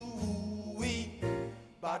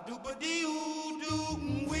ba do ba dee do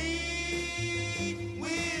wee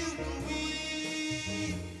wee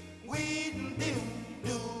wee wee do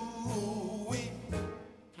do wee.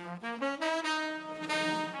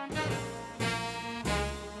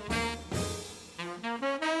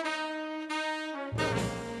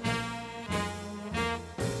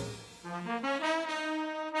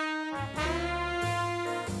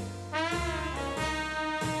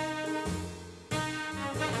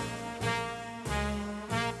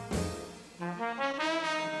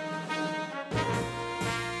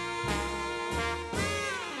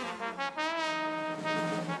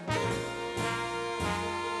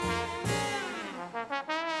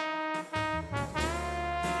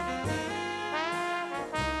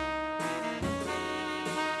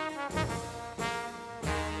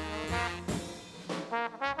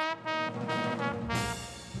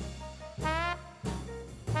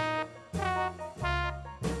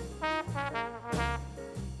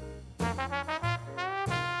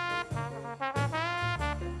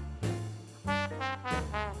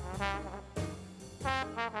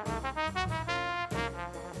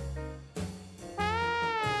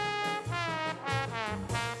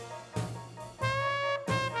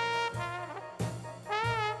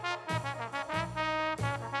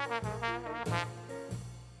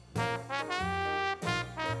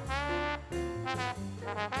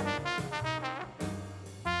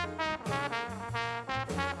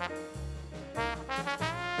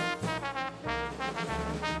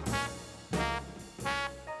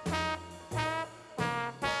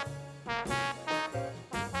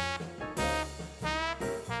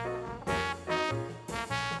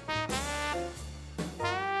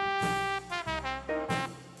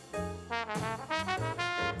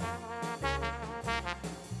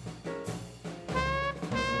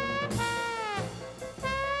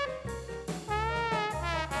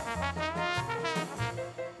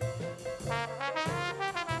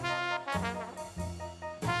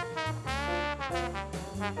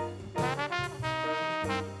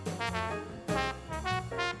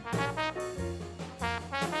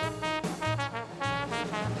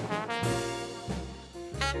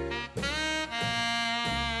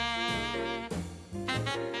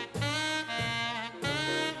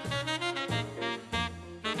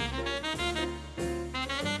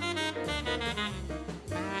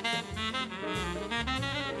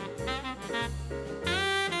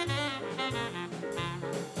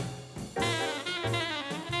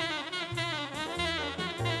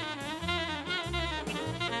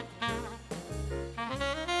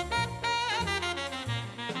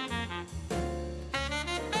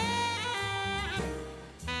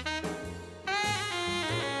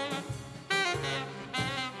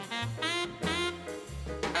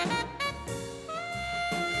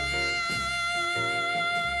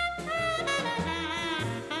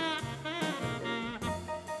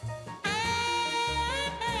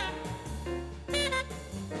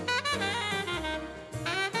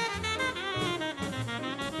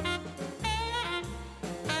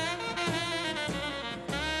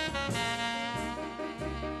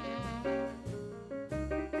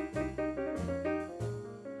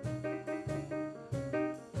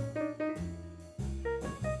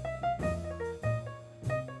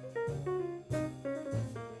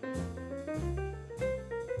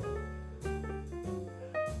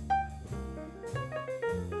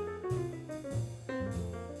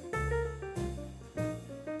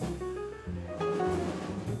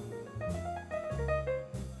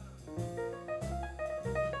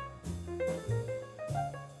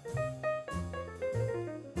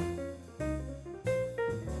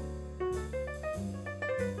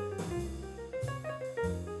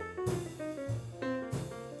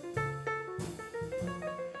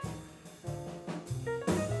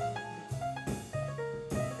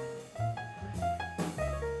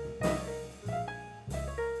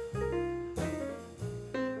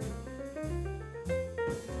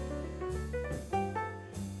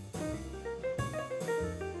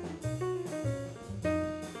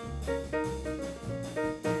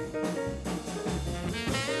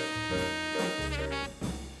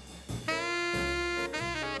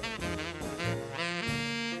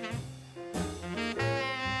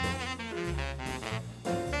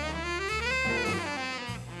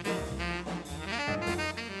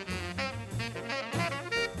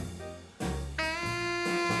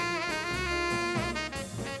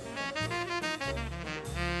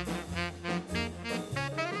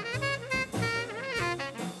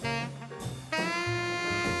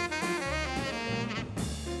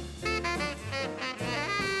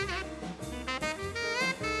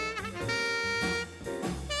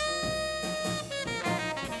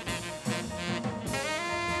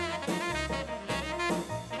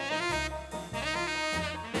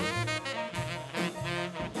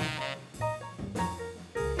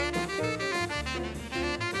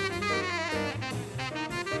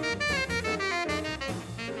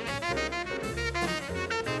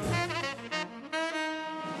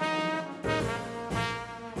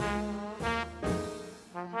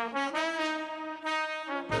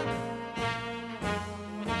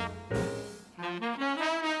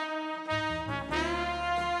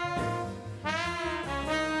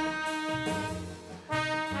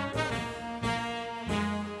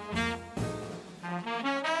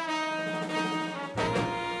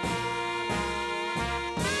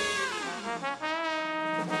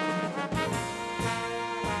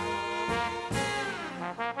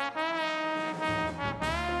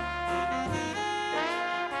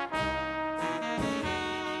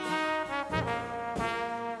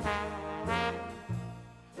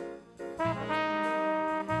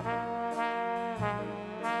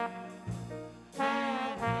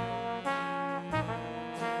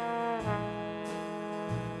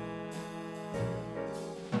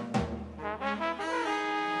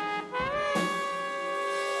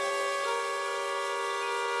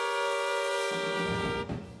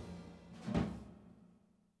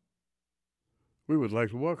 We would like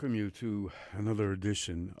to welcome you to another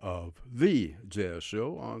edition of The Jazz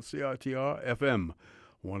Show on CITR FM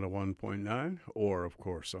 101.9, or, of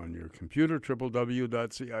course, on your computer, www.citr.ca.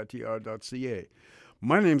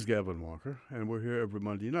 My name's Gavin Walker, and we're here every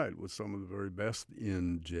Monday night with some of the very best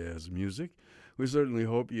in jazz music. We certainly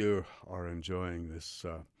hope you are enjoying this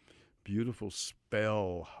beautiful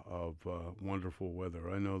spell of wonderful weather.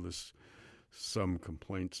 I know there's some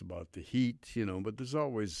complaints about the heat, but there's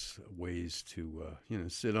always ways to,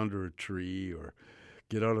 sit under a tree or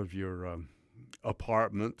get out of your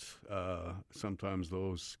apartment. Sometimes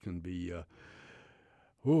those can be,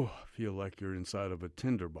 feel like you're inside of a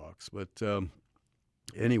tinderbox. But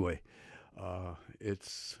anyway,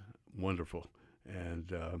 it's wonderful.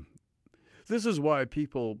 And this is why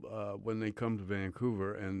people, when they come to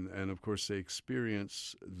Vancouver, and of course they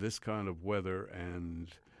experience this kind of weather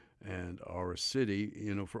and our city,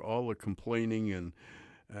 for all the complaining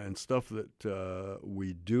and stuff that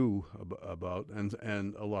we do about,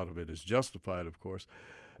 and a lot of it is justified, of course.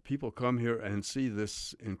 People come here and see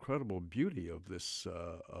this incredible beauty of this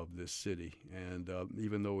city, and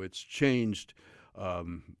even though it's changed,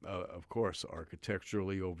 of course,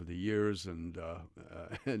 architecturally over the years, and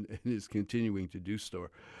is continuing to do so.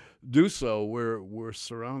 We're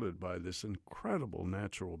surrounded by this incredible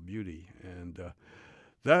natural beauty, and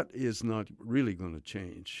that is not really going to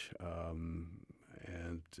change,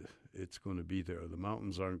 and it's going to be there. The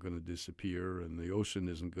mountains aren't going to disappear, and the ocean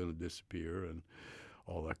isn't going to disappear, and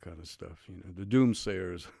all that kind of stuff. The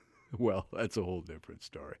doomsayers, well, that's a whole different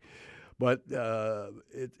story. But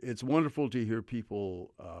it's wonderful to hear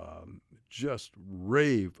people just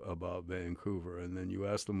rave about Vancouver, and then you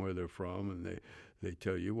ask them where they're from, and they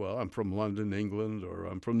tell you, well, I'm from London, England, or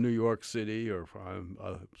I'm from New York City, or I'm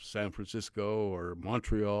San Francisco, or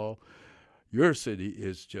Montreal. Your city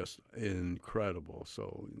is just incredible.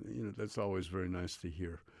 So, that's always very nice to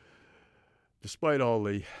hear, despite all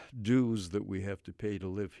the dues that we have to pay to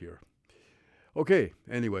live here. Okay,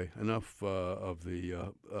 anyway, enough of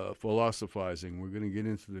the philosophizing. We're going to get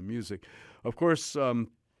into the music. Of course,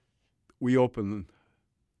 we open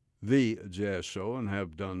the jazz show, and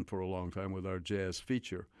have done for a long time, with our jazz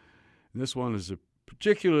feature. And this one is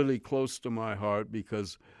particularly close to my heart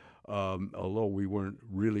because although we weren't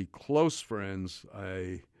really close friends,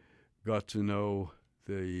 I got to know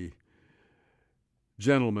the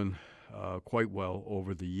gentleman quite well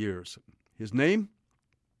over the years. His name?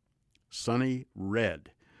 Sonny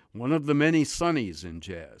Red, one of the many Sonnys in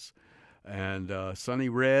jazz. And Sonny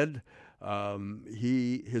Red,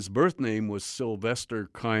 his birth name was Sylvester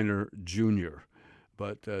Kiner Jr.,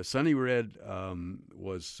 but Sonny Red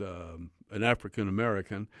was an African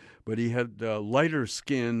American, but he had lighter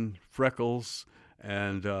skin, freckles,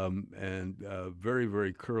 and very,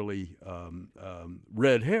 very curly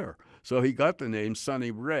red hair. So he got the name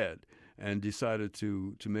Sonny Red and decided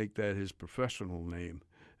to make that his professional name.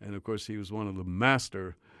 And of course, he was one of the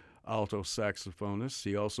master alto saxophonists.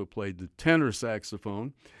 He also played the tenor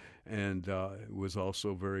saxophone, and was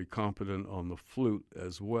also very competent on the flute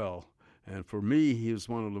as well. And for me, he was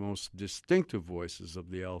one of the most distinctive voices of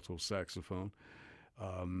the alto saxophone.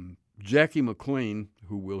 Jackie McLean,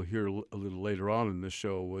 who we'll hear a little later on in the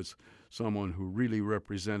show, was someone who really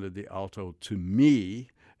represented the alto to me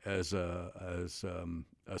as a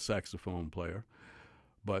saxophone player.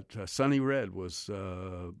 But Sonny Red was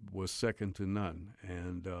second to none,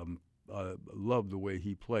 and I loved the way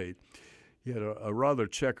he played. He had a rather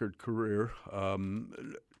checkered career,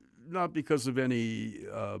 not because of any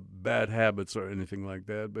bad habits or anything like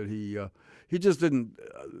that, but he just didn't.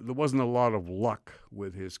 There wasn't a lot of luck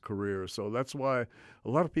with his career, so that's why a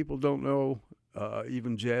lot of people don't know.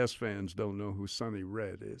 Even jazz fans don't know who Sonny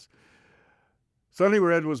Red is. Sonny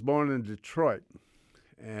Red was born in Detroit,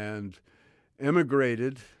 and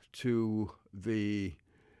emigrated to the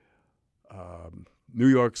New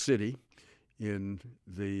York City in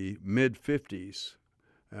the mid-'50s.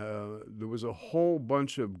 There was a whole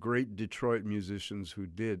bunch of great Detroit musicians who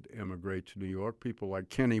did emigrate to New York, people like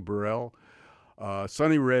Kenny Burrell,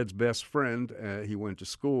 Sonny Red's best friend, he went to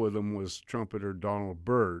school with him, was trumpeter Donald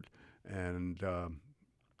Byrd. And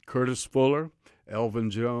Curtis Fuller, Elvin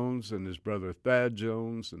Jones, and his brother Thad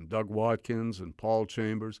Jones, and Doug Watkins, and Paul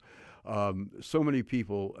Chambers. So many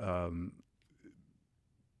people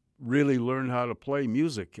really learned how to play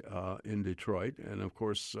music in Detroit. And, of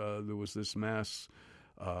course, there was this mass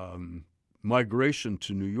migration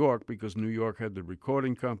to New York because New York had the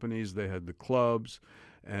recording companies, they had the clubs,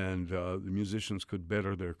 and the musicians could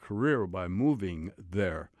better their career by moving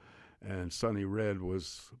there. And Sonny Red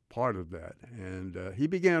was part of that. And he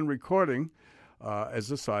began recording as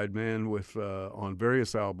a sideman on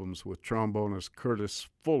various albums with trombonist Curtis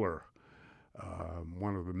Fuller,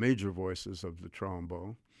 one of the major voices of the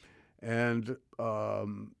trombone. And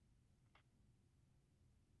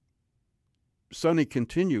Sonny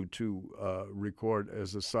continued to record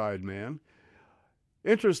as a sideman.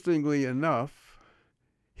 Interestingly enough,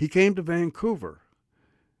 he came to Vancouver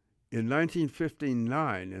in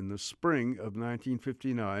 1959, in the spring of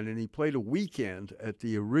 1959, and he played a weekend at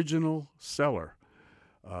the original Cellar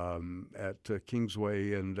at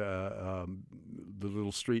Kingsway and the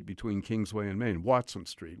little street between Kingsway and Main, Watson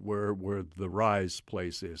Street, where the Rise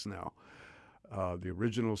place is now. The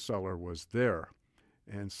original Cellar was there.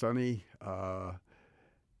 And Sonny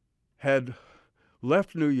had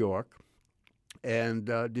left New York and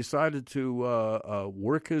decided to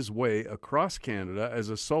work his way across Canada as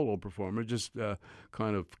a solo performer, just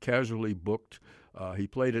kind of casually booked. He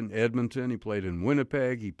played in Edmonton, he played in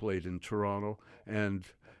Winnipeg, he played in Toronto, and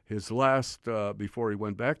his last, before he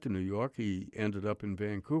went back to New York, he ended up in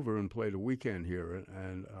Vancouver and played a weekend here.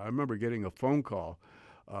 And I remember getting a phone call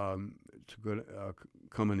to go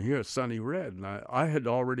come and hear Sonny Red, and I had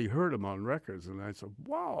already heard him on records, and I said,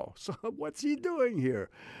 wow, so what's he doing here?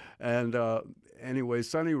 And anyway,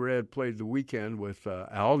 Sonny Red played the weekend with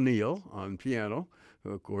Al Neal on piano,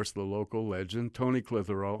 of course, the local legend, Tony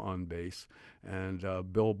Clitheroe on bass, and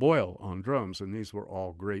Bill Boyle on drums, and these were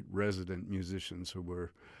all great resident musicians who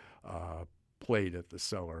were played at the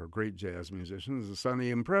Cellar, great jazz musicians. And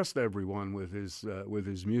Sonny impressed everyone with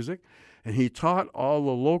his music, and he taught all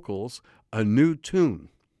the locals a new tune.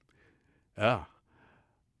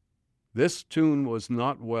 This tune was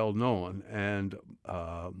not well known, and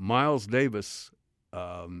Miles Davis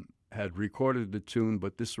had recorded the tune,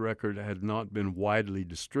 but this record had not been widely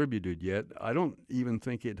distributed yet. I don't even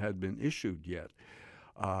think it had been issued yet.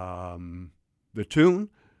 The tune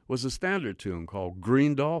was a standard tune called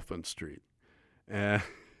Green Dolphin Street. And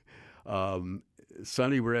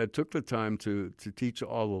Sonny Red took the time to teach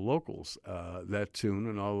all the locals that tune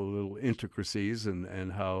and all the little intricacies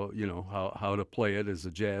and how to play it as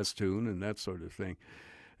a jazz tune and that sort of thing.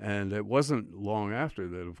 And it wasn't long after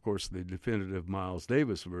that, of course, the definitive Miles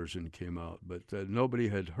Davis version came out. But nobody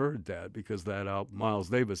had heard that because that Miles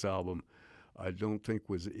Davis album, I don't think,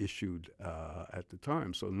 was issued at the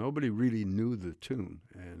time. So nobody really knew the tune.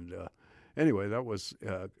 And anyway, that was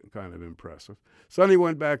kind of impressive. Sonny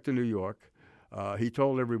went back to New York. He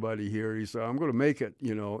told everybody here, he said, I'm going to make it,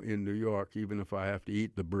 in New York, even if I have to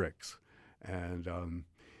eat the bricks. And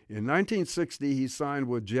in 1960, he signed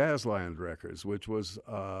with Jazzland Records, which was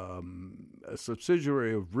a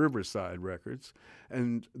subsidiary of Riverside Records.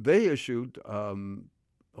 And they issued a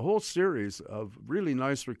whole series of really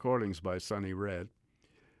nice recordings by Sonny Red.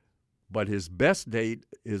 But his best date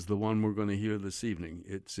is the one we're going to hear this evening.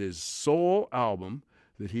 It's his solo album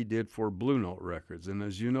that he did for Blue Note Records. And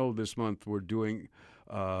as you know, this month we're doing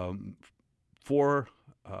 4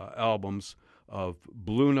 albums of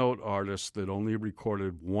Blue Note artists that only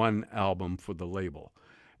recorded one album for the label.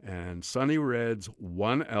 And Sonny Red's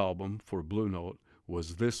one album for Blue Note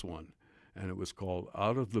was this one, and it was called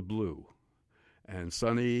Out of the Blue. And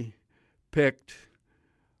Sonny picked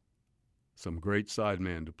some great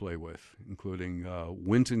sidemen to play with, including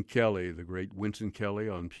Wynton Kelly, the great Wynton Kelly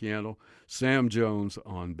on piano, Sam Jones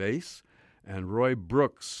on bass, and Roy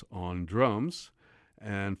Brooks on drums.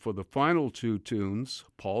 And for the final 2 tunes,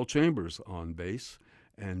 Paul Chambers on bass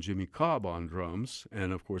and Jimmy Cobb on drums,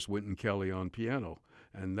 and of course Wynton Kelly on piano.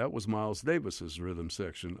 And that was Miles Davis's rhythm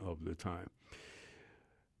section of the time.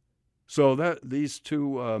 So these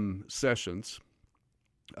 2 sessions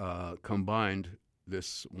combined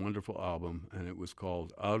this wonderful album, and it was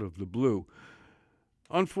called Out of the Blue.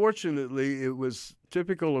 Unfortunately, it was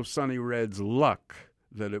typical of Sonny Red's luck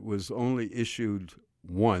that it was only issued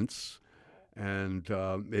once, and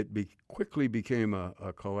it quickly became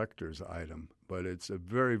a collector's item. But it's a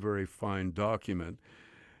very, very fine document.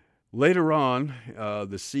 Later on,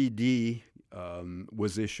 the CD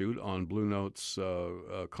was issued on Blue Note's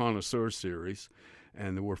Connoisseur series,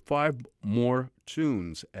 and there were 5 more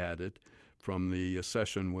tunes added from the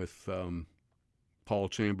session with Paul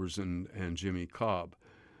Chambers and Jimmy Cobb.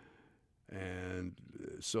 And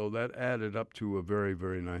so that added up to a very,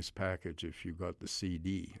 very nice package if you got the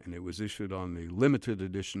CD. And it was issued on the limited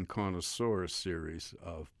edition Connoisseur series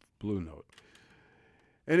of Blue Note.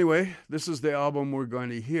 Anyway, this is the album we're going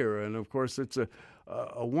to hear. And, of course, it's a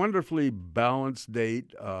wonderfully balanced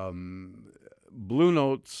date. Blue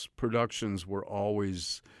Note's productions were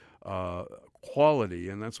always quality,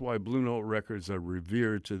 and that's why Blue Note records are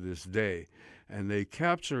revered to this day. And they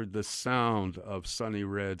captured the sound of Sonny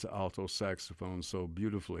Red's alto saxophone so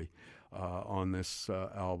beautifully on this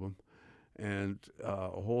album. And a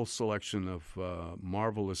whole selection of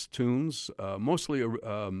marvelous tunes, mostly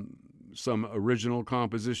some original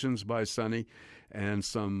compositions by Sonny and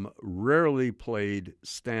some rarely played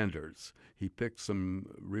standards. He picked some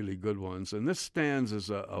really good ones. And this stands as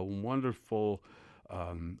a wonderful,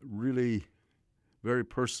 really very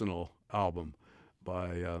personal album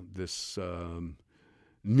by this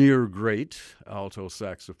near great alto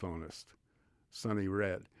saxophonist, Sonny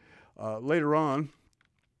Red. Later on,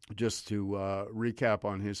 just to recap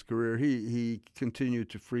on his career, he continued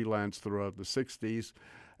to freelance throughout the 60s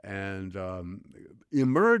and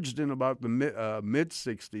emerged in about the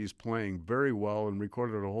mid-60s playing very well and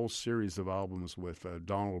recorded a whole series of albums with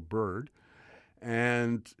Donald Byrd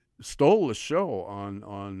and stole the show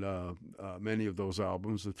on many of those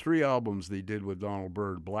albums. The 3 albums they did with Donald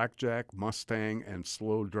Byrd, Blackjack, Mustang, and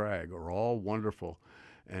Slow Drag, are all wonderful.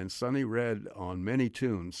 And Sonny Red, on many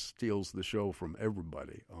tunes, steals the show from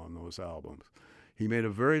everybody on those albums. He made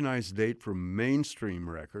a very nice date for mainstream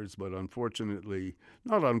records, but unfortunately,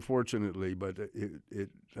 not unfortunately, but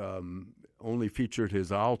it only featured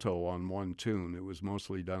his alto on one tune. It was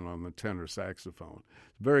mostly done on the tenor saxophone.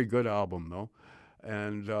 Very good album, though.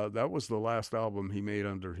 And that was the last album he made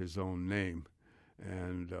under his own name.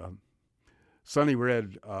 And Sonny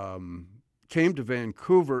Red came to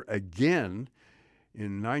Vancouver again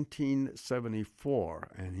in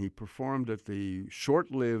 1974, and he performed at the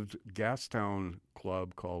short-lived Gastown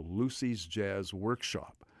club called Lucy's Jazz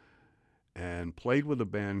Workshop and played with a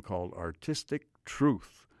band called Artistic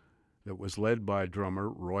Truth that was led by drummer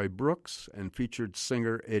Roy Brooks and featured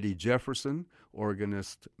singer Eddie Jefferson,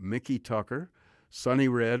 organist Mickey Tucker, Sonny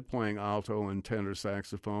Red playing alto and tenor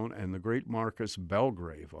saxophone, and the great Marcus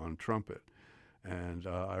Belgrave on trumpet. And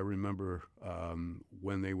I remember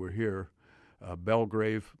when they were here,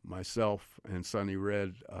 Belgrave, myself, and Sonny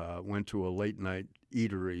Red went to a late-night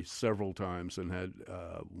eatery several times and had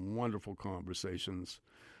wonderful conversations.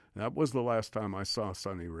 That was the last time I saw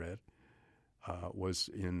Sonny Red, was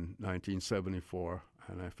in 1974,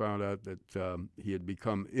 and I found out that he had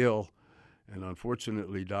become ill and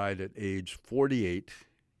unfortunately died at age 48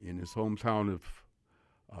 in his hometown of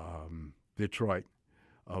Detroit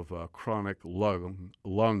of a chronic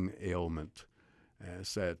lung ailment,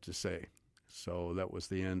 sad to say. So that was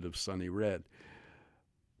the end of Sonny Red.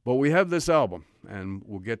 But we have this album, and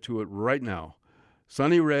we'll get to it right now.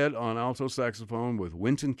 Sonny Red on alto saxophone with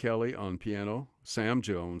Wynton Kelly on piano, Sam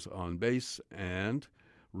Jones on bass, and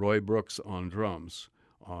Roy Brooks on drums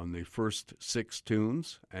on the first 6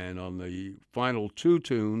 tunes. And on the final 2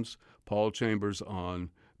 tunes, Paul Chambers on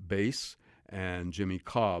bass and Jimmy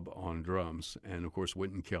Cobb on drums. And, of course,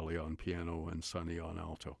 Wynton Kelly on piano and Sonny on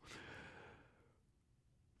alto.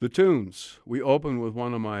 The tunes. We open with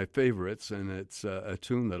one of my favorites, and it's a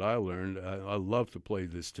tune that I learned. I love to play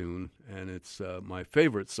this tune, and it's my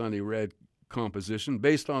favorite Sonny Red composition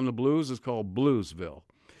based on the blues. It's called Bluesville.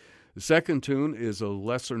 The second tune is a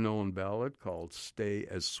lesser-known ballad called Stay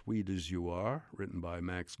as Sweet as You Are, written by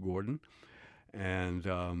Max Gordon.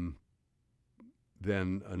 And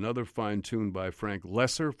then another fine tune by Frank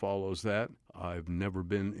Lesser follows that, I've Never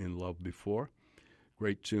Been in Love Before.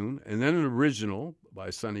 Great tune. And then an original by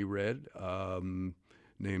Sonny Red,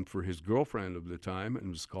 named for his girlfriend of the time, and it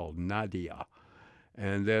was called Nadia.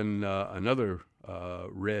 And then another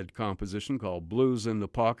Red composition called Blues in the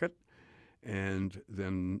Pocket, and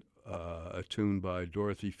then a tune by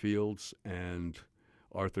Dorothy Fields and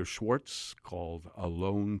Arthur Schwartz called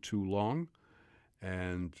Alone Too Long.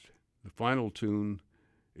 And the final tune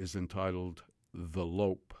is entitled The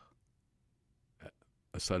Lope,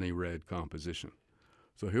 a Sonny Red composition.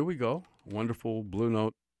 So here we go. Wonderful Blue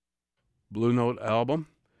Note album.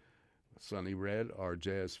 Sonny Red, our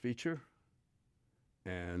jazz feature.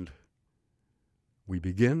 And we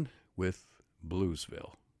begin with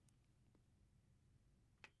Bluesville.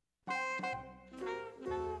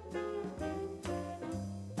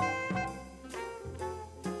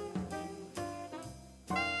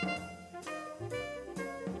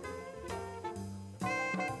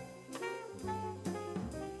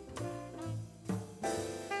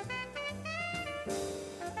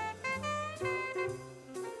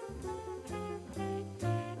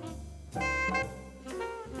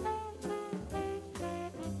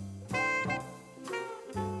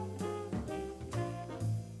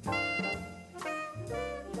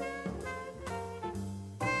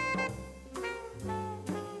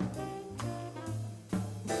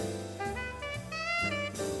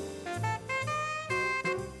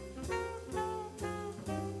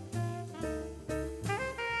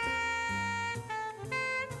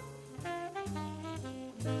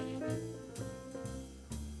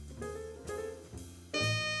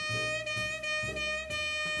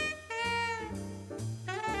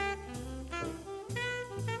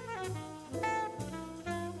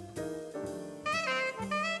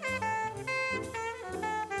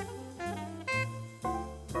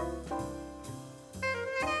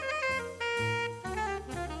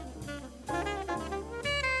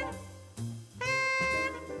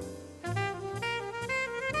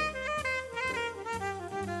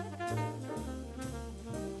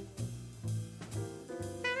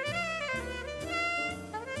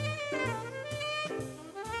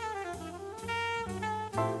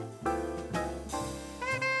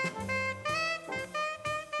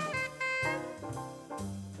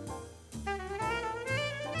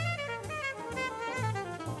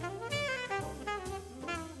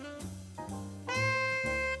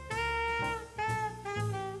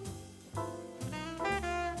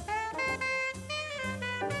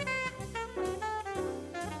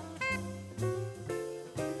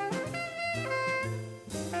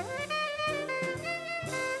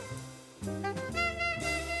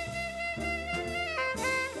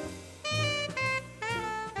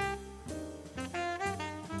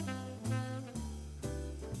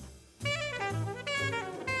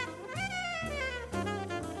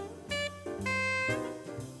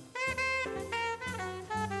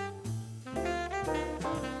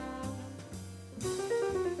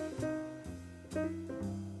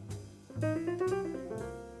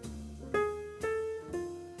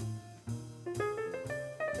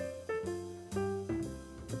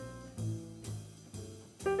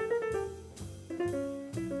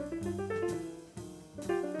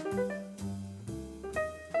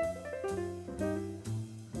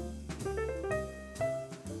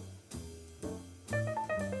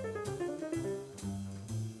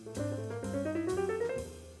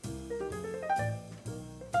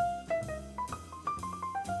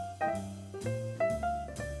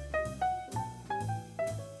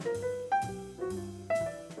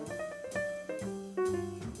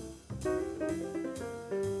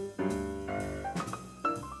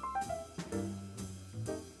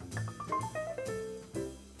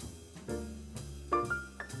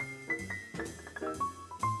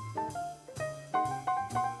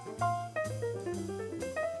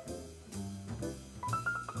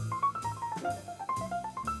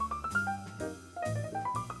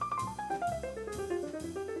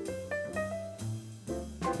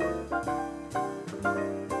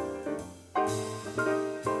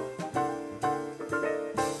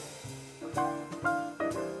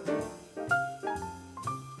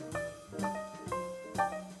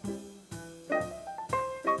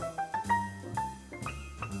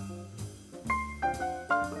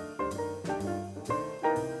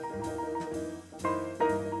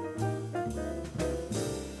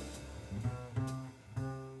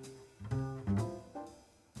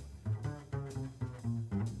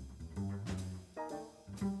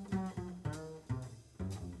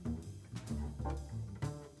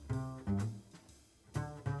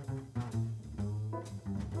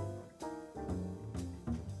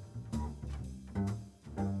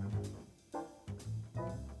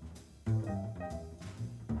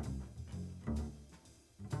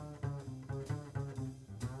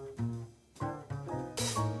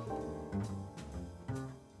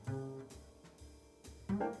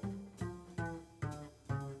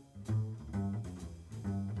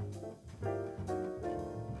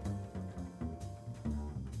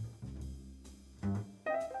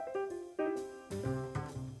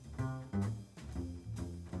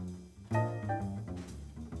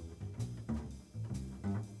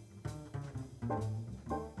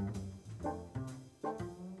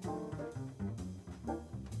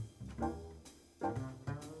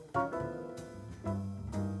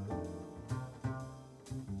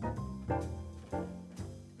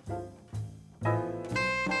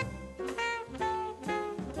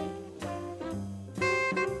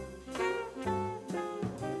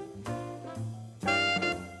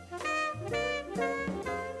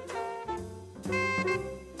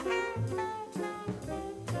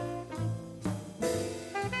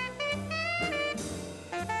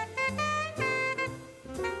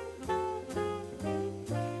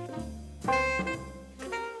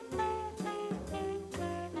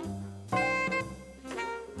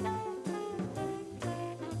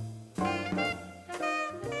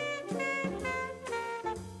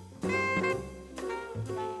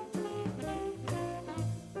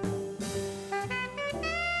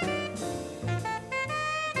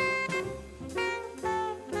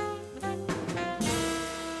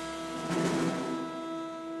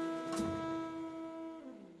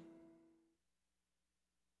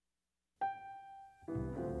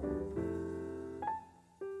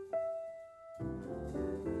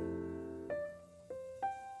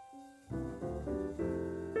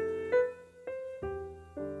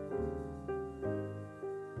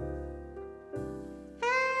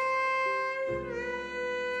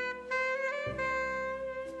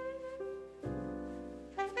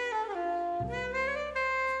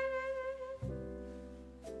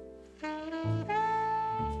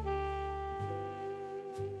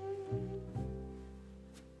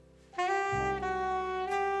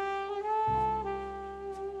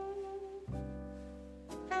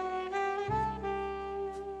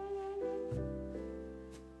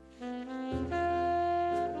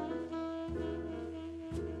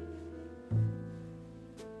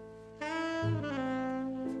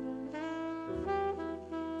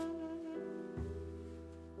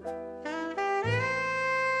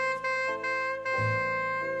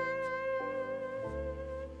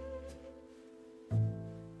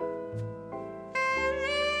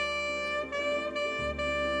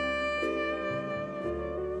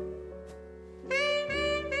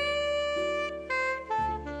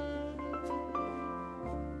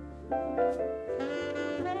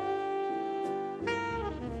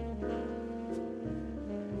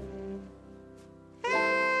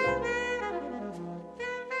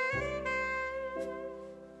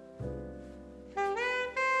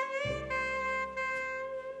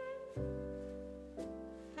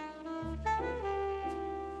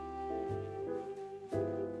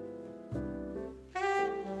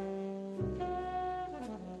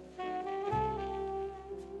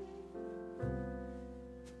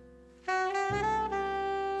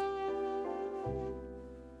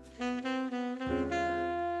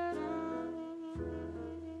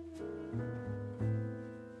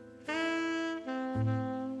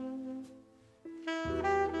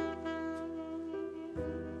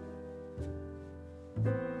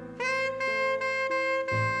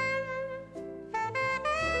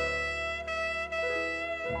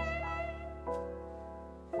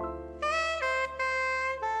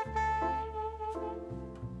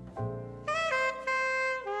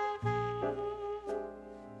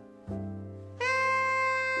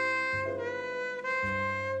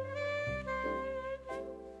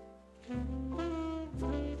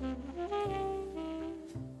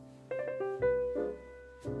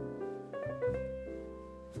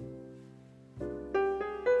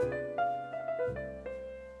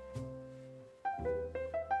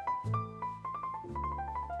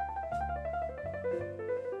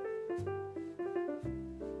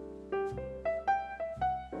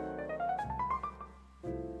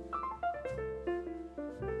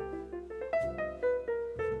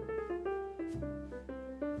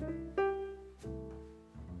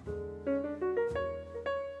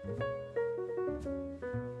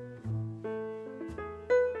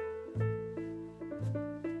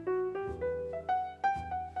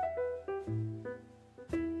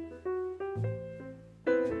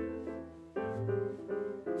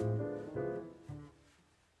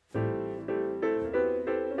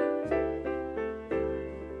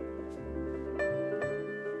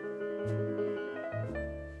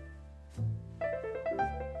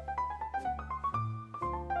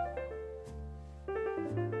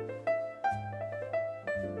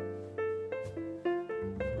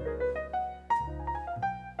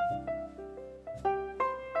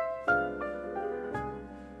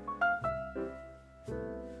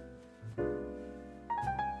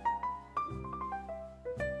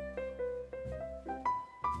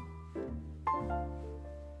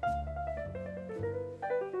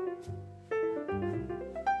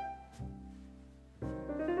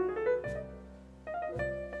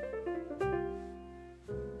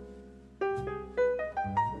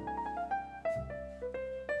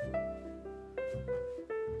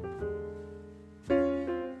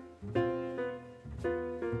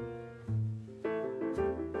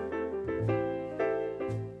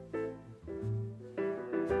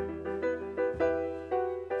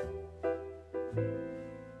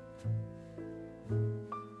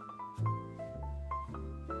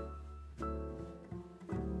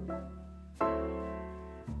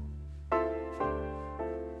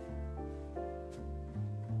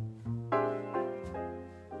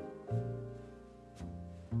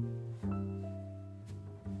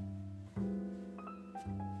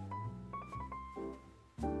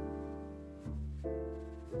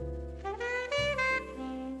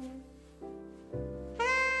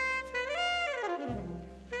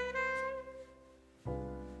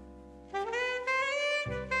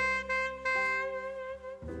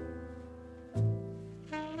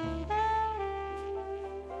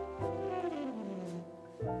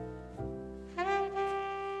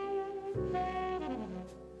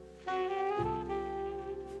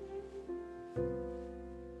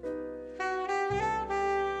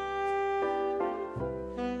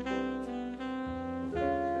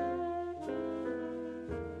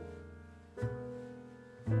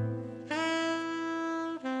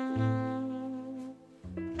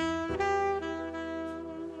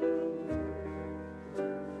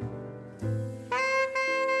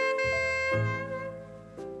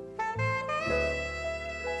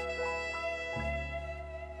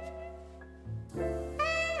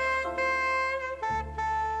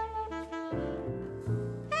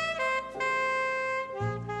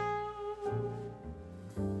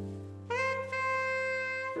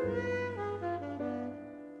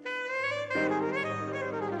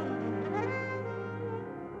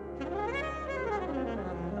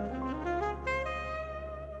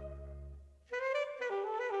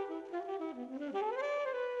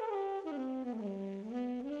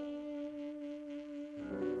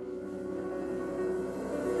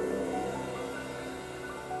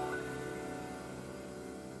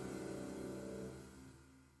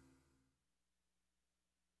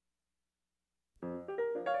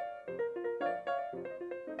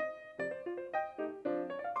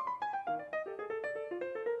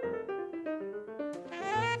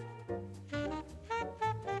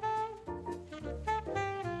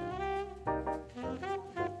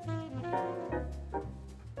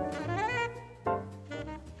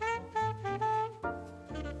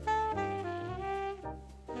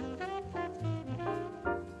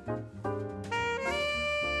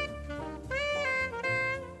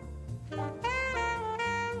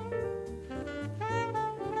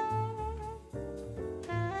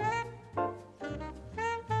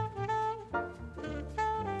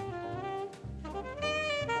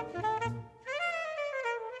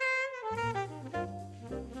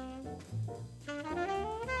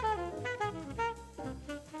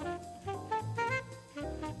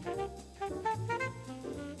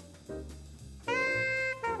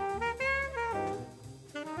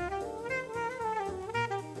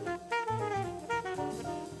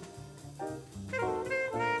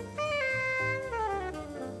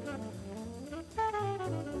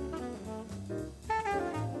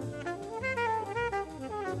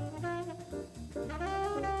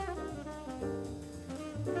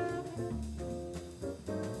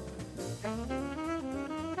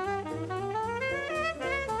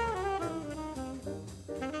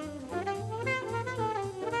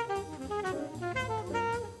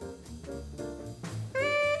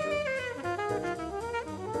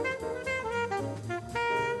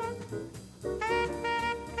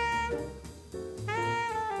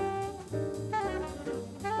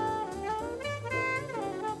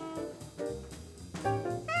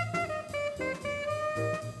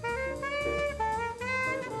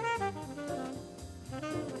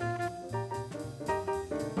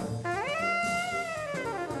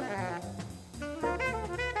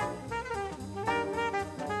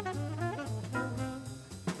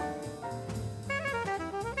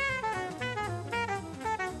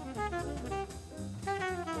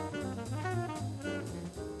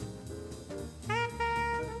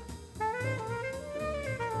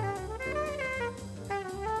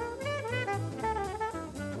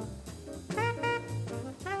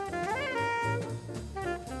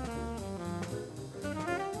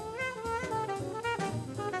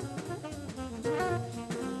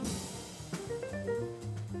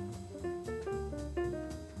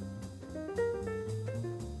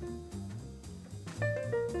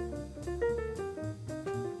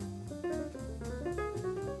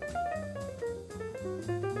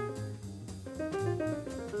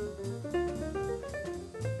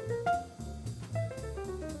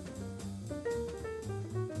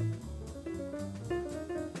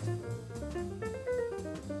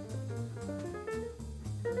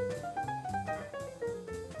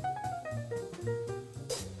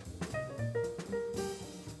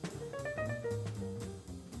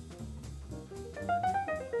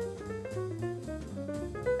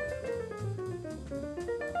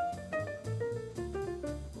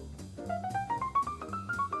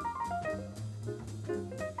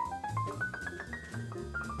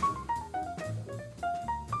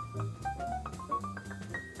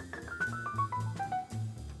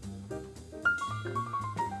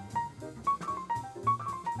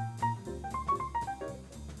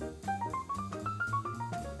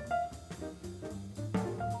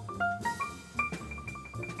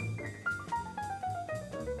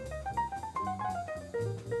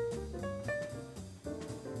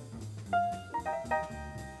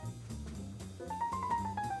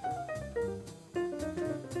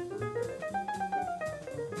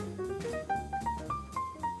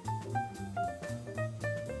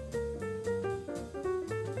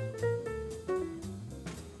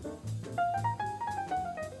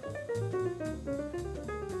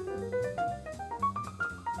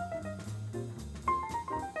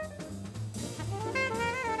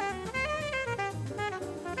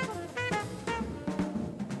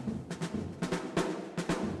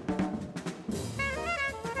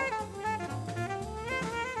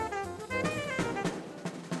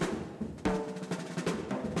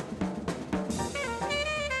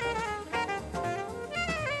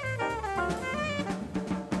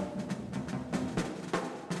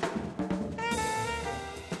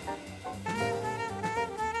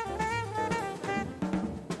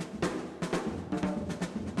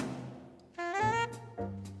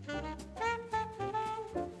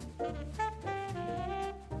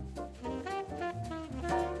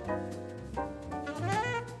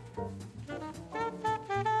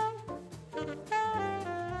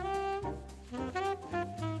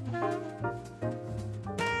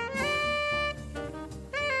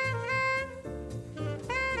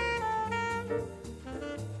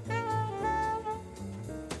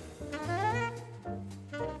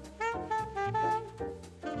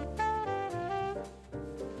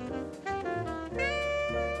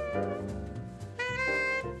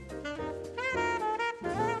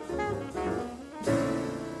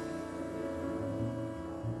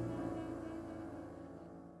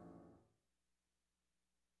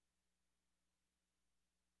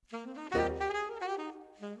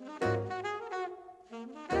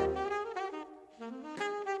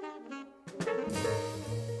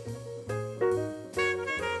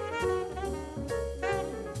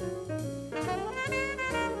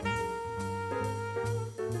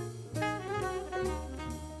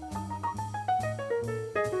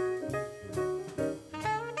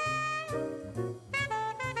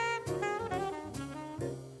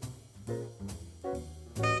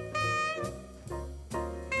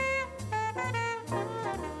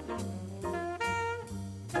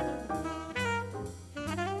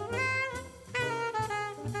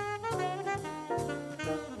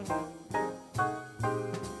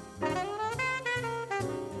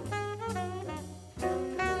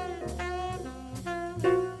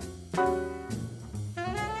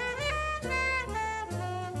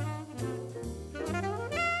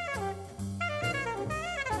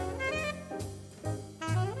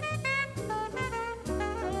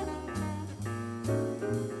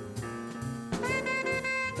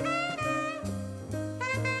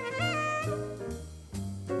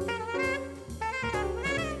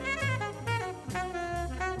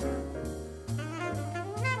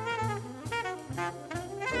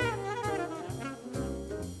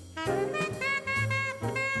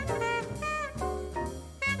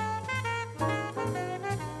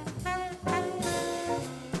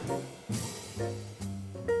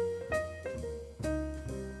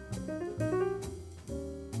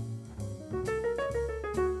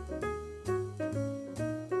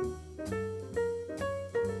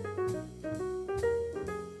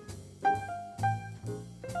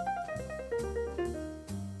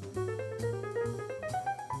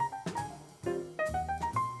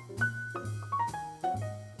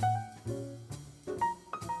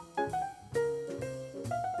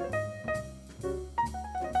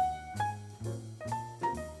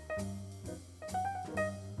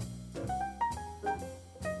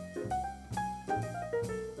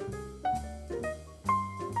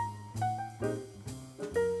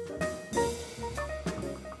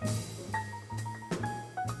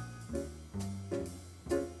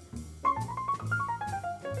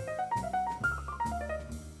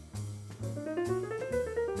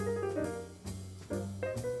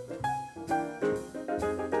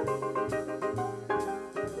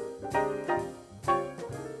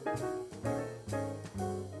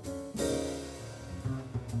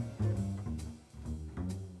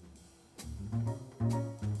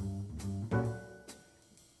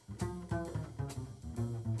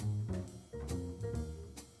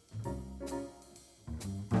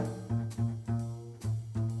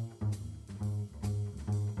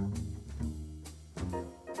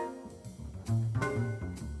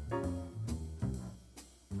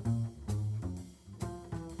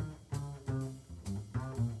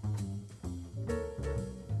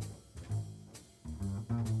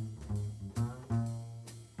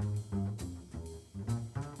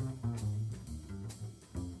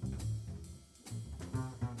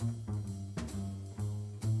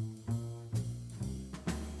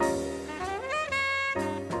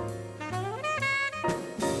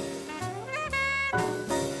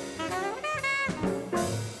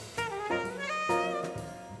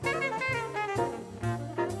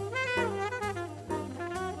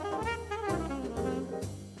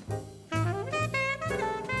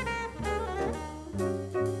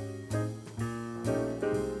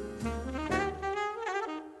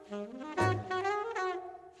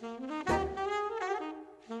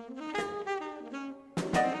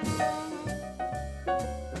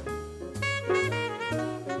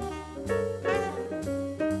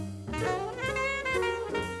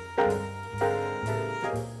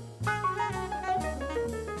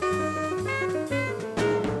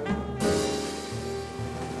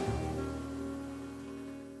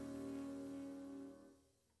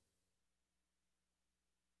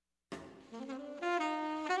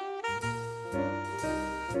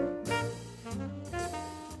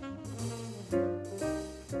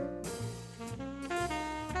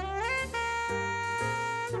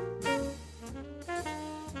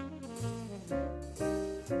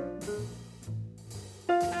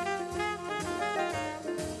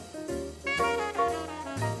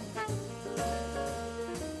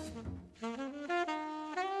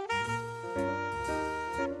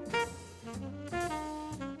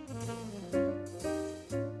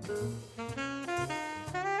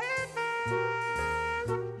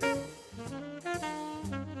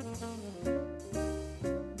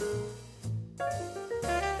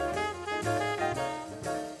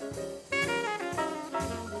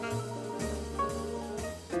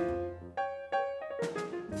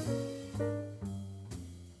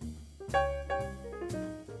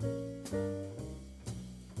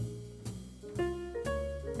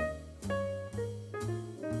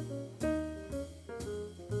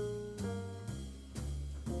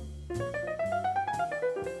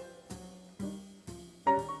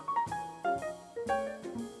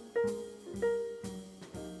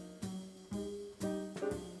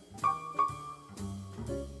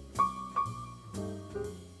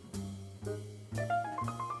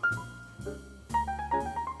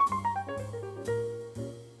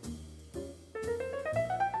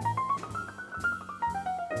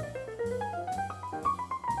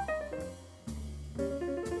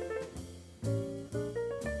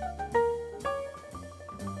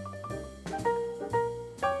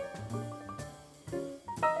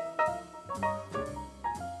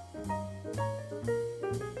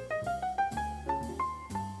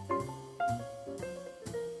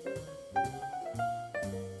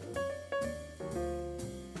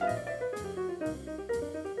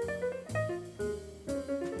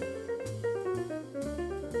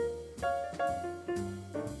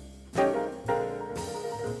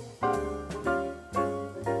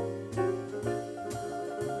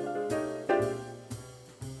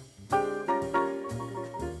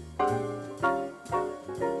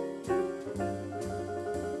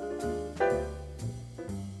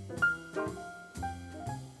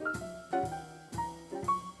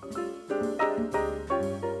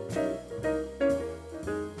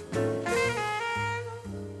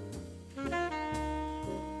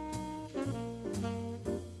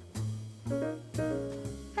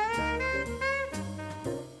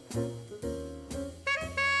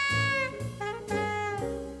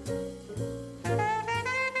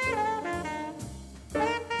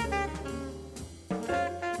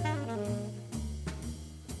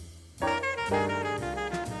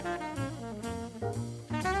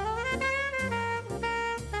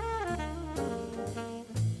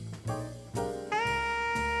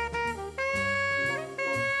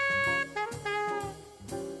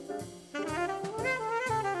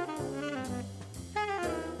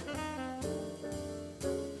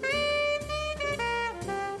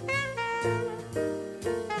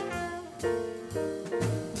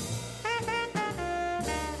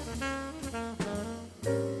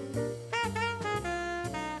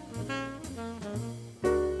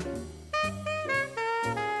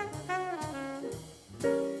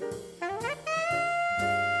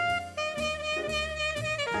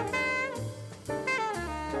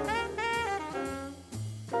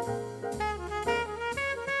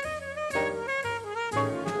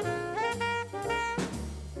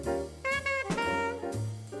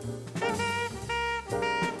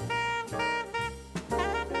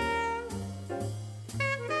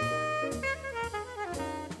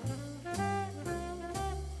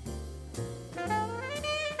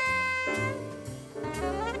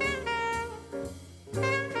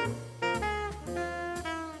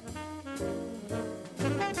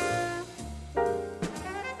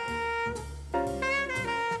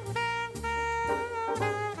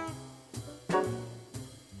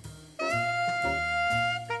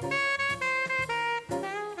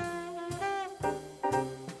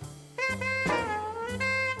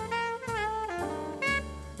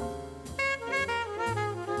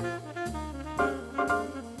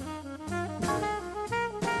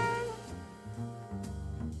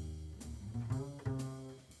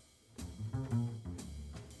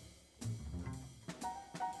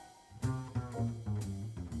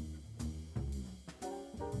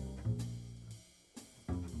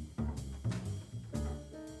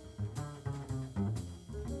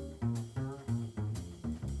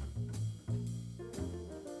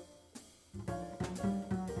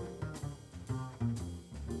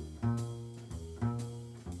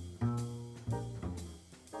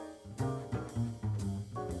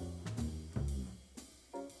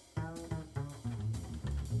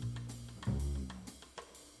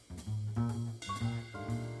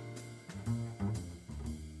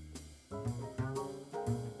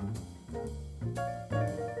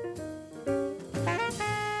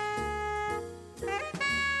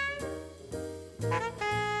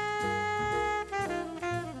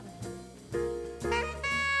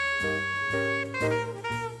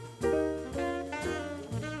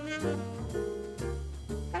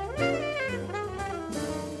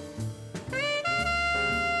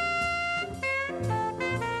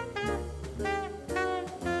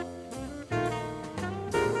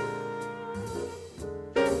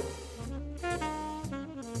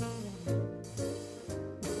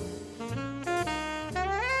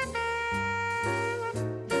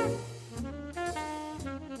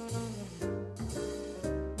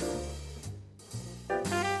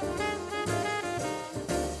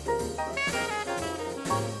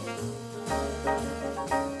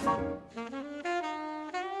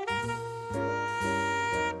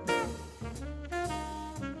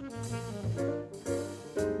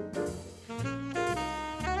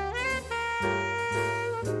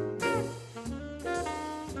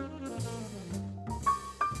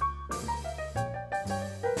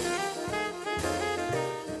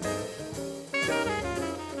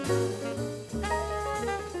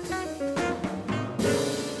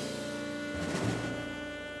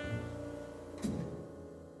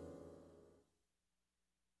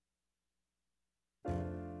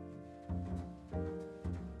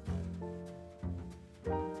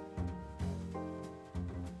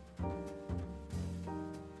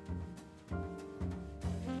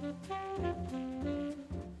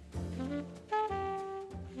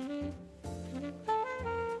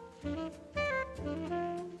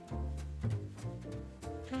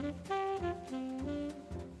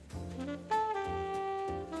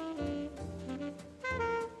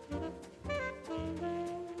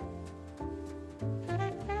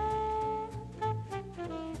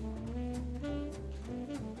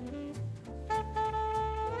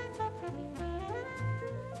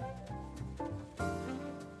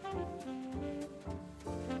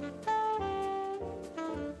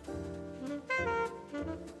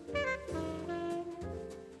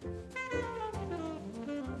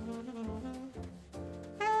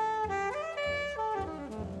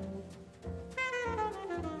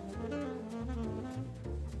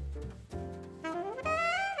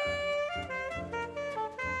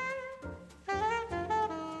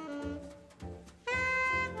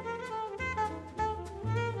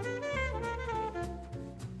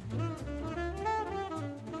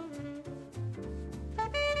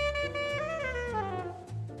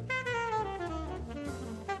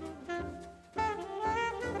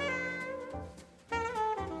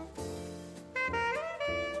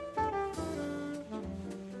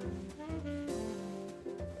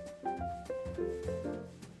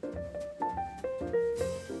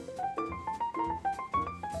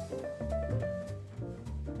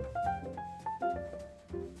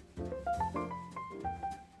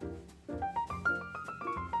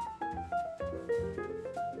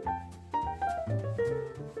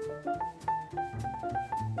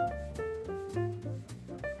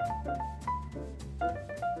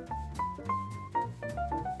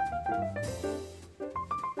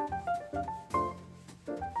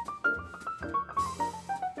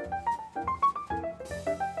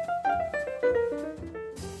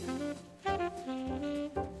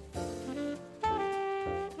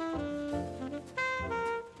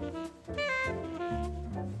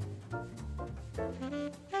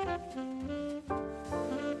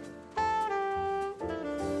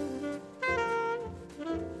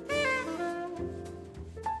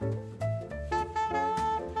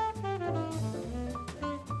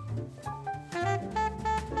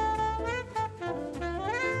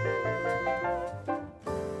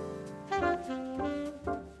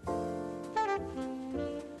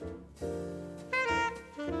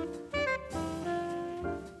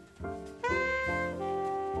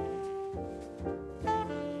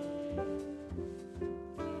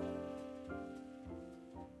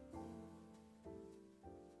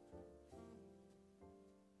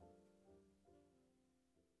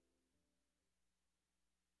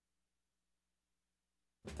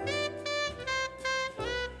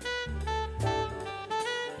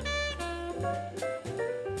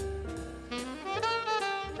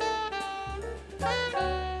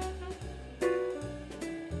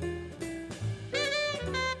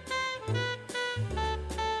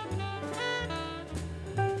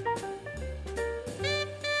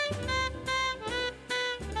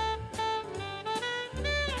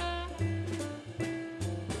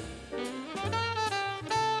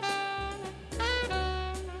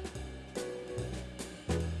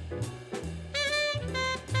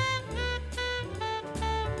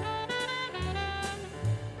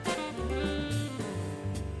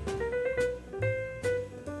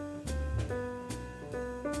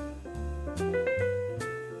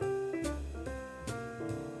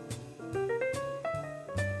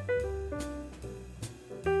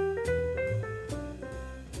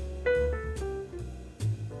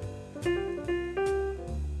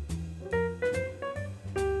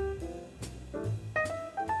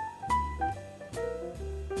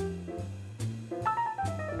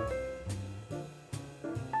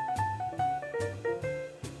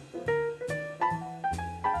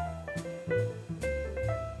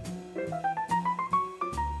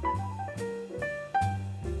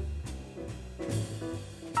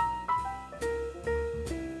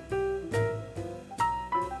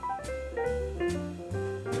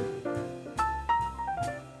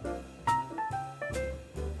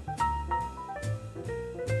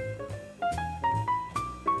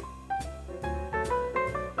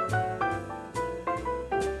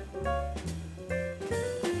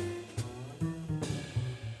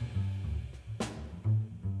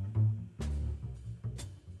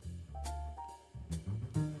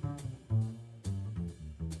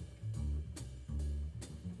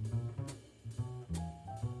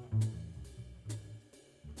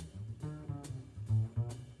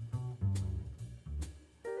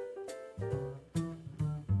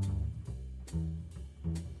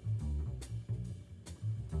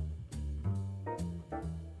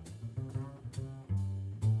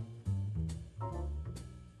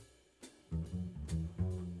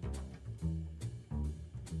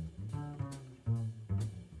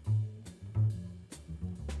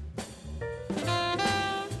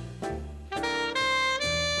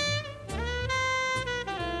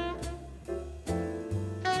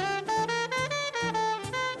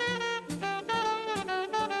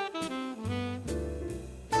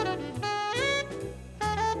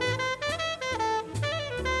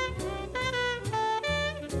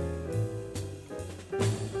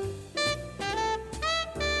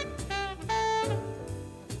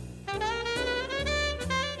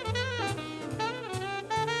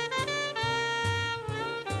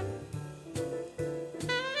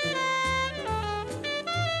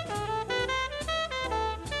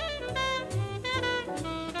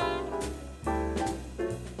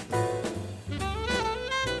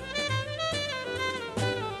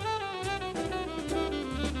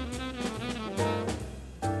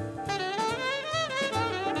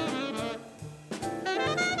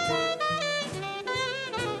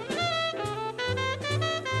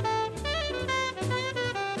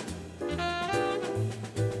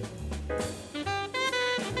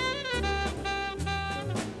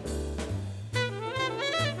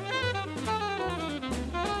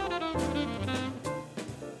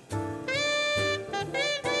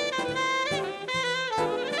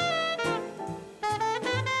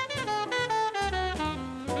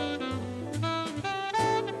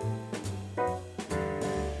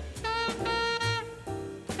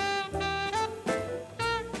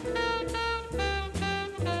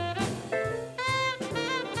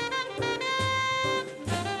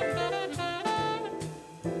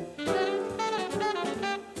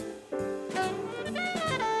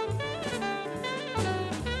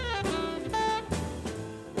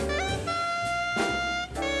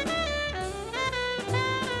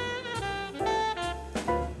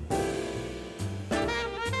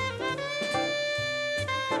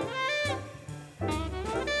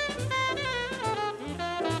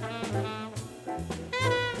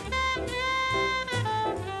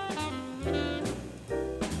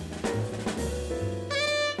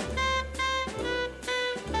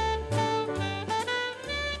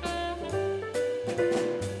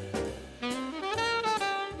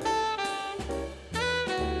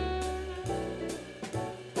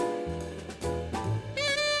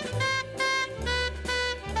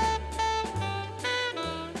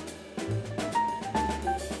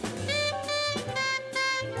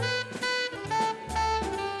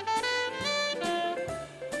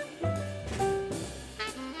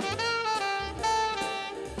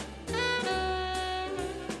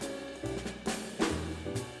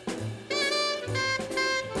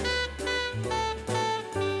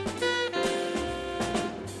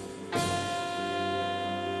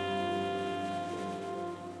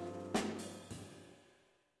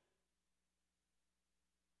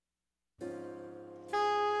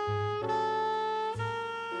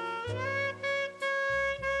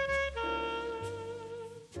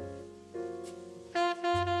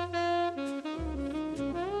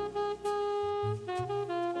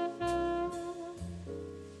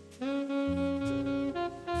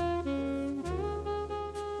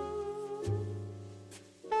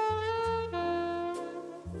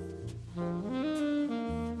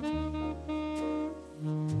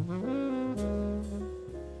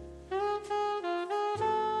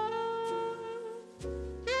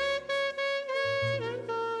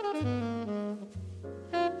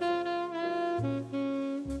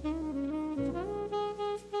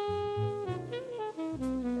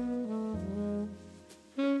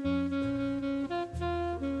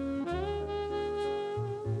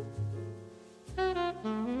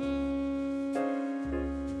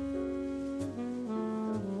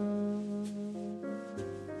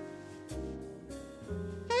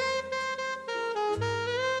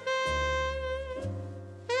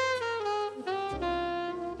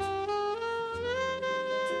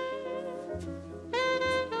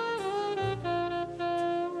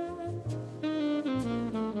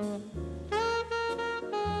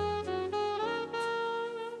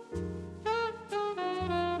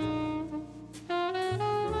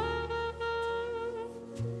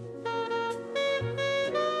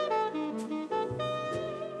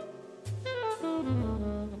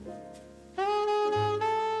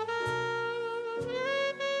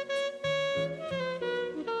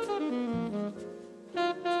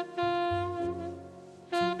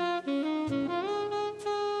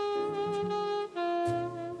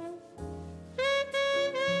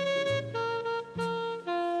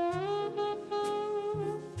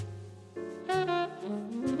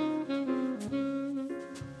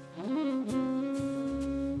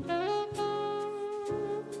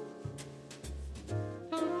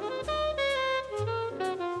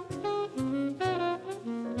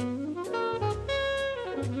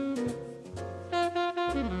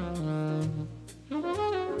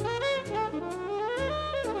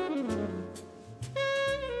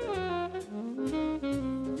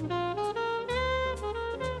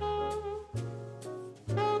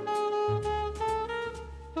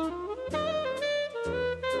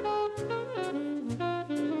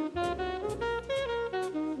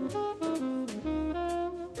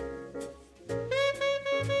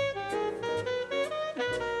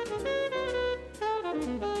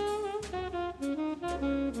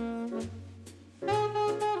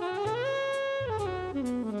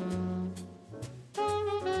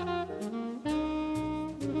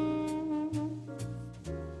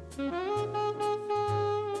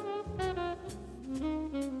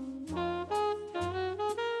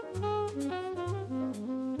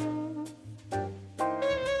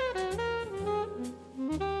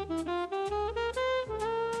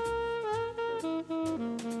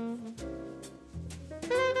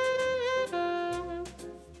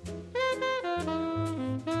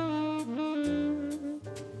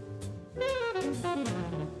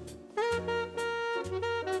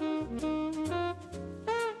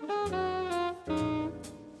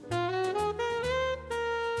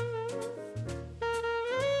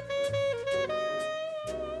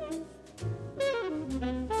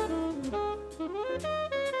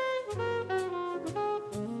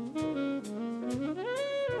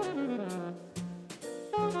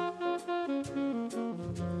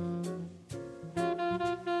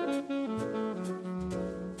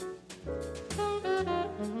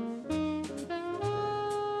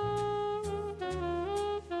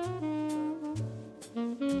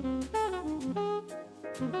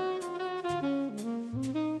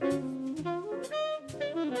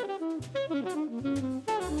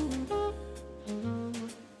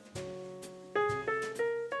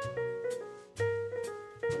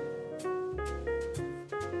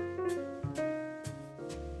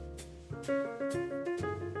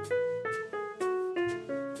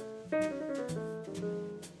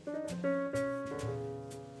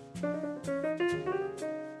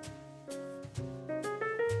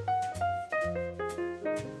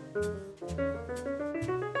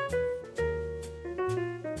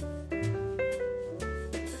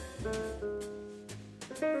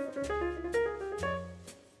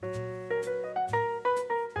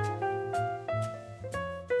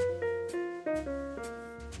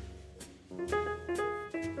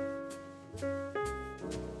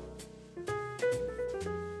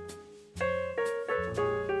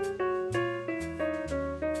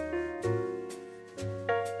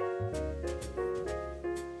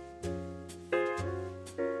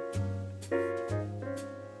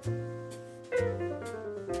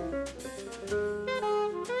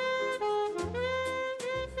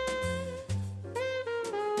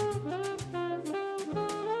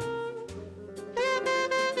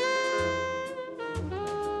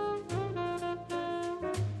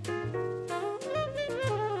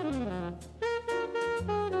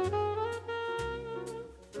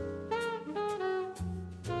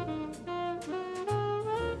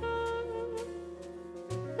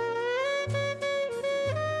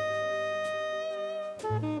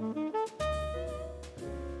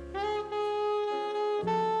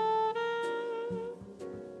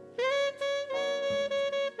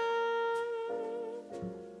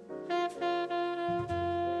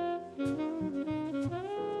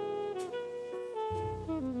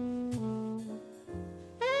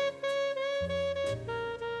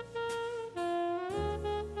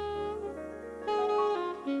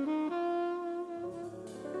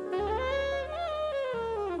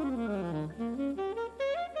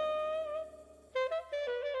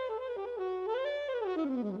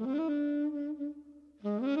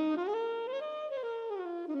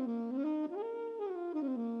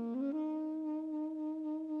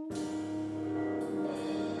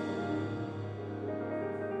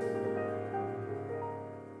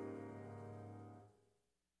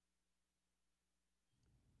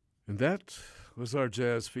 And that was our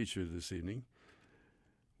jazz feature this evening.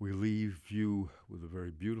 We leave you with a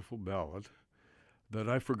very beautiful ballad that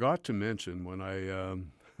I forgot to mention when I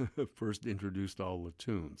first introduced all the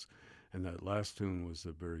tunes. And that last tune was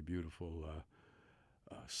a very beautiful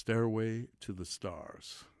Stairway to the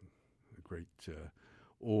Stars, a great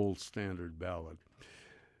old standard ballad.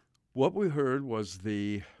 What we heard was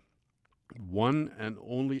the one and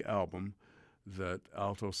only album that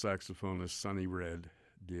alto saxophonist Sonny Red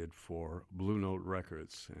did for Blue Note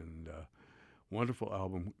Records, and a wonderful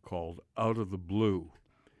album called Out of the Blue.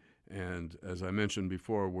 And as I mentioned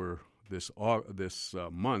before, we're this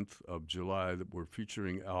month of July that we're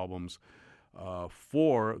featuring albums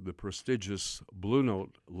for the prestigious Blue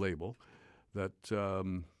Note label that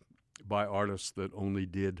by artists that only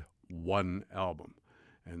did one album.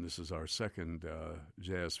 And this is our second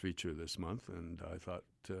jazz feature this month, and I thought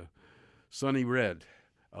Sonny Red,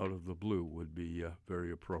 Out of the Blue, would be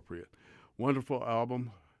very appropriate. Wonderful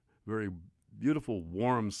album, very beautiful,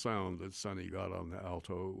 warm sound that Sonny got on the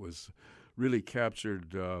alto. It was really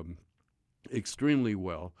captured extremely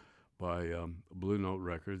well by Blue Note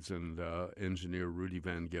Records and engineer Rudy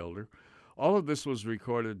Van Gelder. All of this was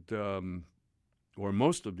recorded, or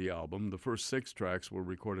most of the album, the first 6 tracks were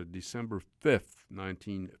recorded December 5th,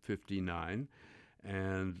 1959,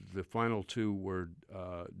 and the final 2 were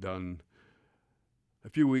done a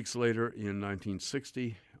few weeks later in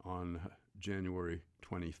 1960 on January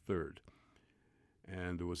 23rd.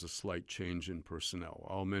 And there was a slight change in personnel.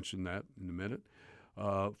 I'll mention that in a minute.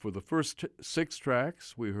 For the first 6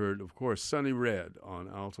 tracks, we heard, of course, Sonny Red on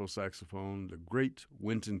alto saxophone, the great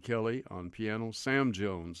Wynton Kelly on piano, Sam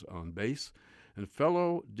Jones on bass, and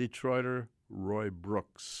fellow Detroiter Roy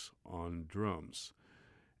Brooks on drums.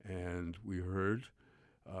 And we heard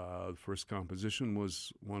the first composition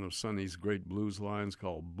was one of Sonny's great blues lines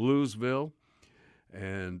called Bluesville,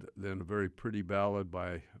 and then a very pretty ballad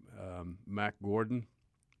by Mac Gordon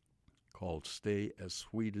called Stay as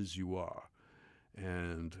Sweet as You Are.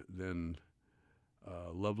 And then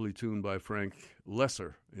a lovely tune by Frank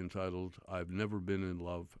Lesser entitled I've Never Been in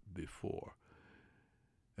Love Before.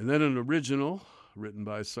 And then an original written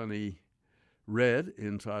by Sonny Red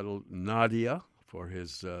entitled Nadia for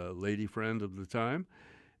his lady friend of the time.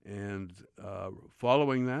 And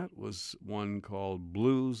following that was one called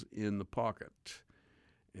Blues in the Pocket.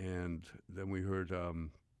 And then we heard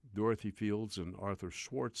Dorothy Fields and Arthur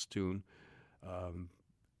Schwartz tune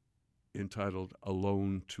entitled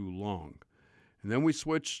Alone Too Long. And then we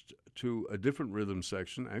switched to a different rhythm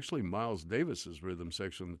section, actually Miles Davis's rhythm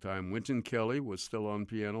section at the time. Wynton Kelly was still on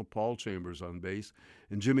piano, Paul Chambers on bass,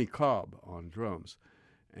 and Jimmy Cobb on drums.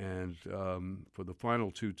 And for the final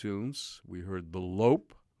 2 tunes, we heard The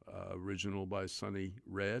Lope, original by Sonny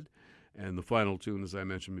Red, and the final tune, as I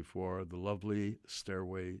mentioned before, the lovely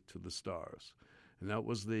Stairway to the Stars. And that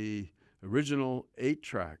was the original 8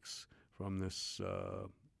 tracks from this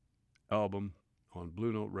album on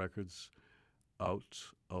Blue Note Records, Out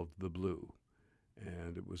of the Blue.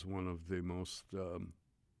 And it was one of the most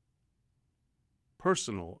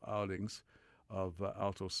personal outings of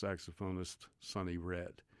alto saxophonist Sonny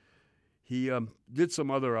Red. He did some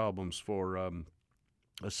other albums for a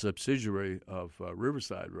subsidiary of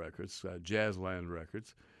Riverside Records, Jazzland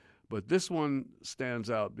Records, but this one stands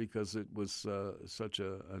out because it was such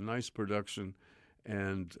a nice production,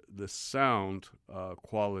 and the sound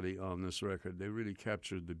quality on this record, they really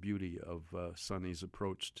captured the beauty of Sonny's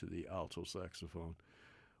approach to the alto saxophone.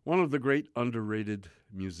 One of the great underrated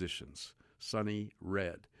musicians, Sonny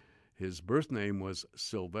Red. His birth name was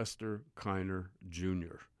Sylvester Kiner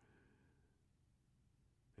Jr.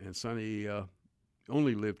 And Sonny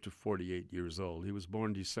only lived to 48 years old. He was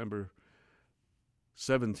born December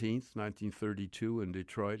 17th, 1932 in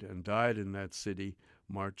Detroit, and died in that city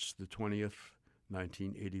March the 20th,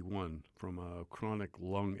 1981 from a chronic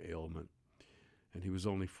lung ailment, and he was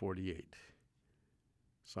only 48.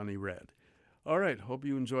 Sonny Red. All right, hope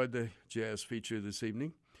you enjoyed the jazz feature this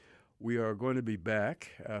evening. We are going to be back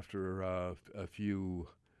after a few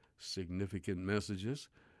significant messages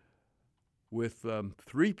with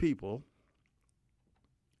 3 people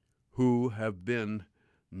who have been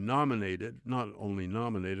nominated, not only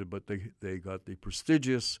nominated, but they got the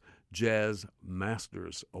prestigious Jazz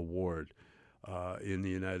Masters Award in the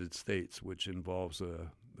United States, which involves a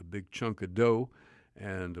big chunk of dough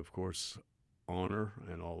and, of course, honor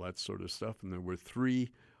and all that sort of stuff. And there were 3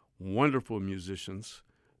 wonderful musicians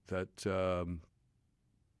that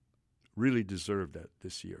really deserved that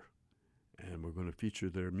this year. And we're going to feature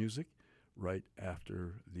their music right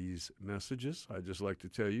after these messages. I'd just like to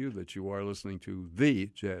tell you that you are listening to The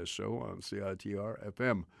Jazz Show on CITR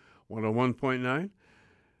FM 101.9.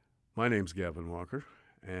 My name's Gavin Walker,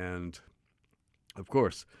 and of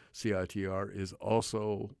course, CITR is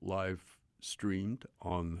also live streamed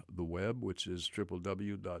on the web, which is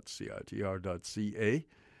www.citr.ca.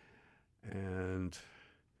 And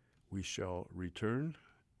we shall return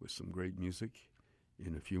with some great music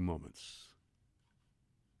in a few moments.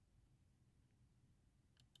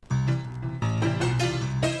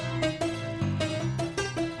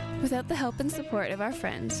 Without the help and support of our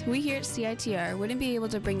friends, we here at CITR wouldn't be able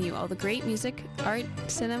to bring you all the great music, art,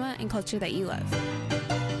 cinema, and culture that you love.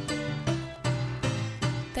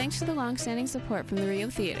 Thanks to the long-standing support from the Rio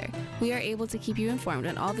Theater, we are able to keep you informed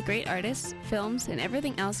on all the great artists, films, and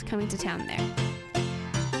everything else coming to town there.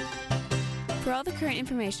 For all the current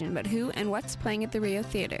information about who and what's playing at the Rio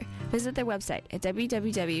Theater, visit their website at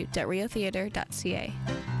www.riotheater.ca.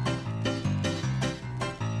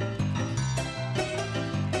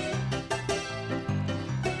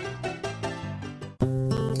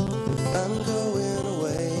 I'm going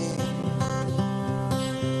away.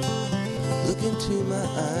 Look into my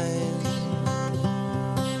eyes.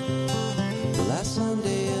 The last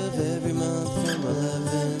Sunday of every month from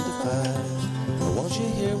 11 to 5. I want you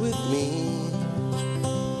here with me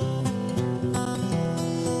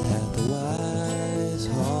at the Wise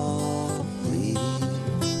Hall Fleet.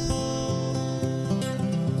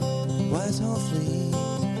 Wise Hall Fleet.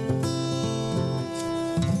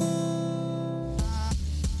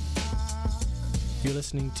 You're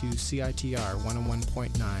listening to CITR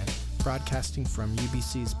 101.9, broadcasting from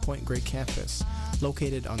UBC's Point Grey campus,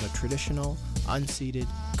 located on the traditional, unceded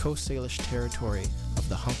Coast Salish territory of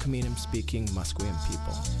the Hunkaminam-speaking Musqueam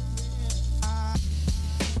people.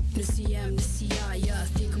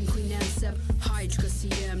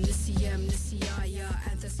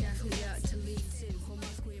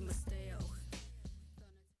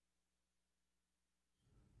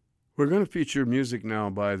 We're going to feature music now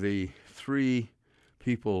by the 3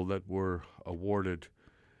 people that were awarded,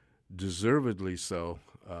 deservedly so,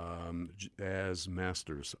 Jazz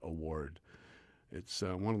Masters Award. It's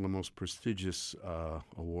one of the most prestigious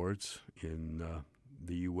awards in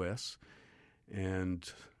the U.S.,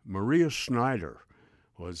 and Maria Schneider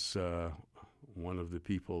was one of the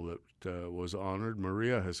people that was honored.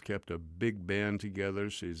 Maria has kept a big band together.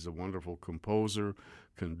 She's a wonderful composer,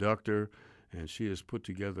 conductor, and she has put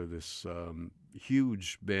together this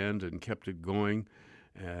huge band and kept it going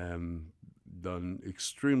and done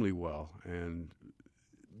extremely well and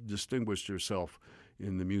distinguished herself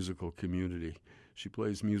in the musical community. She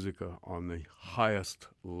plays music on the highest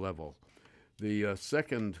level. The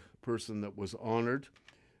second person that was honored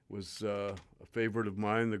was a favorite of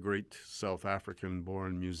mine, the great South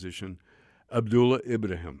African-born musician Abdullah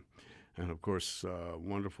Ibrahim. And, of course,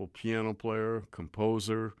 wonderful piano player,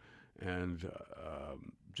 composer, and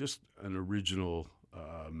just an original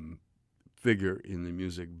figure in the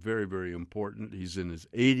music. Very, very important. He's in his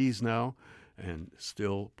 80s now and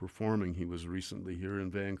still performing. He was recently here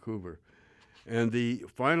in Vancouver. And the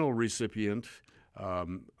final recipient,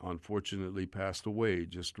 unfortunately, passed away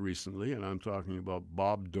just recently, and I'm talking about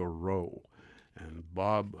Bob Dorough. And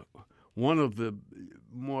Bob, one of the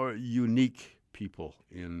more unique people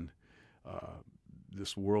in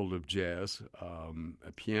this world of jazz,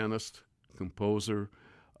 a pianist, composer,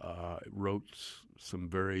 wrote some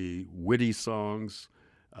very witty songs,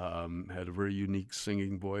 had a very unique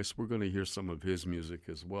singing voice. We're going to hear some of his music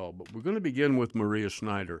as well. But we're going to begin with Maria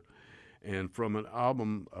Schneider. And from an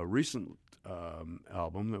album, a recent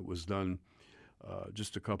album that was done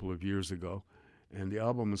just a couple of years ago. And the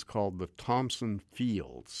album is called The Thompson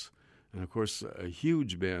Fields. And, of course, a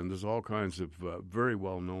huge band. There's all kinds of very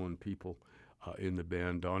well-known people in the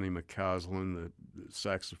band. Donnie McCaslin, the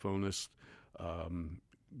saxophonist,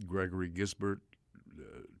 Gregory Gisbert,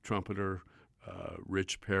 trumpeter,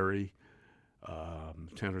 Rich Perry,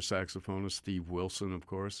 tenor saxophonist, Steve Wilson, of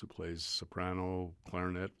course, who plays soprano,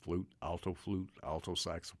 clarinet, flute, alto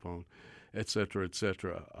saxophone, etc.,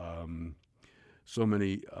 etc. So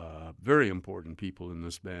many very important people in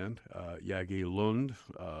this band. Yagi Lund,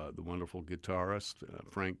 the wonderful guitarist,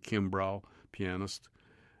 Frank Kimbrough, pianist,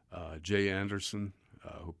 Jay Anderson,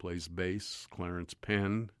 who plays bass, Clarence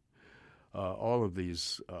Penn, all of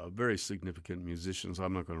these very significant musicians.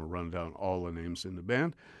 I'm not going to run down all the names in the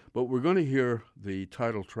band, but we're going to hear the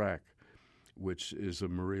title track, which is a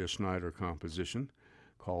Maria Schneider composition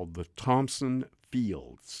called The Thompson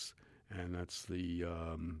Fields. And that's the,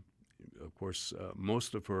 of course,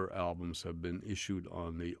 most of her albums have been issued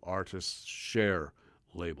on the Artist's Share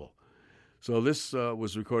label. So this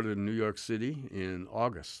was recorded in New York City in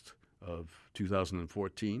August of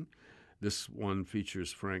 2014. This one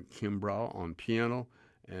features Frank Kimbrough on piano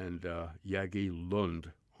and Yagi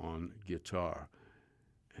Lund on guitar.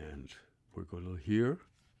 And we're going to hear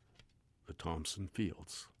The Thompson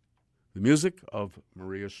Fields, the music of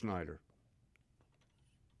Maria Schneider.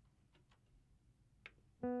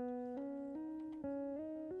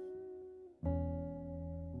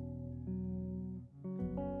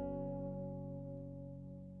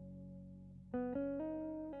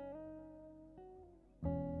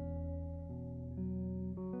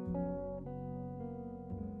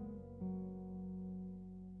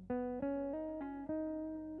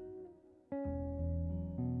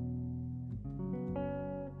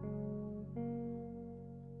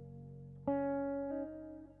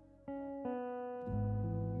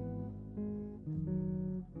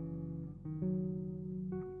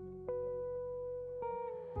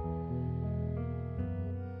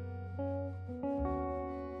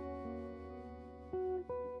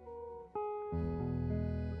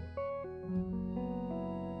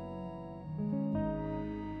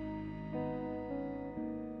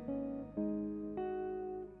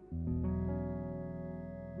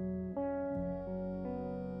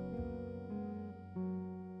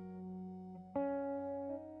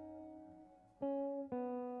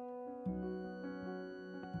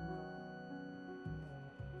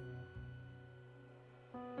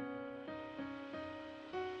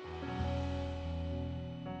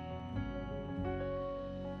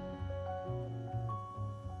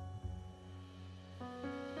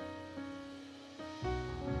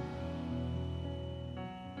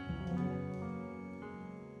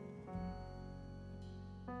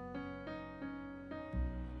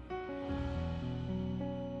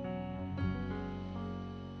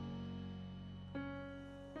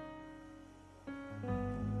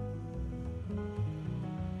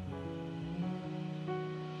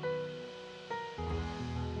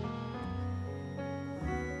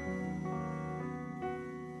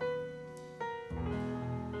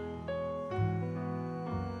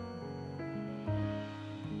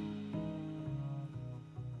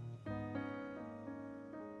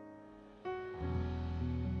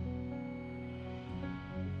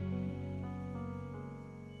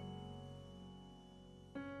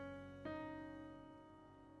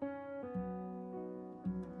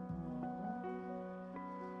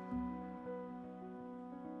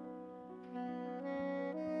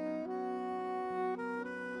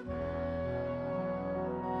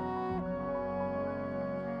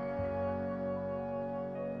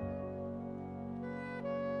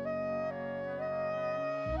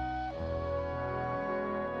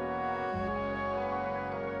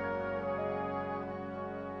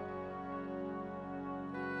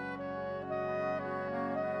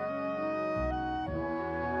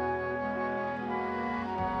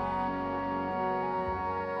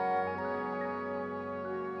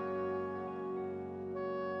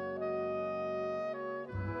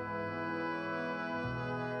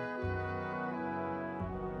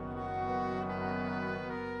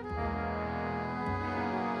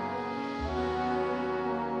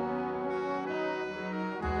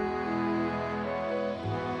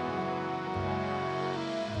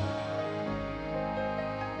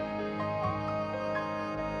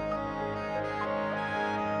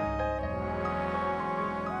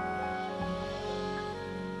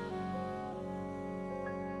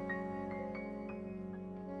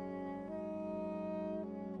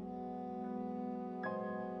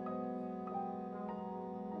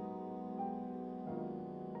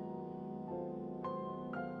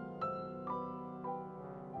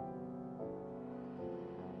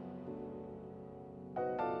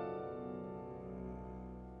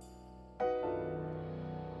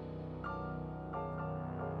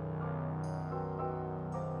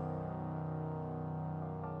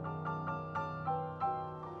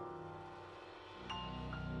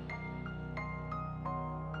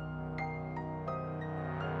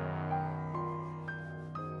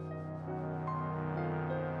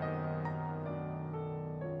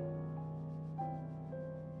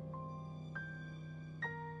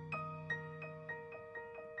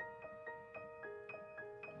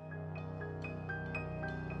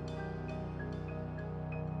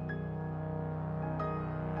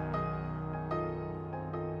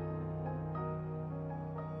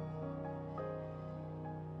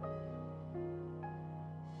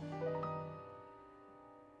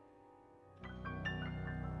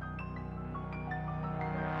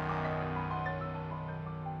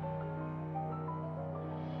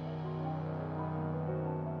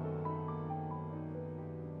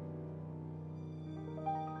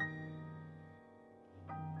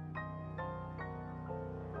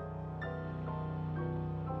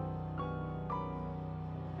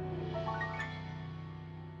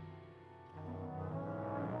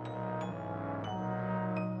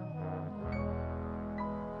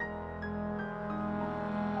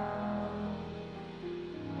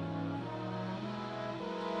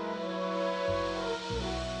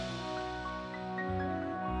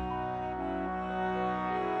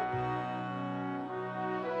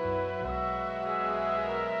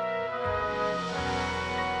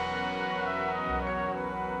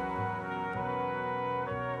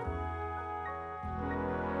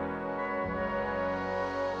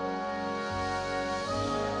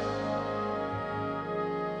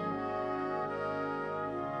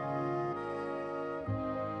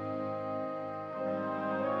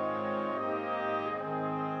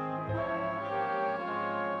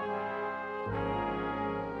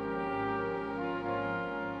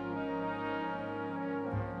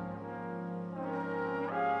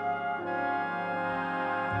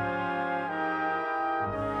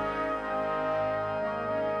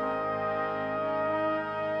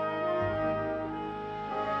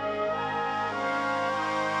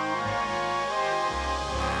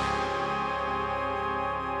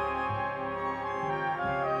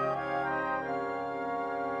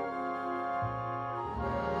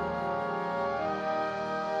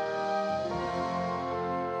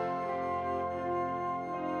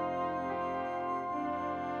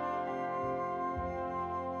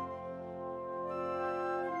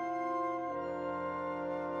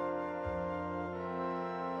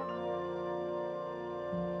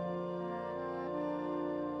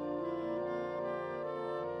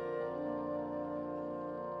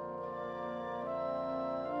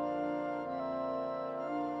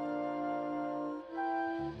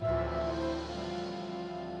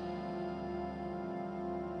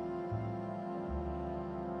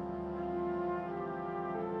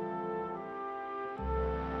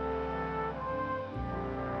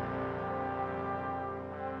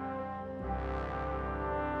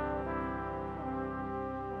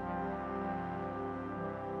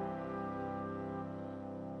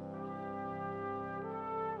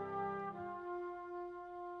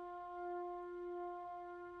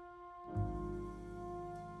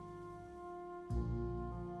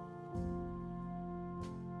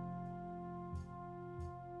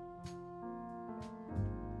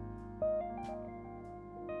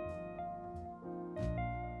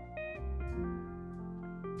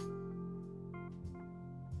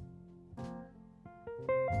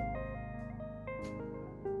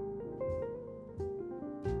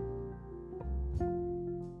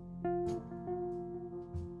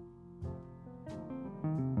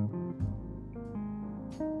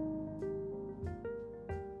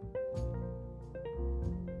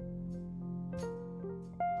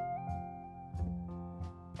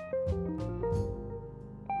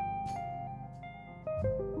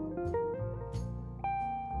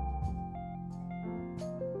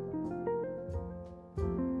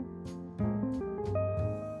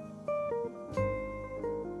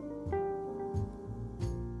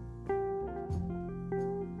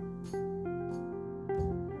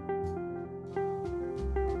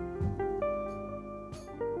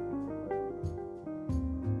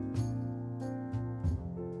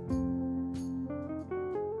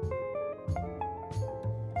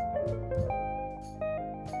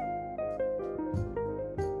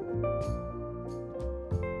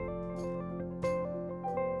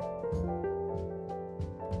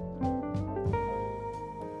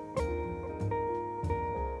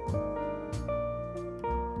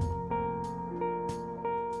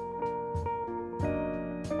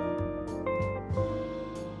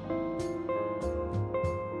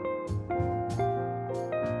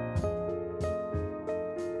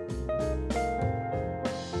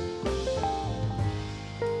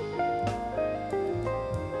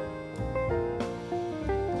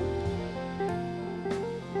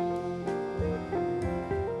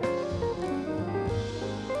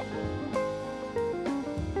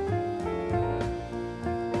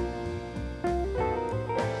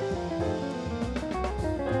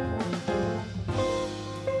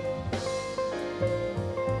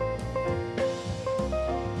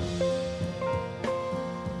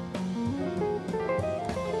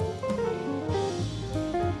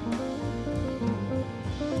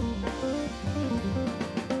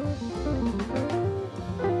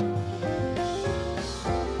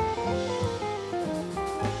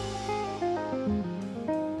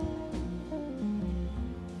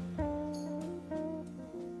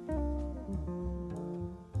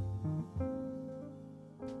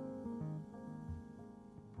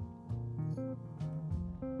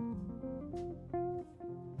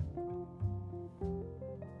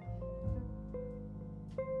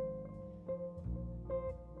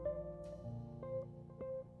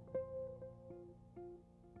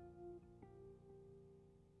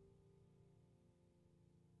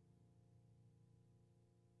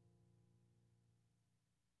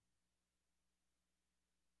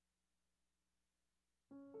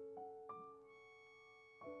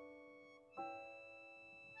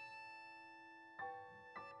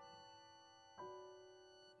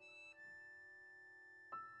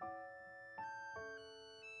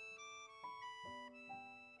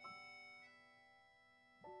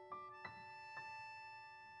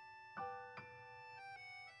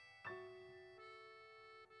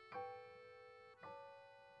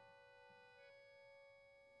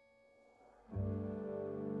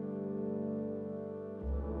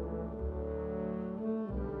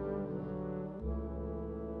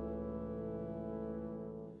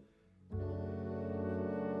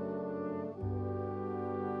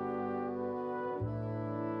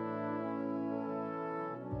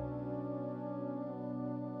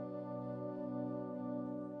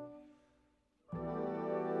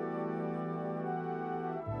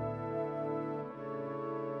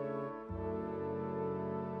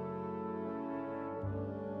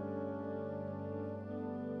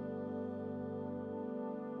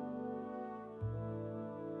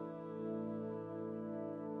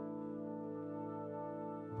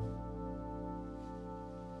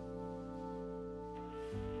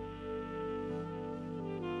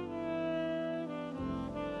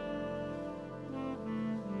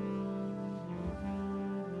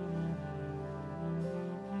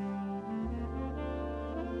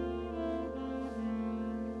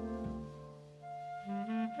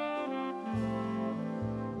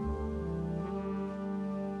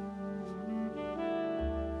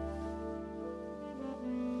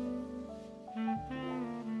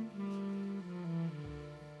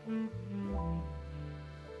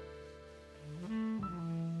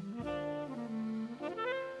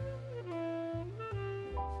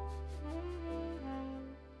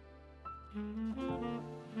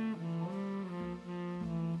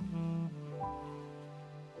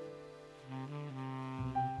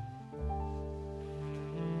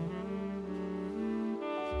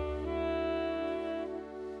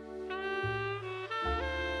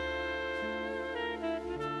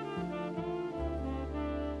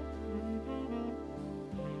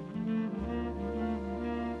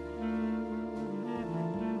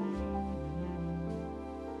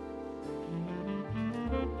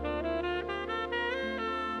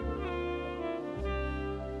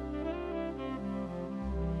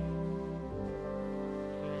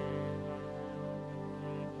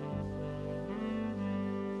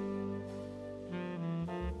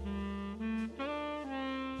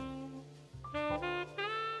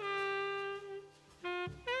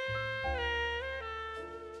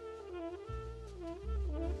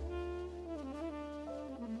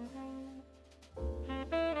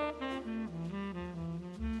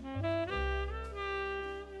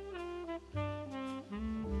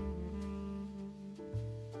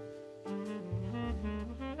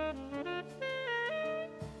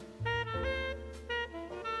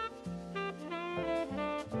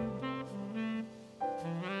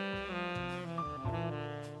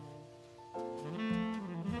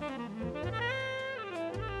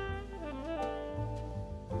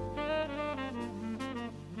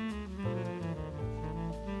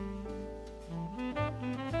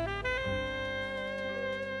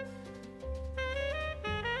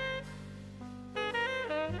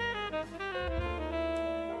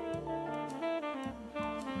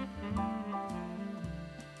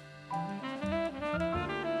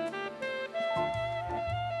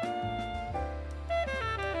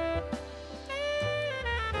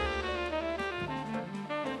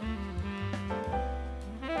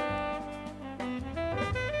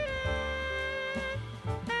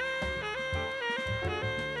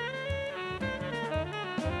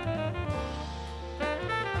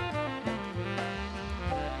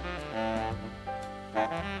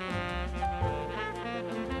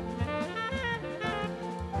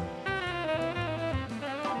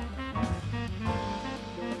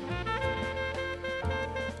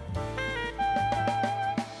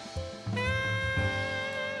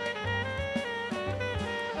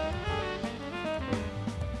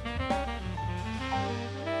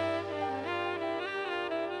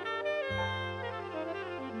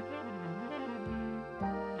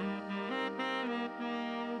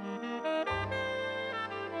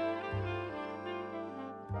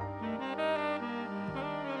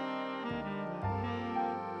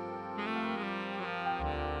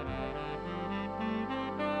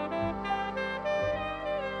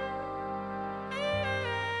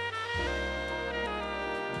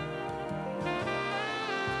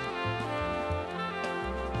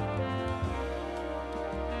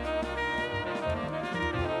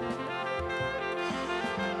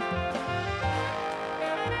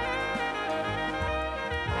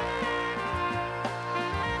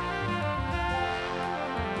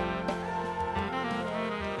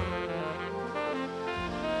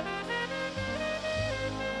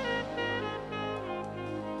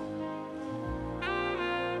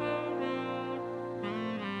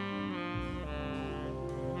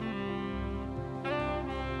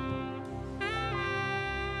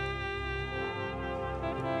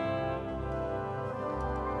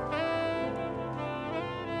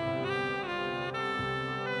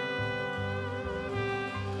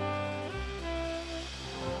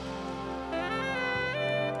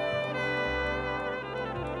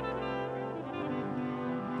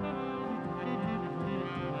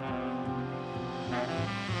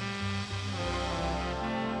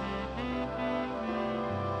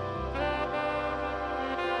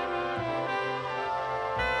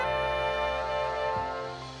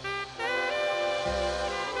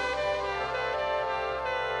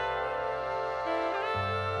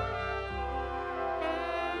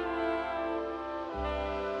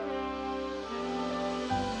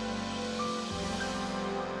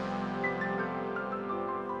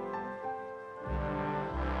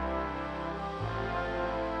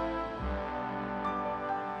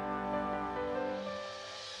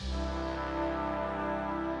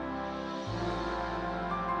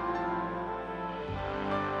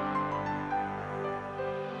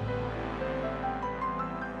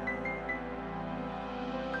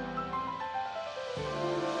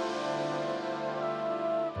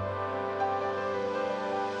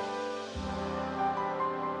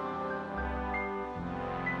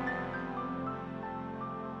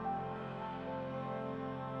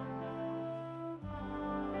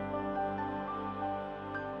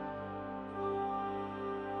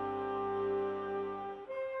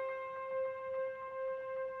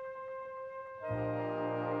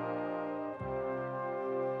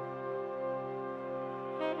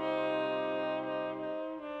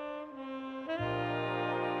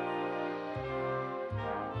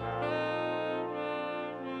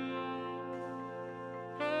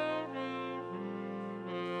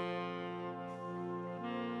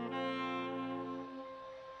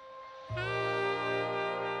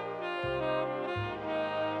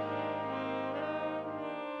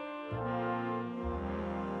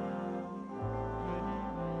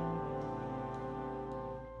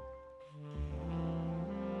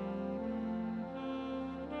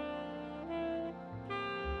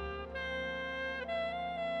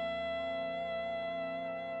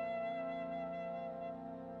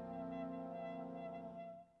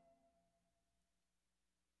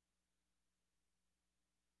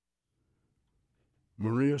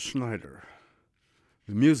 Maria Schneider.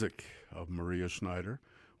 The music of Maria Schneider,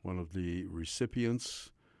 one of the recipients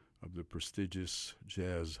of the prestigious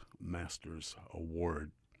Jazz Masters Award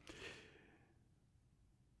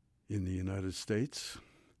in the United States.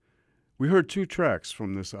 We heard two tracks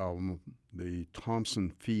from this album, the Thompson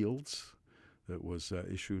Fields, that was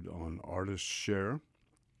issued on Artist Share,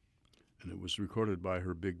 and it was recorded by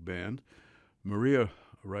her big band. Maria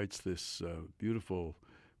writes this beautiful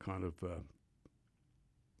kind of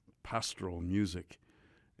pastoral music,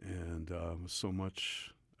 and so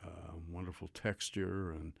much wonderful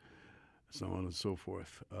texture and so on and so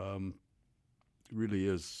forth. Really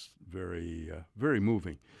is very, very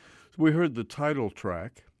moving. So we heard the title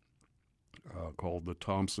track called The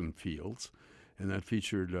Thompson Fields, and that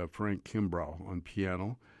featured Frank Kimbrough on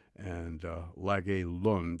piano and Lage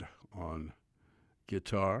Lund on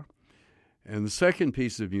guitar. And the second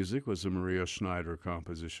piece of music was a Maria Schneider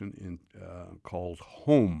composition called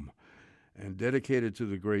Home, and dedicated to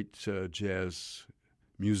the great jazz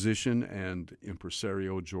musician and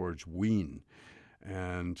impresario George Wein.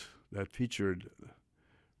 And that featured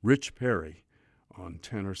Rich Perry on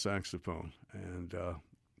tenor saxophone. And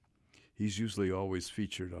he's usually always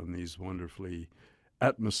featured on these wonderfully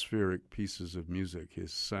atmospheric pieces of music.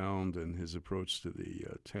 His sound and his approach to the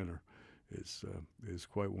tenor is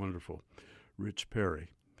quite wonderful. Rich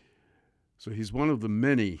Perry. So he's one of the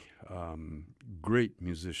many great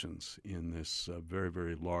musicians in this very,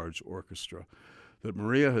 very large orchestra that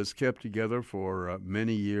Maria has kept together for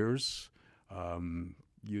many years.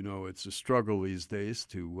 It's a struggle these days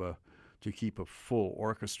to keep a full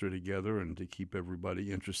orchestra together and to keep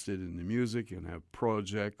everybody interested in the music and have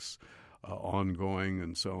projects ongoing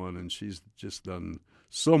and so on. And she's just done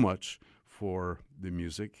so much for the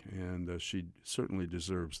music, and she certainly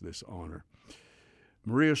deserves this honor.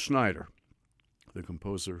 Maria Schneider, the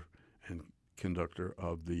composer and conductor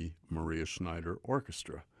of the Maria Schneider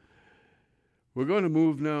Orchestra. We're going to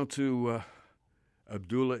move now to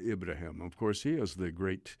Abdullah Ibrahim. Of course, he is the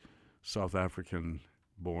great South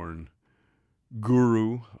African-born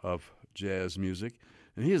guru of jazz music,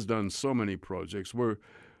 and he has done so many projects. We're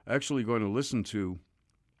actually going to listen to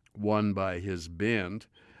one by his band.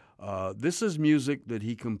 This is music that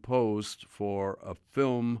he composed for a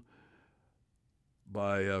film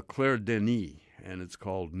by Claire Denis, and it's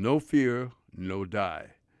called No Fear, No Die.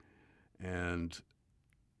 And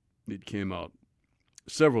it came out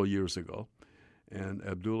several years ago, and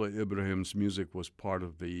Abdullah Ibrahim's music was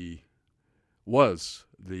the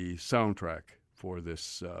soundtrack for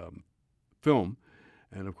this film.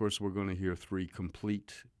 And of course, we're going to hear three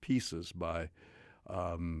complete pieces by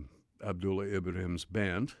Abdullah Ibrahim's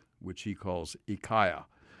band, which he calls Ikaya.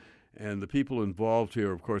 And the people involved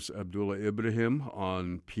here, of course, Abdullah Ibrahim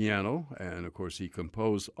on piano, and of course he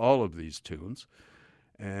composed all of these tunes,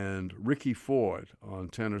 and Ricky Ford on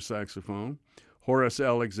tenor saxophone, Horace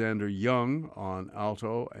Alexander Young on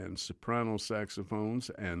alto and soprano saxophones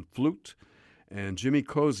and flute, and Jimmy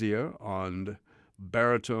Cozier on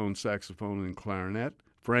baritone saxophone and clarinet,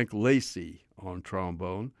 Frank Lacey on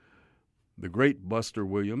trombone, the great Buster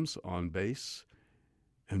Williams on bass,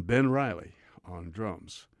 and Ben Riley on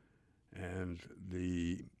drums. And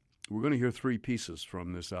we're going to hear three pieces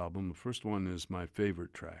from this album. The first one is my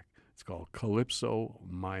favorite track. It's called Calypso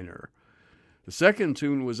Minor. The second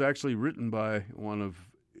tune was actually written by one of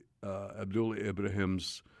Abdullah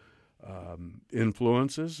Ibrahim's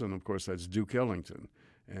influences, and of course that's Duke Ellington.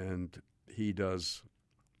 And he does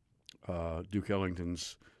Duke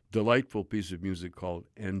Ellington's delightful piece of music called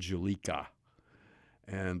Angelica.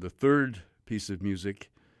 And the third piece of music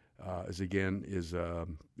is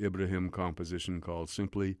Ibrahim composition called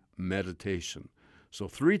simply Meditation. So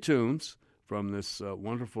three tunes from this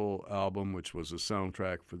wonderful album, which was a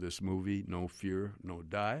soundtrack for this movie, No Fear, No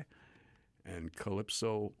Die, and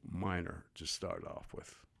Calypso Minor to start off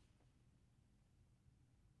with.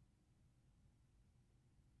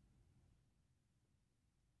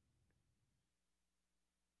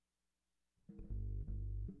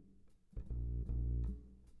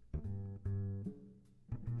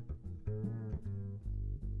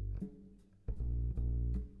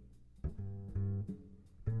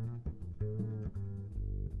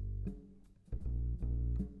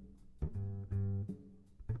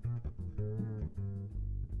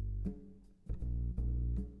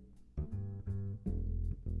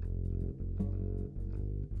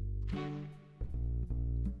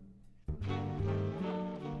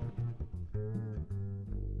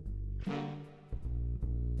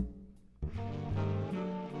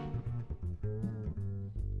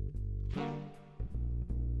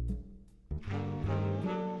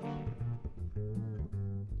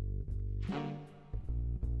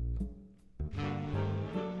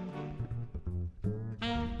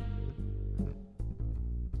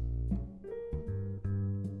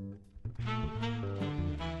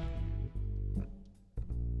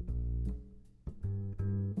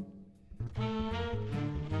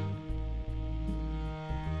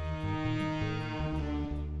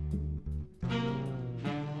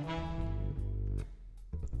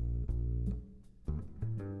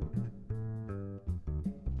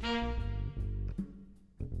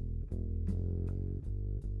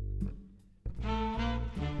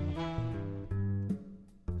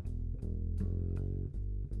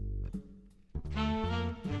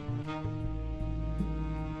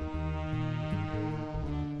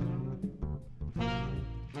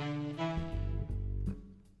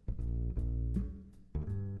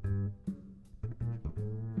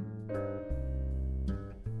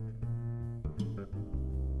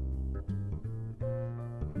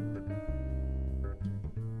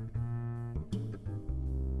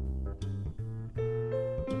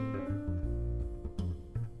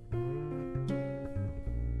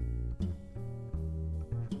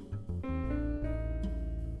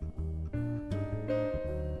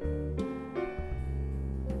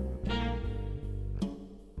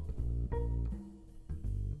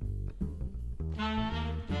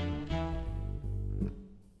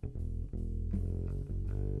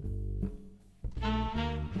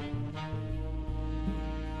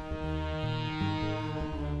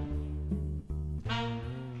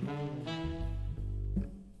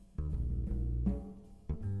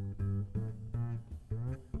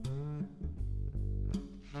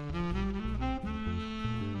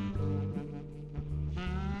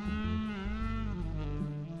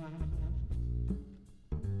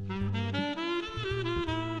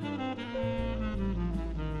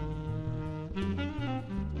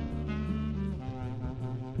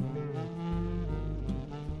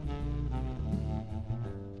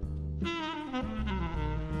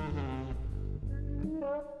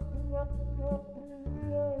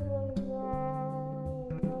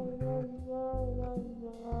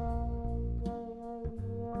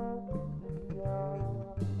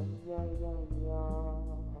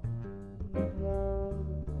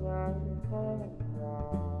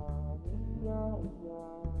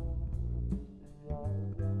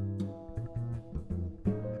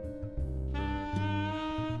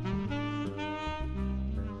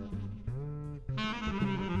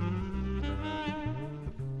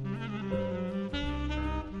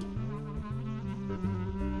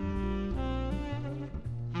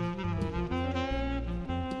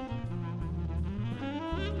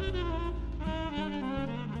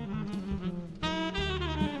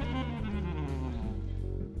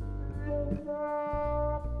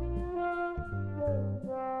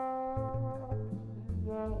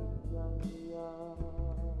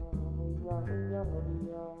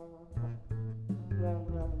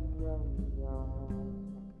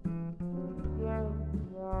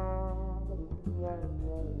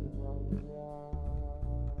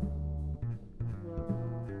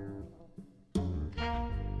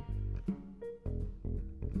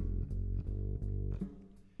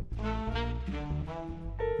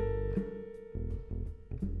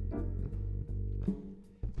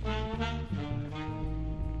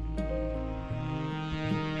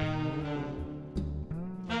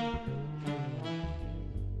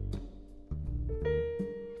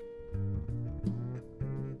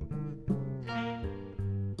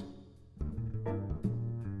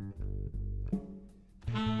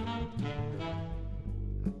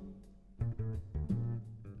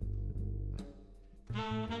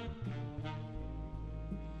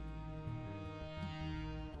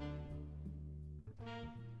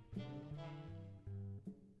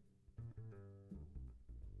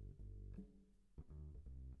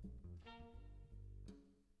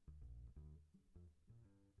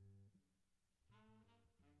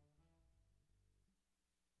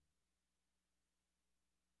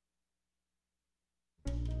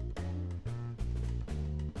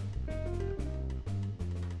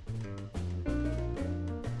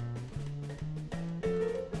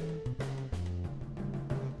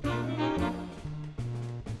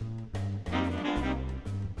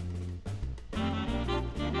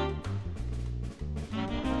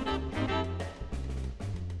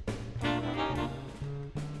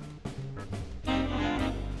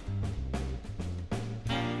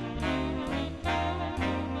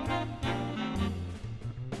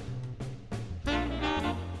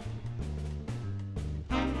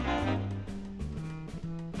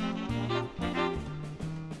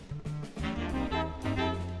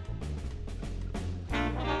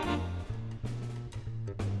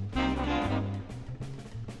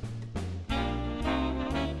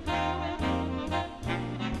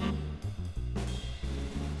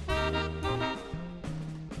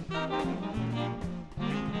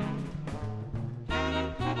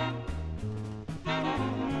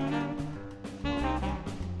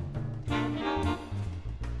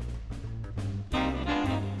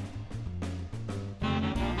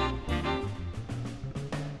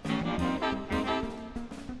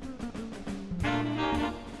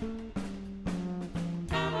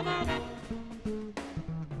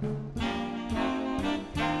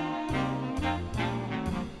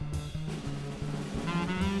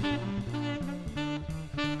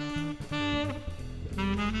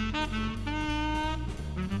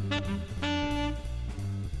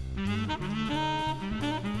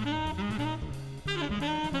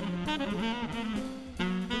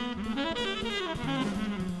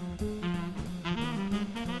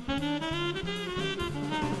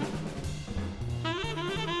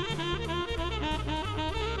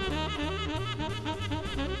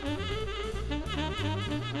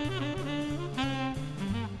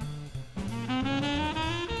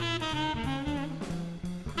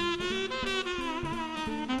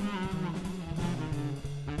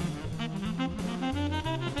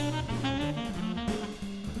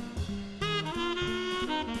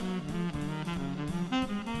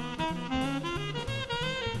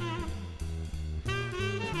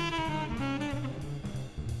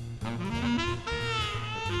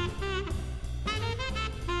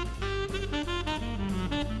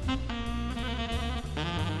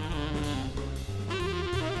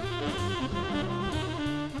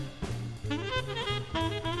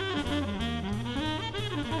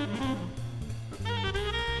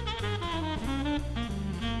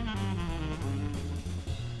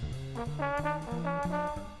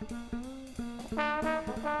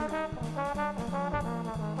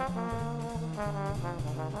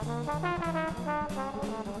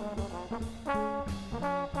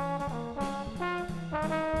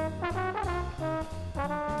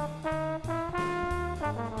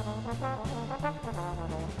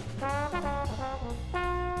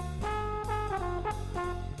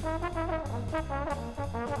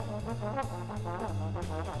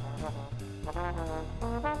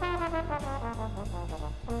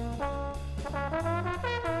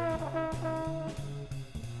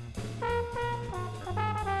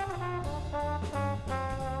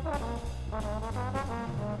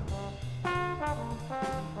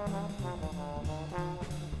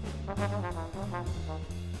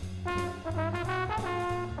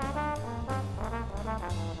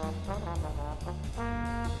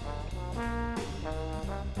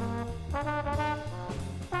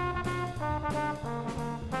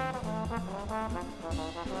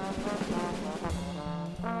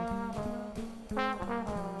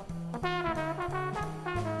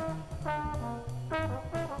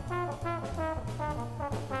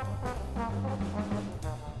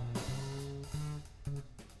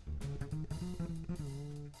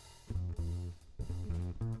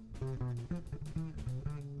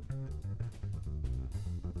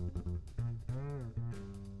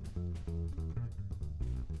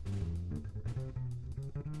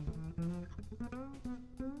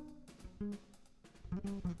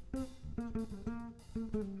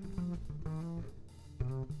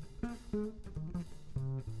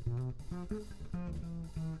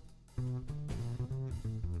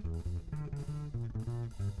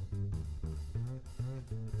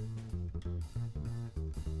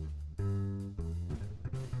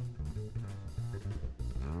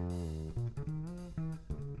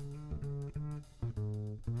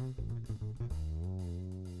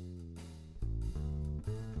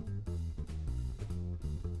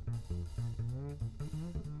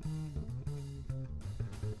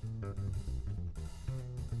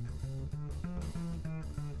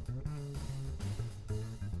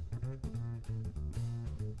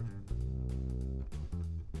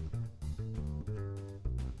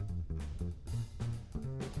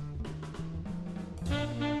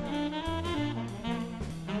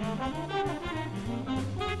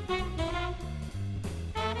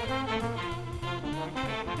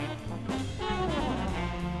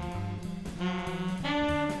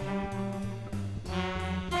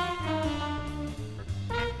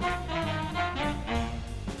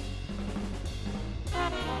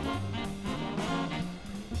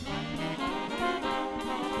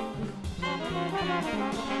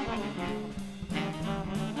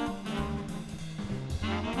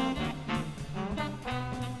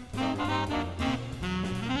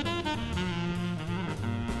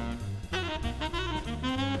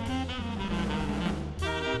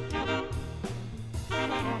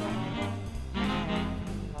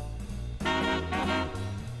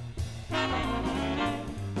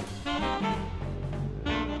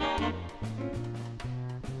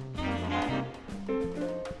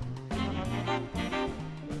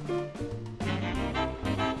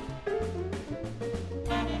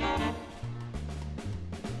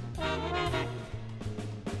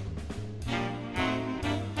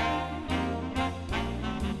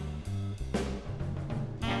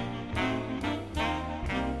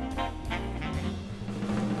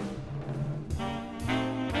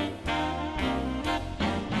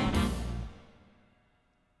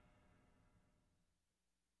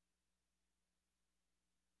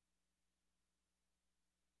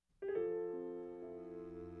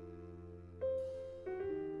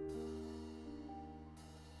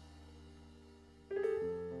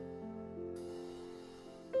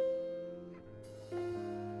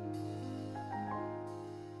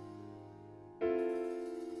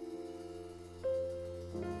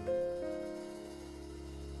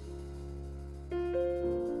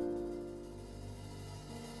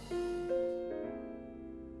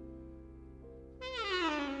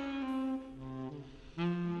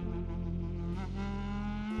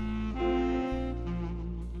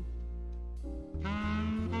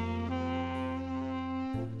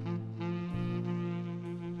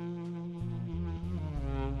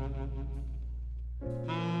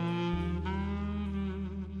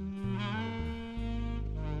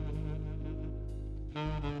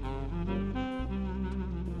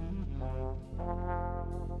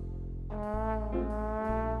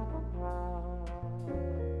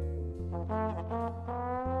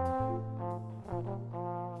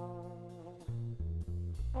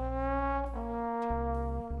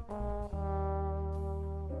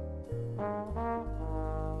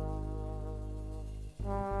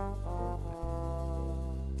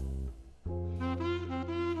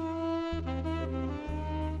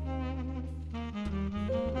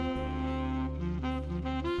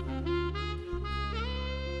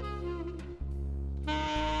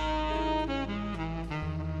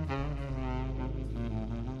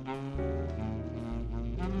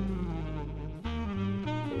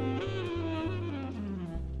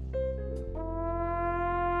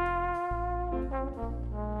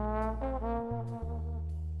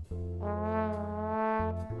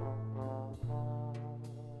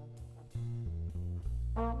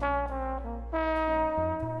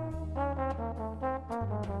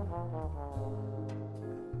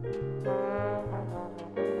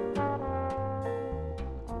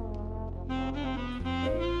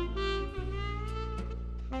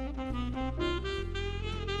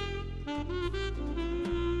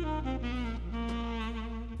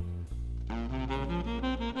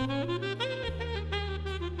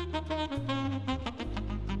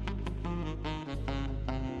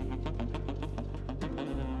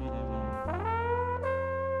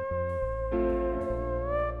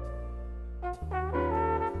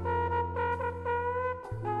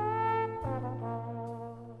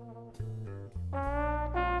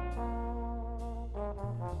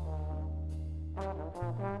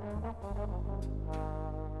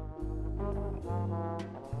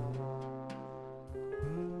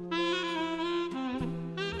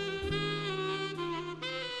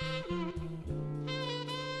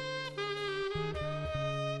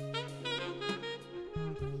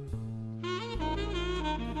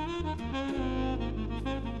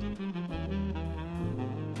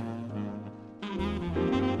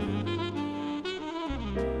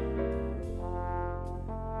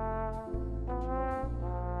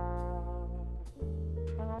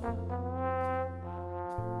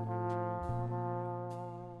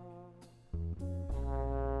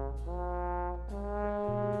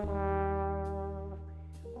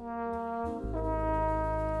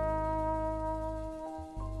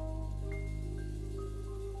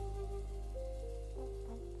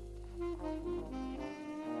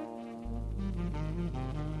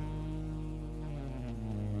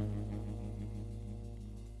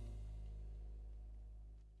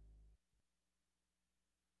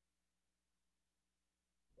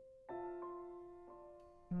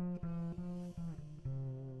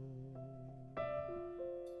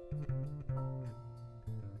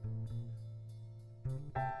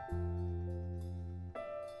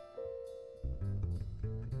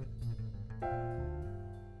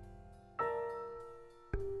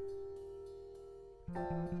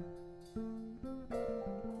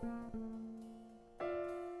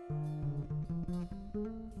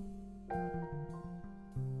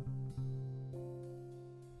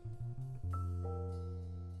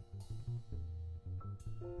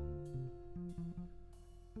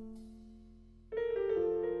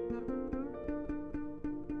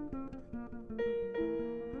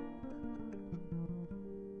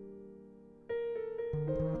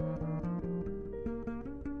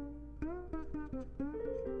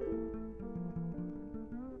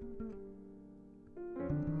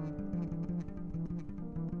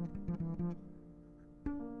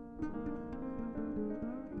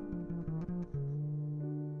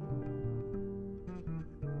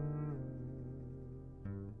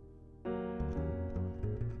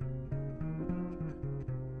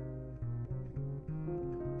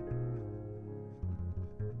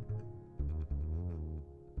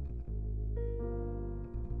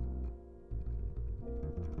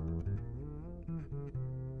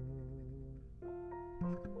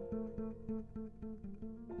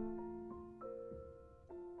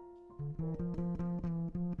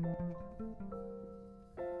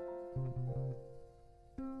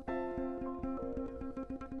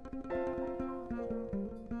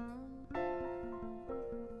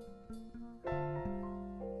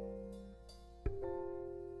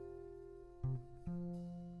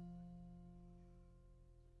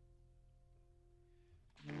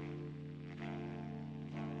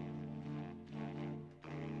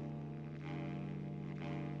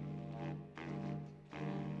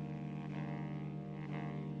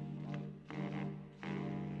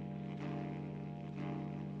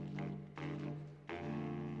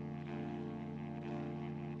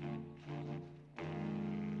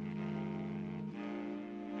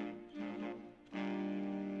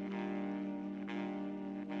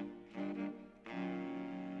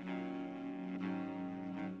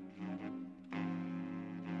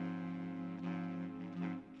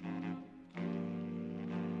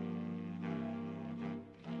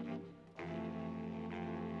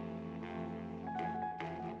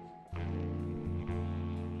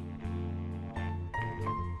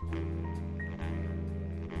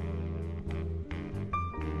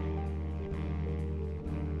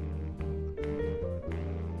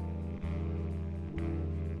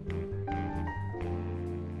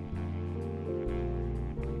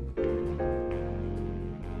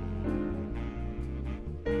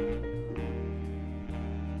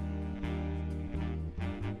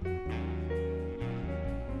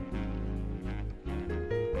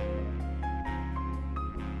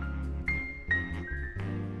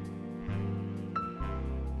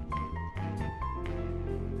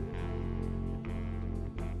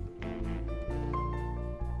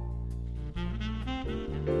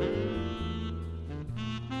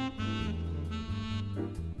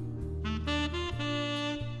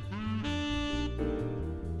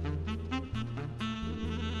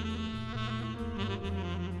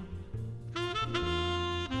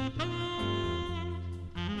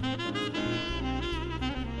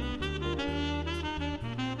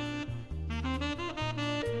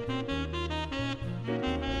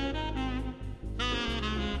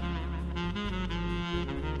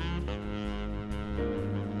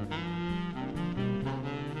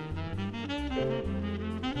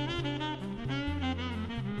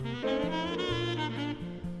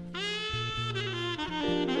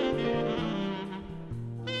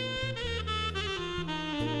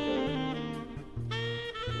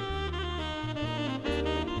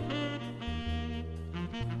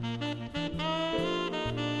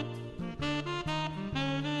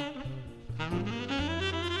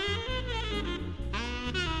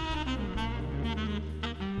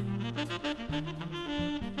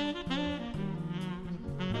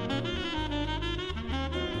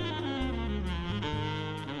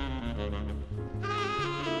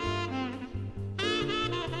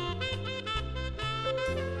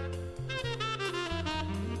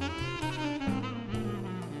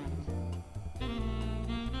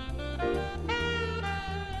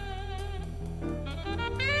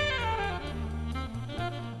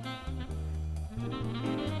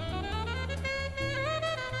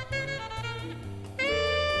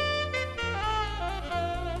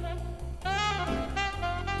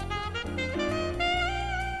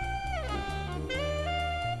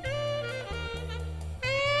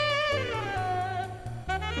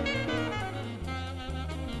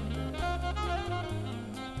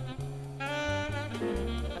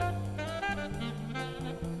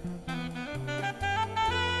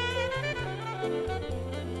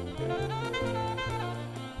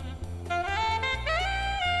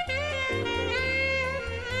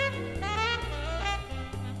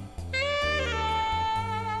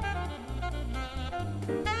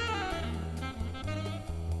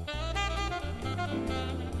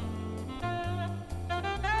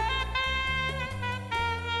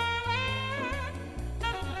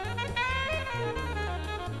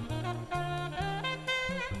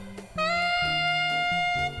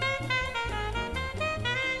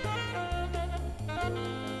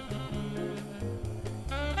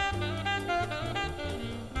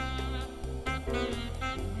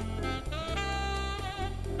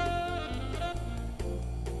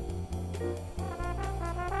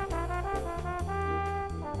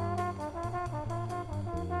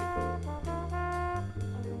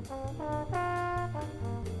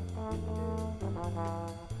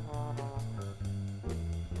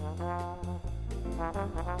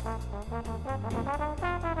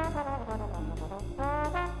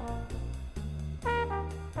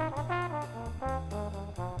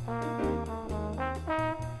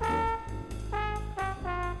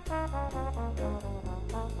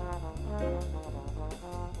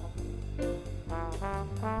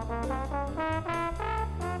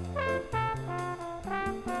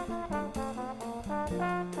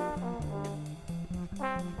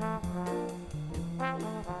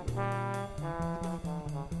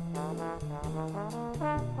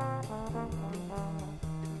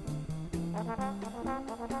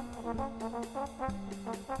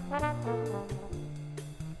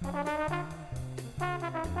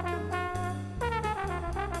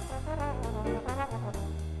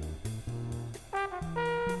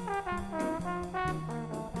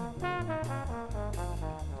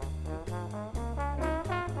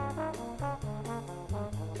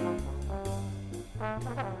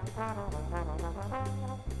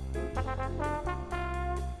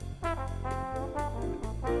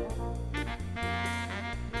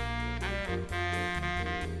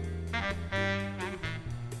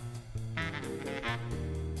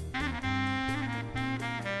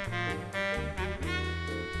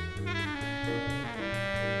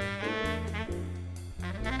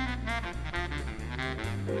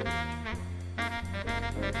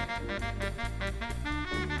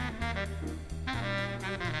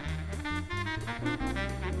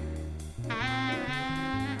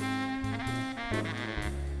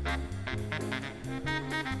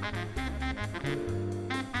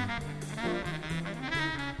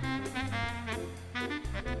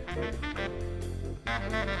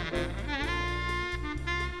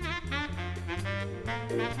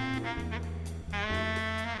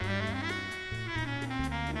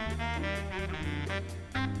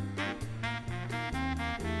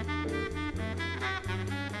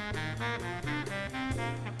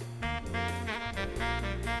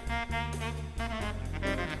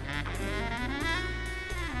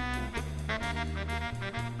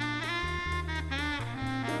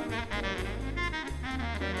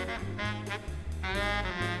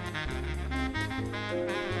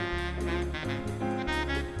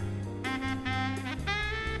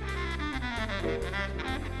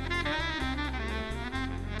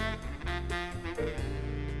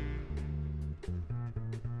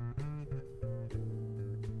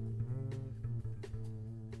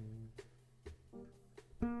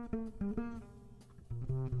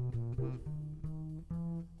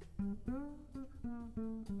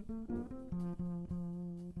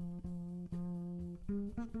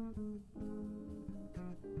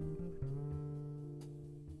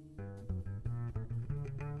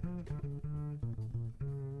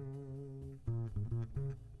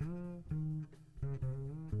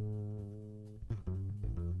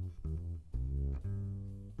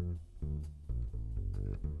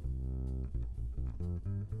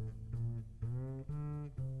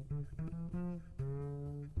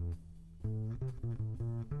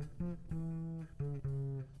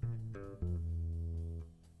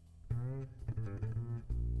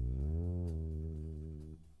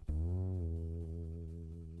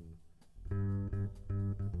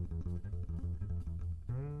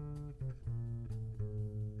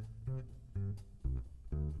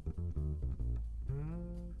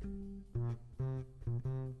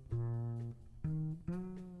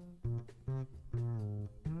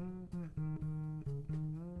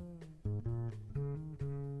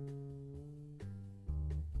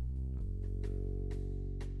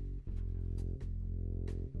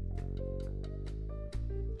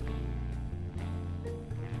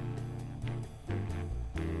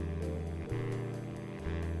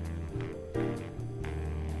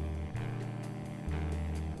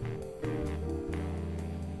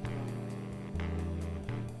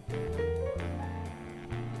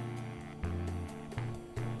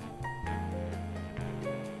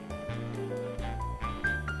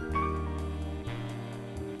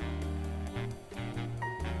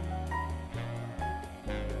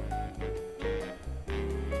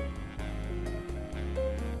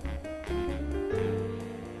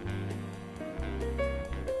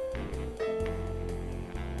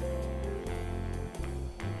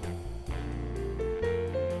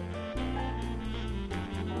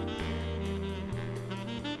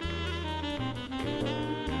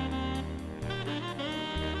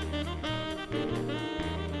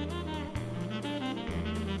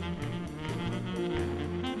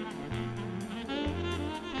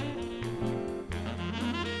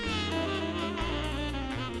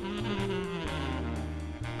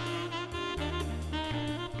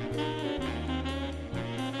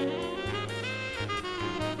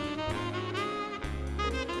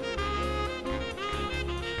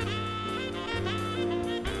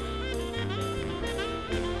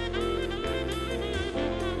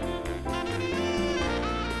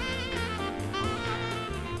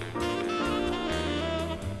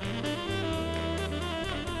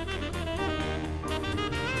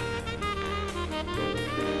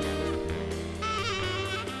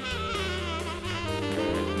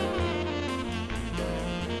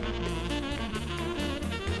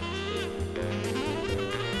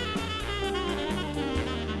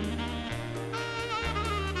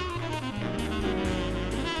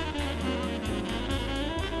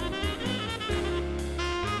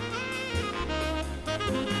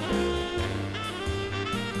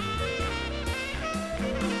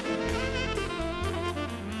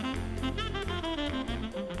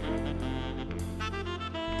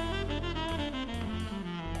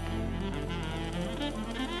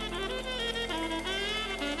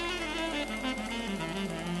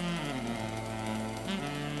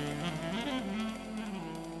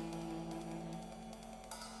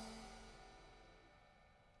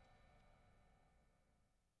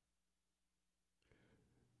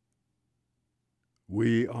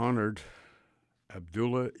 We honored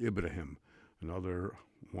Abdullah Ibrahim, another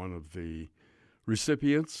one of the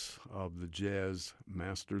recipients of the Jazz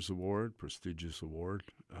Masters Award, prestigious award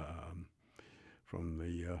from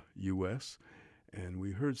the U.S., and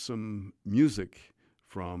we heard some music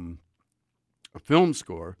from a film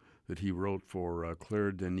score that he wrote for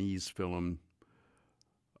Claire Denis' film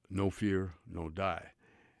No Fear, No Die.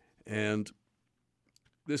 And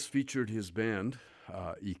this featured his band,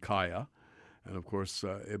 Ikaya, and of course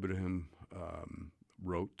Ibrahim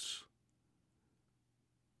wrote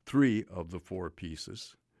 3 of the 4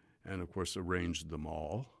 pieces, and of course arranged them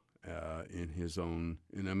all in his own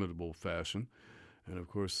inimitable fashion. And of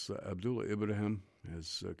course Abdullah Ibrahim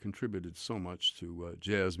has contributed so much to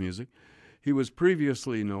jazz music. He was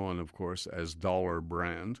previously known, of course, as Dollar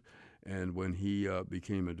Brand, and when he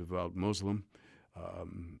became a devout Muslim,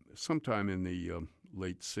 sometime in the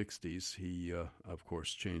late 60s, he, of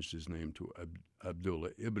course, changed his name to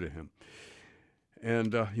Abdullah Ibrahim.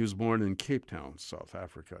 And he was born in Cape Town, South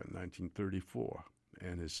Africa, in 1934,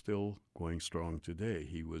 and is still going strong today.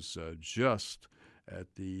 He was just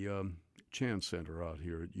at the Chan Center out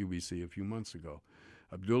here at UBC a few months ago.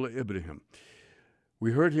 Abdullah Ibrahim.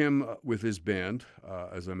 We heard him with his band,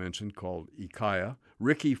 as I mentioned, called Ikaya.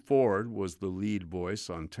 Ricky Ford was the lead voice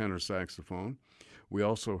on tenor saxophone. We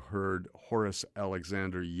also heard Horace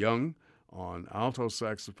Alexander Young on alto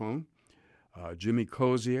saxophone, Jimmy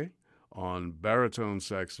Cozier on baritone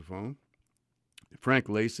saxophone, Frank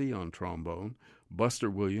Lacey on trombone, Buster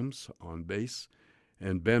Williams on bass,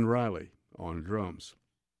 and Ben Riley on drums.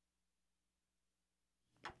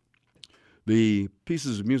 The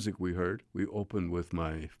pieces of music we heard, we opened with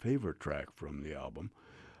my favorite track from the album.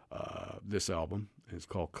 This album is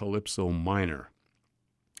called Calypso Minor.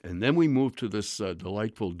 And then we moved to this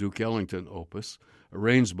delightful Duke Ellington opus,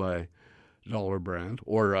 arranged by Dollar Brand,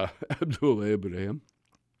 or Abdullah Ibrahim.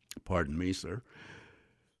 Pardon me, sir.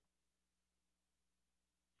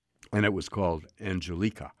 And it was called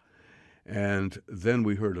Angelica. And then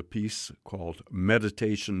we heard a piece called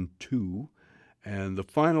Meditation 2. And the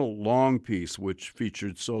final long piece, which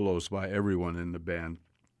featured solos by everyone in the band,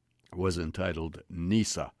 was entitled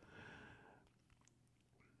Nisa.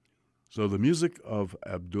 So the music of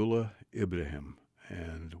Abdullah Ibrahim,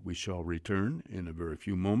 and we shall return in a very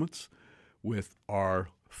few moments with our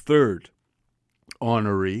third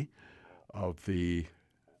honoree of the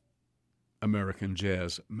American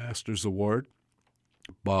Jazz Masters Award,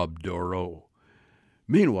 Bob Dorough.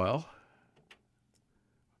 Meanwhile,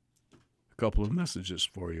 a couple of messages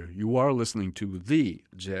for you. You are listening to The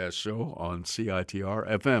Jazz Show on CITR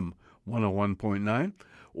FM 101.9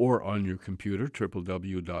 or on your computer,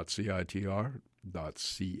 www.citr.ca.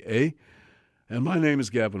 And my name is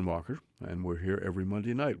Gavin Walker, and we're here every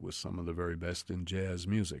Monday night with some of the very best in jazz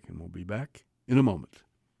music, and we'll be back in a moment.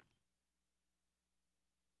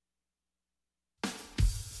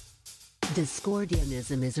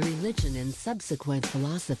 Discordianism is a religion and subsequent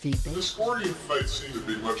philosophy based... Discordian faith seem to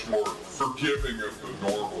be much more forgiving of the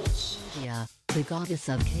normals. Yeah, the goddess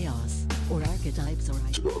of chaos, or archetypes, or...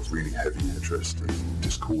 There's a lot of really heavy interest in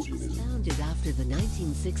Discordianism. Founded after the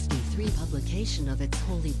 1963 publication of its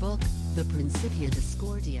holy book, the Principia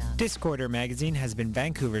Discordia. Discorder magazine has been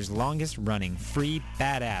Vancouver's longest-running, free,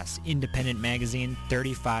 badass, independent magazine,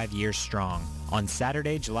 35 years strong. On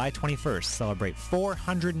Saturday, July 21st, celebrate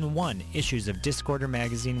 401 issues of Discorder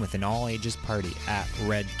magazine with an all-ages party at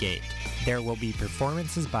Red Gate. There will be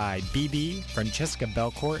performances by BB, Francesca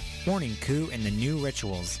Belcourt, Morning Coup, and the New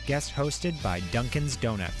Rituals, guest hosted by Duncan's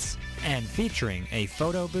Donuts. And featuring a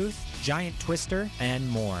photo booth, giant twister, and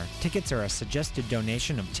more. Tickets are a suggested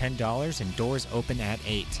donation of $10 and doors open at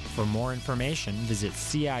 8. For more information, visit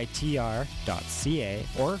citr.ca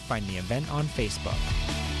or find the event on Facebook.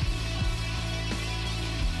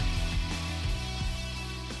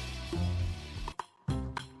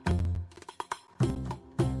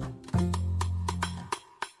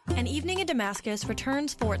 An Evening in Damascus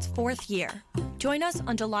returns for its 4th year. Join us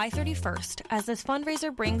on July 31st as this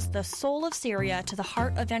fundraiser brings the soul of Syria to the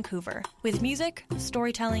heart of Vancouver with music,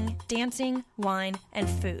 storytelling, dancing, wine, and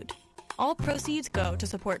food. All proceeds go to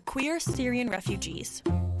support queer Syrian refugees.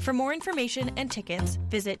 For more information and tickets,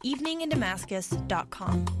 visit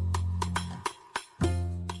eveningindamascus.com.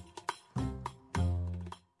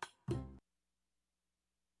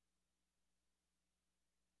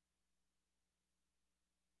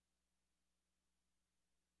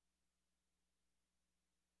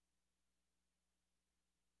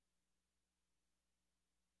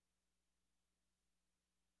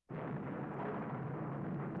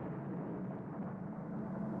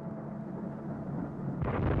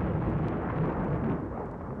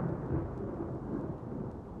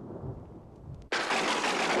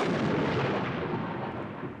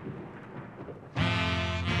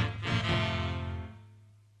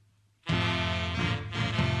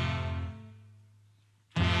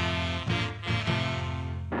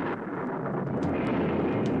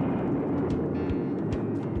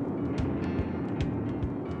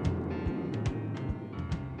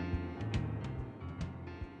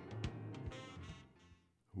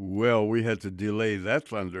 Well, we had to delay that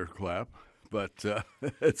thunderclap, but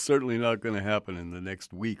it's certainly not going to happen in the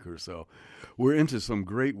next week or so. We're into some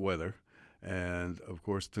great weather, and of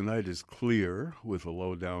course tonight is clear with a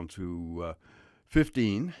low down to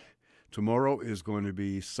 15. Tomorrow is going to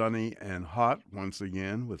be sunny and hot once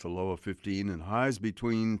again with a low of 15 and highs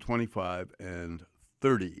between 25 and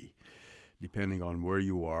 30, depending on where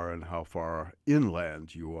you are and how far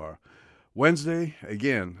inland you are. Wednesday,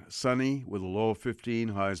 again, sunny with a low of 15,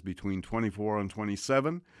 highs between 24 and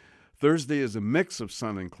 27. Thursday is a mix of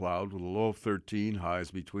sun and cloud with a low of 13, highs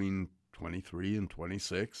between 23 and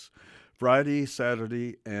 26. Friday,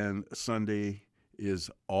 Saturday, and Sunday is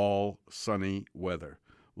all sunny weather.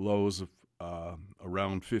 Lows of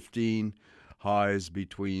around 15, highs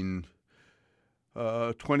between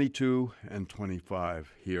 22 and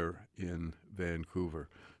 25 here in Vancouver.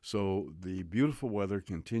 So the beautiful weather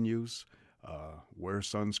continues. Wear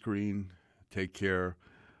sunscreen, take care,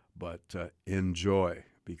 but enjoy,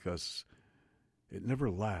 because it never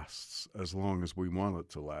lasts as long as we want it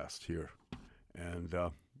to last here. And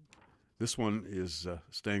this one is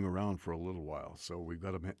staying around for a little while, so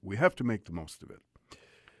we have to make the most of it.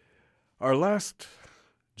 Our last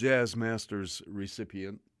Jazz Masters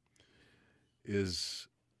recipient is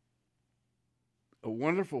a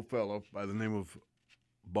wonderful fellow by the name of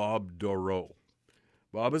Bob Dorough.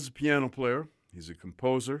 Bob is a piano player. He's a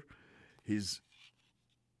composer. He's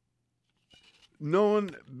known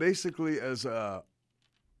basically as a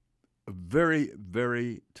very,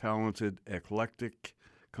 very talented, eclectic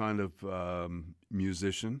kind of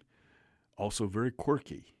musician, also very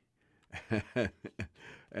quirky.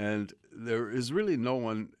 And there is really no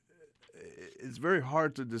one, it's very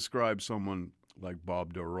hard to describe someone like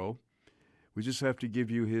Bob Dorough. We just have to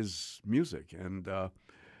give you his music. And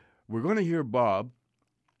we're going to hear Bob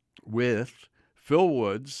with Phil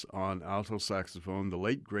Woods on alto saxophone, the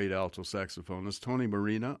late great alto saxophonist, Tony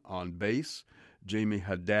Marina on bass, Jamie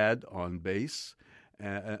Haddad on bass,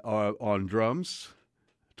 on drums,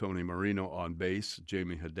 Tony Marino on bass,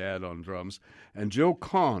 Jamie Haddad on drums, and Joe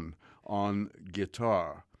Kahn on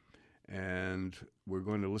guitar. And we're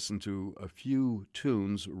going to listen to a few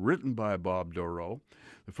tunes written by Bob Dorough.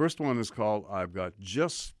 The first one is called I've Got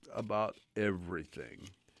Just About Everything.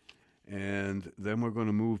 And then we're going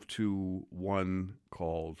to move to one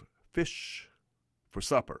called Fish for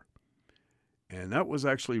Supper. And that was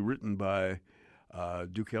actually written by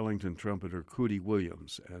Duke Ellington trumpeter Cootie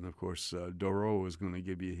Williams. And, of course, Dorough is going to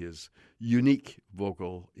give you his unique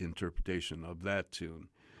vocal interpretation of that tune.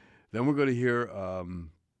 Then we're going to hear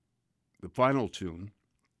the final tune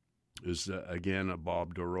is, again, a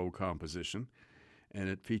Bob Dorough composition. And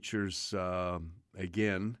it features,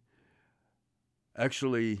 again,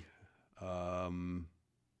 actually...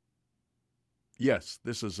 yes,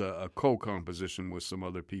 this is a co-composition with some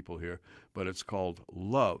other people here, but it's called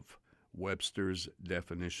Love, Webster's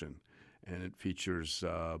Definition. And it features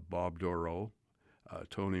Bob Dorough,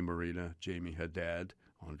 Tony Marina, Jamie Haddad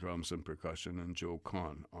on drums and percussion, and Joe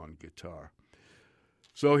Kahn on guitar.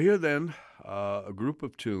 So here then, a group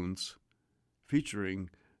of tunes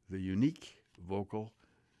featuring the unique vocal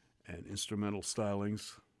and instrumental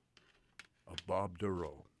stylings of Bob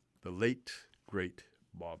Dorough. The late, great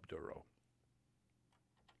Bob Dorough.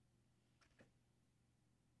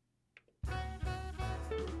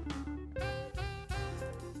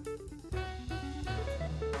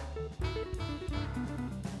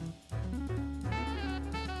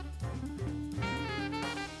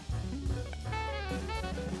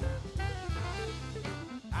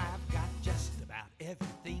 I've got just about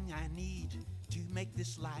everything I need to make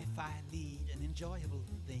this life I lead an enjoyable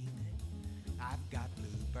thing. I've got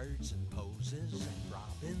bluebirds and posies and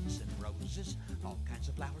robins and roses, all kinds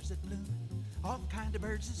of flowers that bloom, all kinds of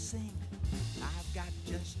birds that sing. I've got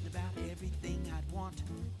just about everything I'd want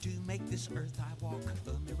to make this earth I walk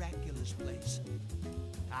a miraculous place.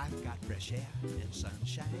 I've got fresh air and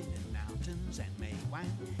sunshine and mountains and May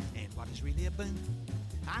wine and what is really a boon.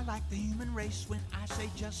 I like the human race when I say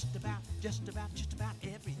just about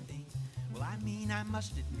everything. Well, I mean, I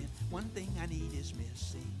must admit, one thing I need is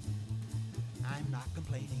missing. I'm not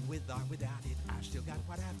complaining with or without it, I've still got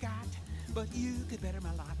what I've got. But you could better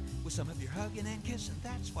my lot with some of your hugging and kissing,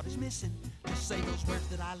 that's what is missing. Just say those words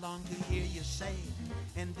that I long to hear you say,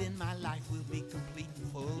 and then my life will be complete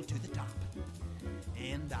and full to the top.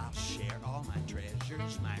 And I'll share all my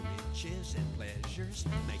treasures, my riches and pleasures,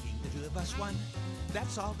 making the two of us one.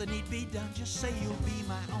 That's all that need be done, just say you'll be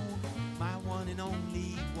my own, my one and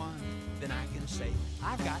only one. Then I can say,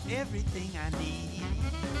 I've got everything I need.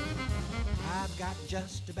 I've got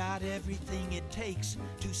just about everything it takes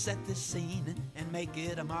to set this scene and make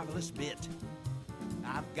it a marvelous bit.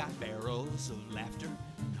 I've got barrels of laughter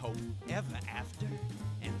and hope ever after.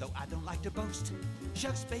 And though I don't like to boast,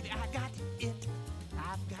 shucks, baby, I got it.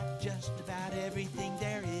 I've got just about everything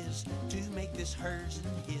there is to make this hers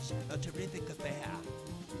and his a terrific affair.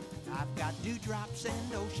 I've got dewdrops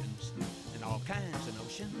and oceans and all kinds of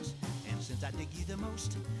notions. And since I dig you the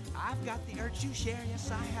most, I've got the urge to share.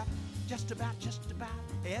 Yes, I have just about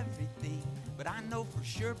everything. But I know for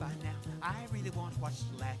sure by now I really want what's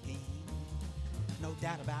lacking. No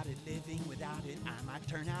doubt about it, living without it, I might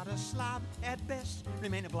turn out a slob at best,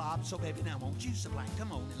 remain a blob. So baby, now won't you supply?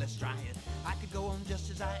 Come on and let's try it. I could go on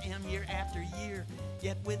just as I am year after year,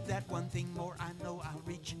 yet with that one thing more, I know I'll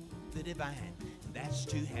reach the divine. That's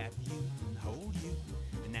to have you and hold you.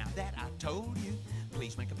 And now that I told you,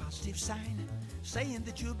 please make a positive sign, saying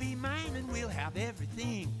that you'll be mine and we'll have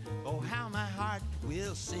everything. Oh, how my heart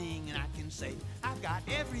will sing, and I can say I've got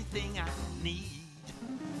everything I need.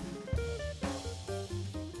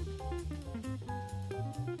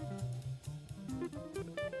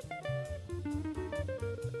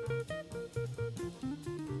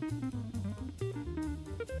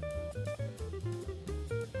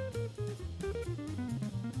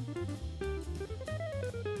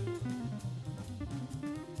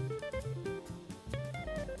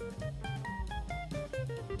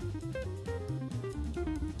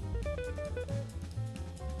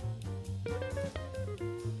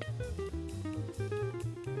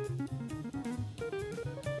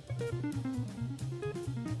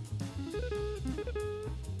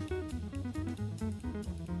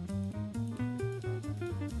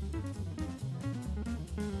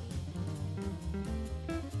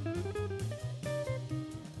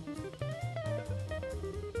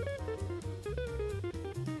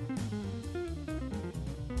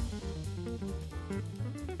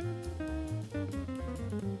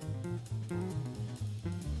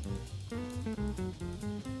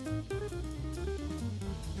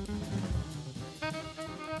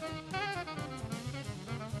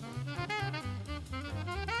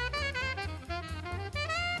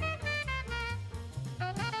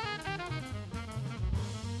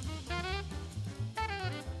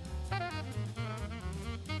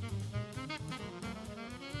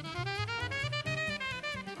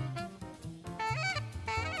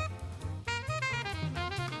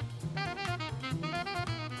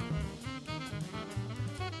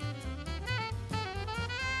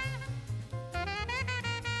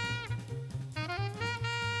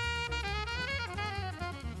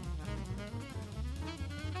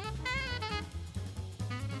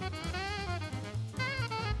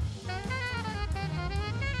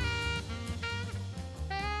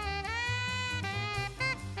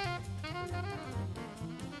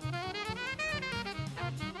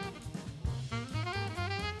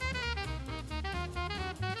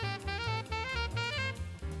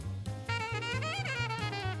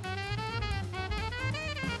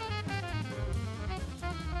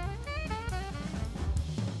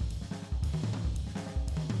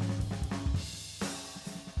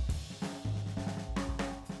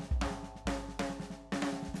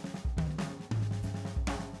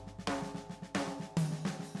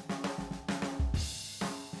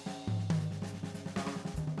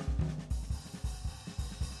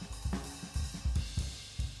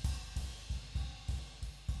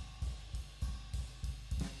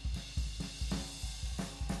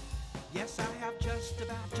 Yes, I have just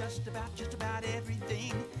about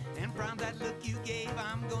everything. And from that look you gave,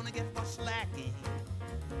 I'm gonna get what's lacking.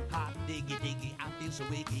 Hot diggy diggy, I feel so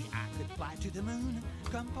wiggy, I could fly to the moon,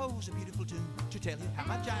 compose a beautiful tune to tell you how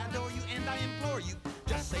much I adore you, and I implore you,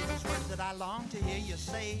 just say those words that I long to hear you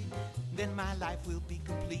say. Then my life will be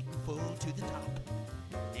complete and full to the top.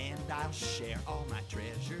 And I'll share all my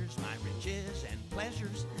treasures, my riches and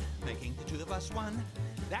pleasures, making the two of us one.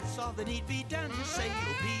 That's all that need be done. Just say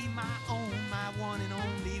you'll be my own, my one and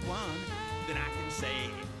only one. Then I can say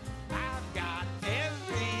I've got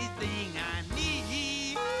everything I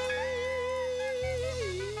need.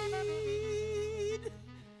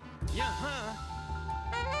 Yeah,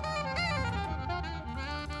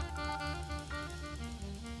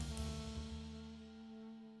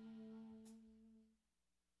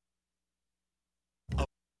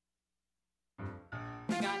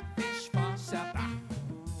 We got fish for supper.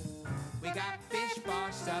 We got fish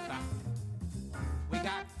for supper. We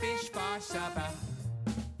got fish for supper.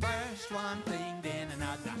 First one thing, then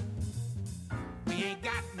another. We ain't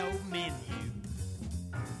got no menu,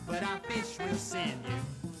 but our fish will send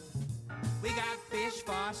you. We got fish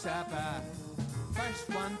for supper. First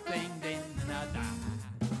one thing, then another.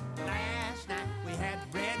 Last night we had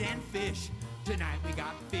bread and fish. Tonight we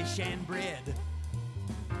got fish and bread.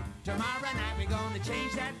 Tomorrow night we're gonna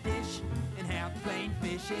change that dish and have plain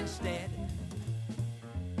fish instead.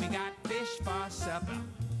 We got fish for supper.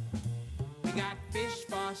 We got fish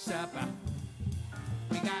for supper.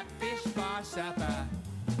 We got fish for supper.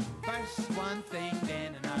 First one thing,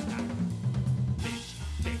 then another. Fish,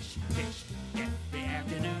 fish, fish. Every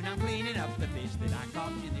afternoon I'm cleaning up the fish that I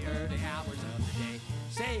caught in the early hours of the day.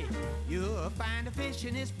 Say, you'll find a fish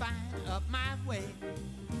and it's fine up my way.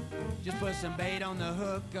 Just put some bait on the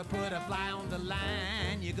hook or put a fly on the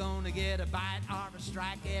line. You're gonna get a bite or a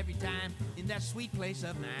strike every time in that sweet place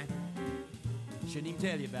of mine. Shouldn't even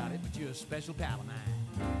tell you about it, but you're a special pal of mine.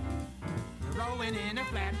 Rowing in a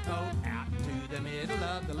flatboat out to the middle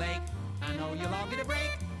of the lake. I know you'll all get a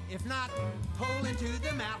break. If not, pull into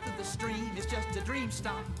the mouth of the stream. It's just a dream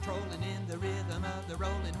stop, trolling in the rhythm of the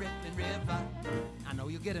rolling, ripping river. I know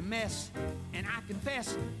you'll get a mess, and I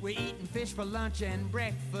confess, we're eating fish for lunch and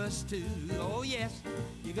breakfast too. Oh yes,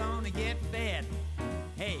 you're gonna get fed.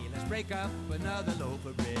 Hey, let's break up another loaf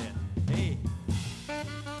of bread. Hey.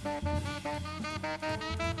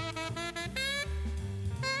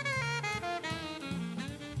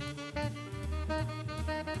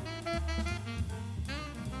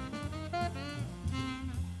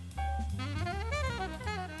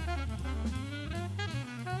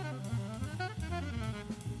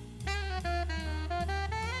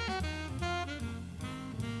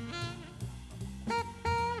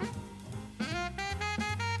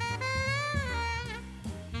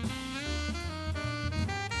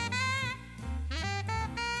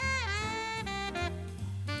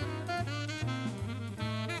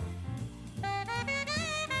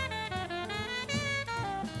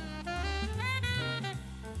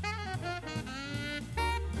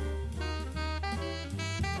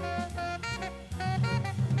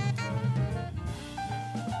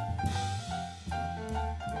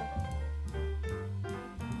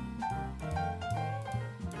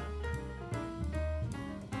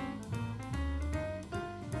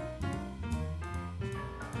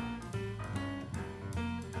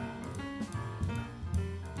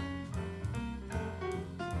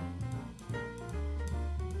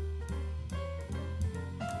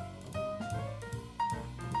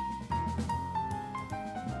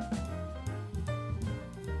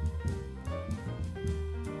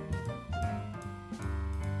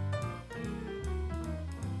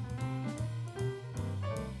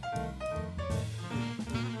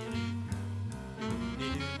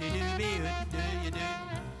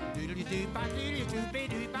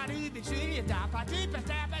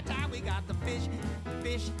 We got the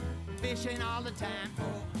fish, fishing all the time. Oh.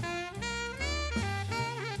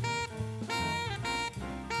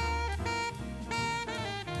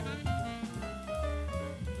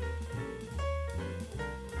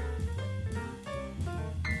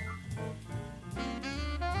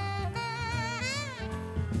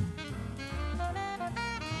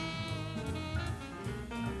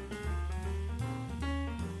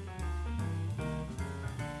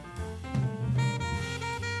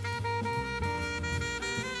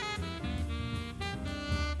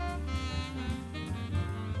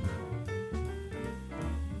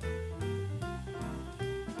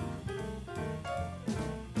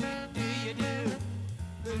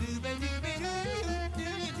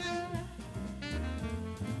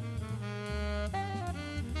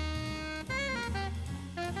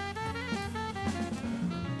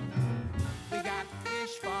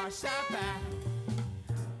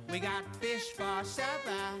 We got fish for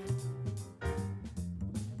supper.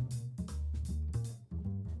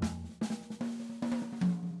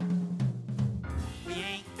 We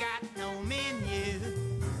ain't got no menu,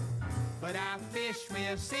 but our fish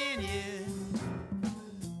will send you.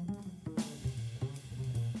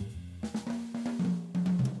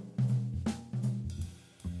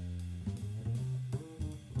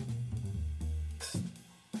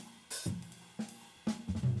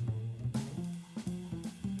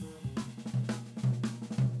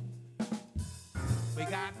 We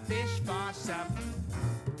got fish for supper.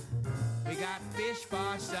 We got fish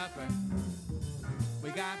for supper. We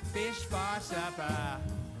got fish for supper.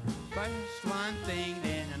 First one thing,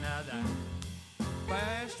 then another.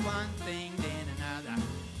 First one thing, then another.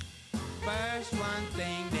 First one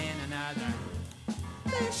thing, then another.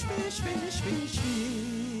 Fish, fish, fish, fish, fish.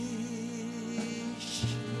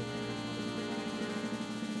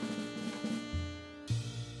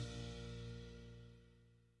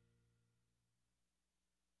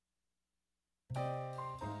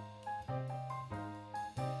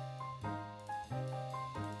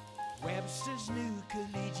 Webster's New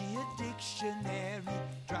Collegiate Dictionary,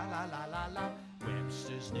 tra-la-la-la-la.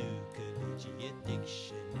 Webster's New Collegiate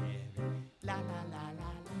Dictionary,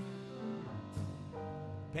 la-la-la-la-la.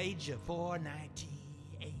 page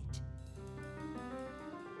 498.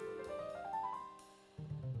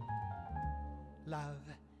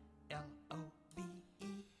 Love, L-O-V-E,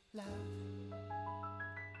 love.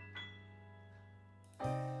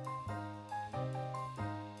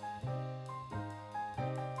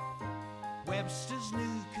 Webster's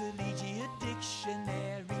New Collegiate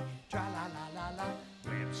Dictionary, tra-la-la-la-la.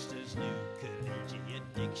 Webster's New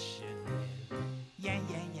Collegiate Dictionary, yeah,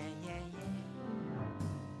 yeah, yeah, yeah, yeah.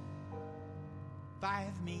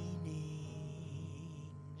 5 meanings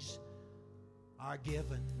are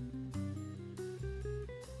given.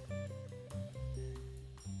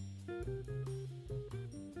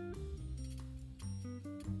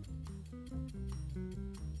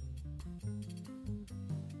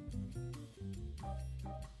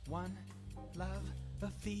 One, love, a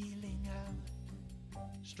feeling of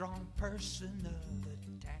strong personal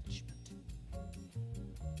attachment,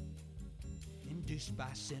 induced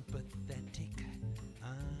by sympathetic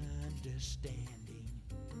understanding,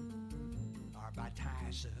 or by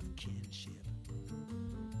ties of kinship,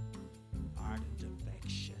 ardent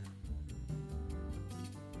affection.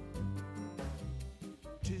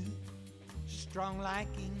 Two, strong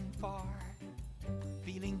liking for,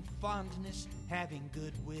 feeling fondness, having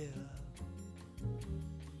goodwill,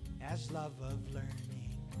 as love of learning,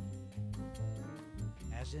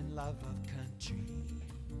 as in love of country,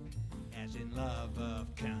 as in love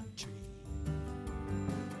of country.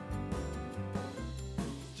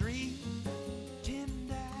 3,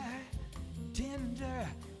 tender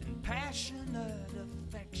and passionate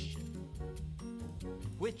affection,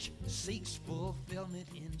 which seeks fulfillment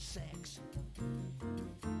in sex.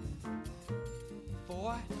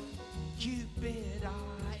 4, Cupid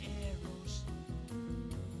our arrows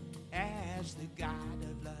as the god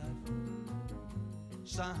of love,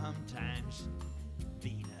 sometimes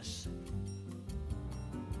Venus.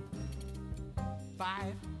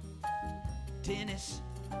 5, tennis,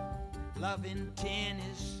 love in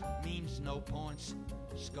tennis means no points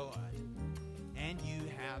scored, and you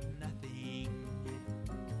have nothing,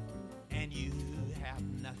 and you have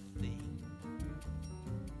nothing.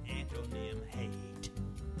 Antonym hate.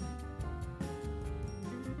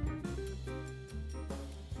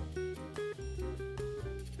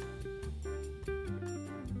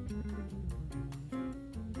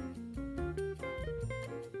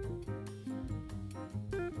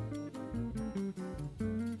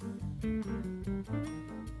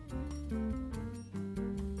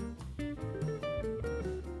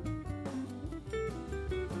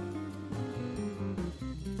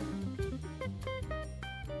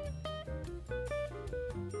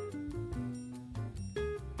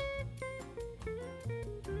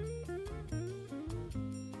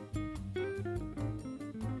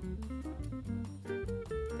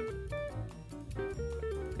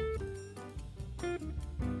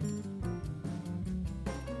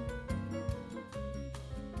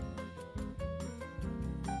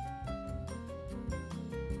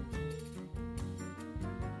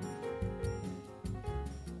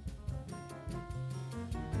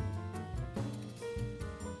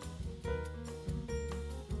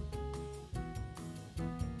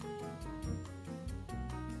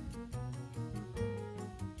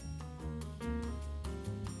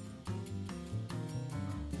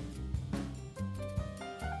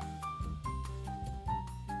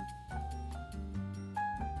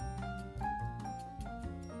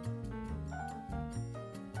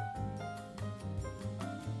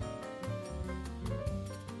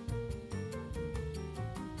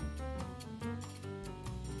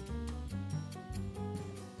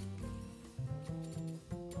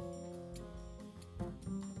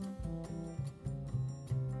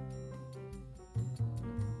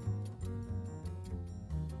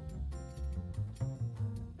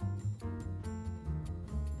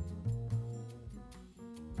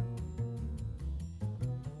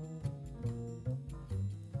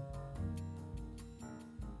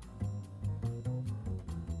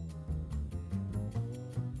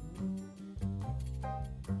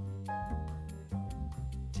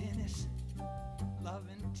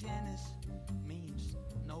 Tennis means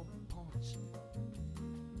no points.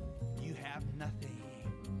 You have nothing,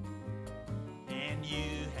 and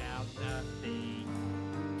you have nothing.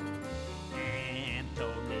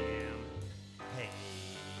 Antonym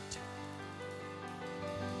hate.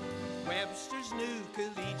 Webster's New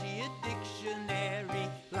Collegiate Dictionary,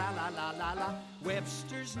 la la la la la.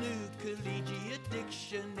 Webster's New Collegiate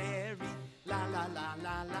Dictionary, la la la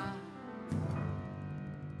la la.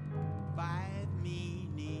 5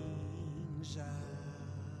 meanings of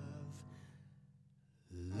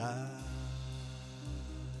love.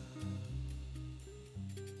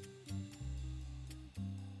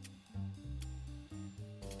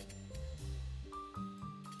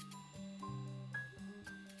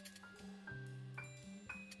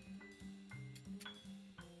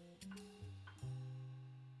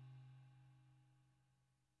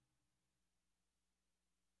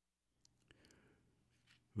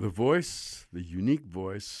 The voice, the unique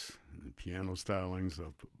voice, the piano stylings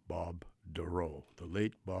of Bob Dorough, the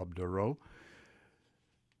late Bob Dorough.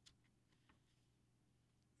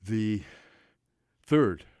 The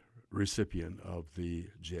third recipient of the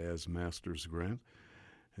Jazz Masters Grant.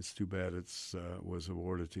 It's too bad it was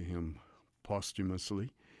awarded to him posthumously.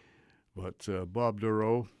 But Bob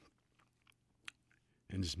Dorough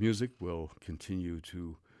and his music will continue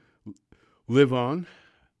to live on,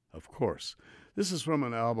 of course. This is from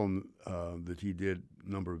an album that he did a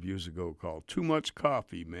number of years ago called Too Much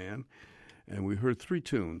Coffee, Man. And we heard 3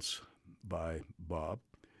 tunes by Bob.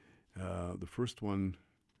 The first one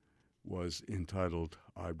was entitled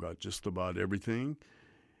I've Got Just About Everything,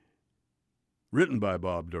 written by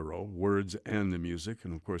Bob Dorough, words and the music.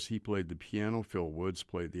 And, of course, he played the piano. Phil Woods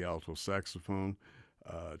played the alto saxophone.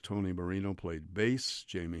 Tony Marino played bass.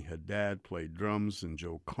 Jamie Haddad played drums. And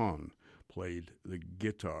Joe Kahn played the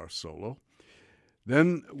guitar solo.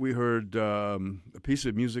 Then we heard a piece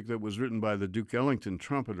of music that was written by the Duke Ellington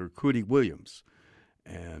trumpeter Cootie Williams,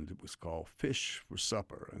 and it was called Fish for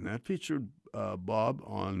Supper. And that featured Bob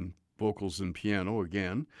on vocals and piano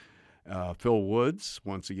again, Phil Woods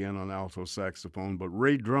once again on alto saxophone, but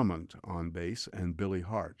Ray Drummond on bass and Billy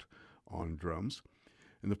Hart on drums.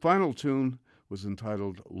 And the final tune was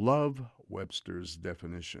entitled Love, Webster's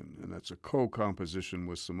Definition, and that's a co-composition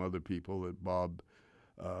with some other people that Bob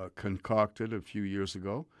concocted a few years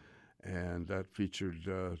ago, and that featured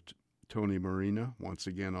Tony Marina once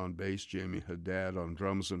again on bass, Jamie Haddad on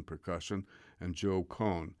drums and percussion, and Joe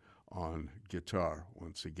Cohn on guitar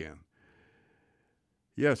once again.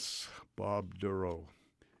 Yes, Bob Dorough.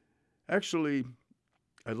 Actually,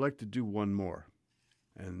 I'd like to do one more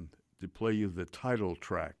and to play you the title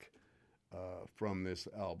track from this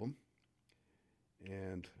album,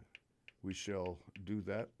 and we shall do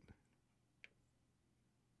that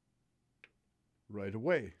right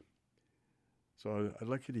away. So I'd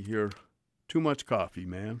like you to hear Too Much Coffee,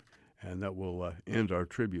 Man, and that will end our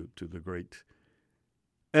tribute to the great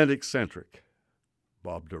and eccentric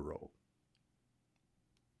Bob Dorough.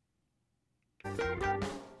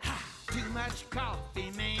 Too much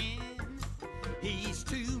coffee, man. He's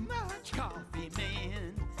too much coffee,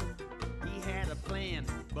 man. He had a plan,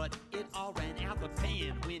 but it all ran out the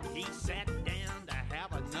pan when he sat down to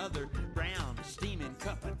have another brown steaming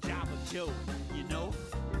cup of Java Joe, you know?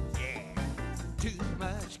 Yeah. Too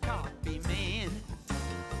much coffee, man.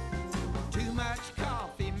 Too much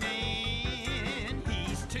coffee, man.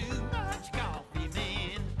 He's too much coffee,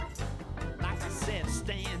 man. Like I said,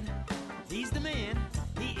 Stan, he's the man.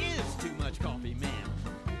 He is too much coffee, man.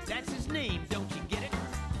 That's his name, don't you get it?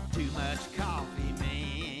 Too much coffee,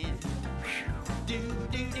 man. Do,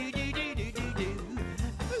 do, do, do, do, do, do, do.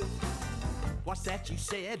 What's that you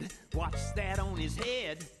said? What's that on his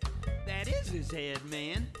head? That is his head,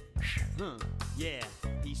 man. Huh, yeah,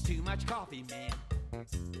 he's too much coffee, man.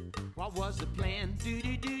 What was the plan? Do,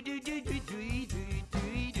 do, do, do, do, do, do, do,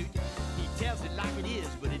 do, do. He tells it like it is,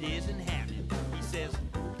 but it isn't happening. He says,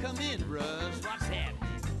 come in, Russ, what's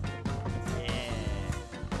happening? Yeah.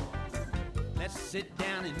 Let's sit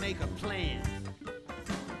down and make a plan.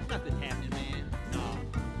 Nothing happening, man. No.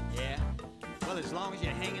 Yeah. Well, as long as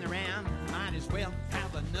you're hanging around, might as well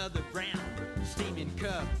have another brown steaming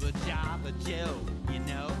cup of Java Joe, you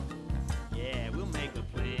know? Yeah, we'll make a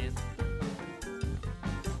plan.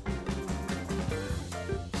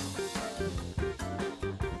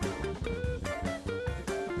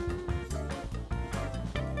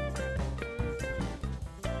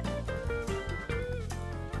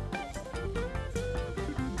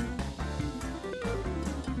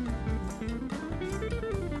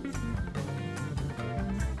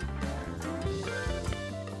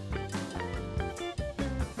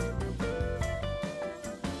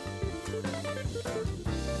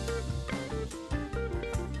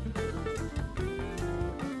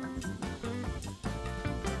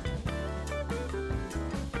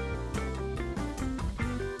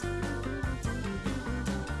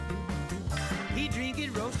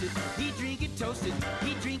 He drink it toasted,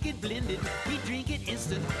 he drink it blended, he drink it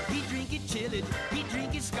instant, he drink it chilled, he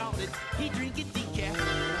drink it scalded, he drink it decaf.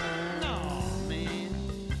 No, man.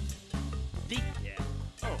 Decaf?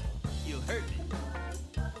 Oh, you heard me.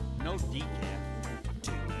 No decaf.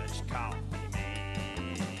 Too much coffee,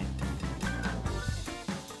 man.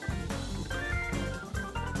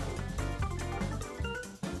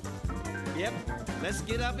 Yep, let's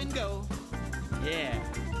get up and go. Yeah,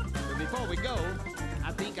 but before we go,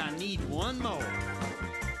 I think I need one more.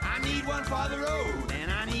 I need one for the road,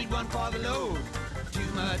 and I need one for the load.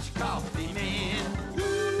 Too much coffee, man.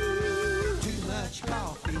 Ooh, too much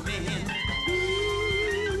coffee, man.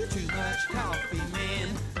 Ooh, too much coffee,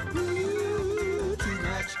 man.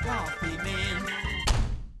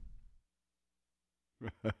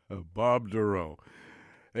 Bob Dorough.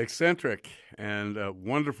 Eccentric and a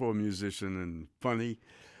wonderful musician and funny.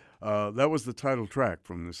 That was the title track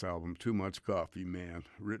from this album, Too Much Coffee Man,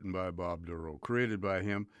 written by Bob Dorough, created by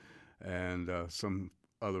him and some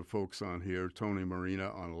other folks on here, Tony Marina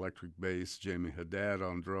on electric bass, Jamie Haddad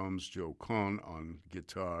on drums, Joe Cohn on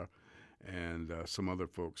guitar, and some other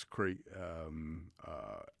folks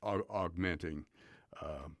augmenting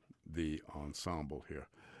the ensemble here.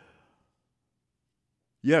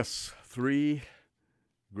 Yes, 3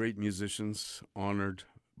 great musicians honored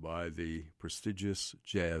by the prestigious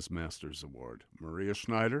Jazz Masters Award. Maria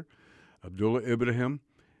Schneider, Abdullah Ibrahim,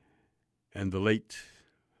 and the late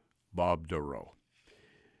Bob Dorough.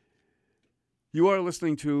 You are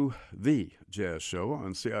listening to The Jazz Show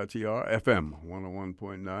on CITR FM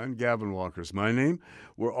 101.9. Gavin Walker's my name.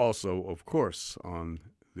 We're also, of course, on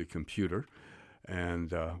the computer,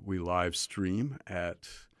 and we live stream at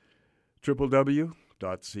www.citr.ca.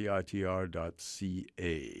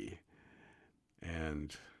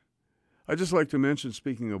 And I'd just like to mention,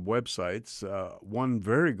 speaking of websites, one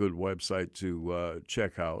very good website to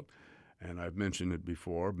check out, and I've mentioned it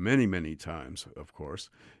before many, many times, of course,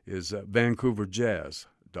 is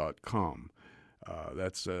vancouverjazz.com.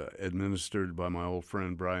 That's administered by my old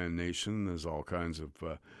friend Brian Nation. There's all kinds of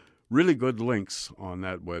really good links on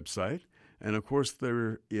that website. And, of course,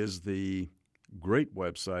 there is the great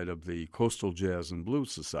website of the Coastal Jazz and Blues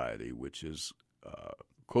Society, which is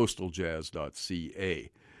coastaljazz.ca.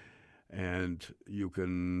 And you'll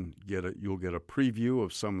get a preview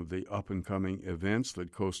of some of the up-and-coming events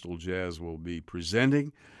that Coastal Jazz will be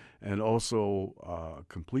presenting, and also a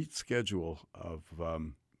complete schedule of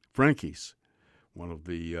Frankie's, one of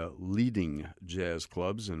the leading jazz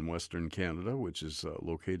clubs in Western Canada, which is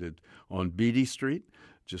located on Beatty Street,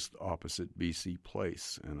 just opposite BC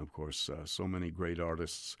Place. And, of course, so many great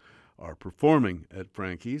artists are performing at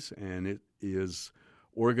Frankie's, and it is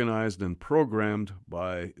organized and programmed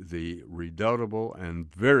by the redoubtable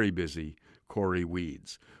and very busy Corey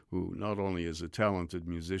Weeds, who not only is a talented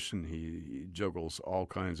musician, he juggles all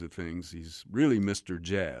kinds of things. He's really Mr.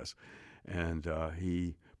 Jazz, and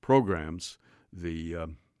he programs the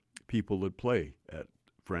people that play at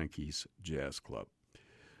Frankie's Jazz Club.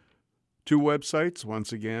 2 websites,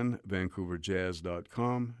 once again,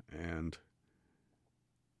 vancouverjazz.com and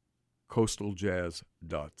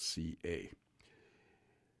coastaljazz.ca.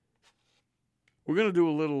 We're going to do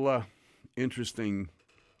a little interesting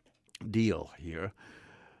deal here.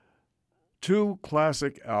 2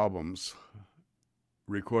 classic albums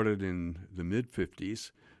recorded in the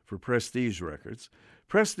mid-50s for Prestige Records.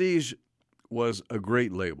 Prestige was a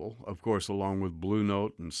great label, of course, along with Blue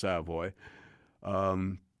Note and Savoy.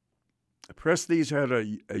 Prestige had a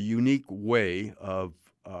unique way of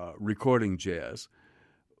recording jazz.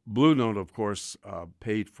 Blue Note, of course,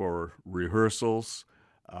 paid for rehearsals,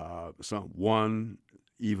 1,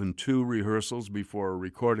 even 2 rehearsals before a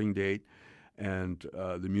recording date, and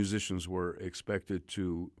the musicians were expected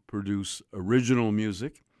to produce original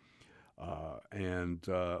music and,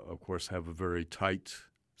 of course, have a very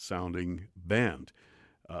tight-sounding band,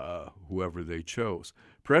 whoever they chose.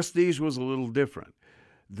 Prestige was a little different.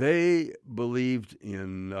 They believed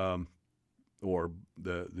in, or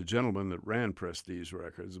the gentleman that ran Prestige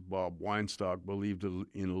Records, Bob Weinstock, believed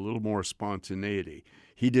in a little more spontaneity.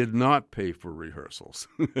 He did not pay for rehearsals,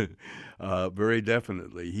 very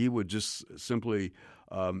definitely. He would just simply,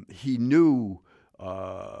 he knew,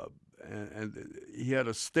 and he had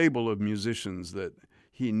a stable of musicians that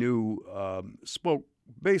he knew spoke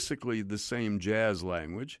basically the same jazz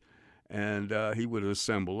language, and he would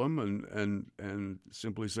assemble them and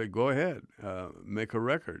simply say, go ahead, make a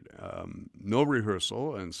record. No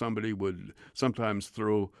rehearsal, and somebody would sometimes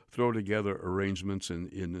throw together arrangements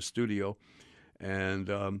in the studio.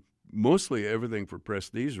 And mostly everything for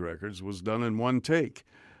Prestige Records was done in one take.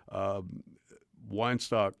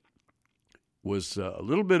 Weinstock was a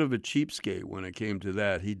little bit of a cheapskate when it came to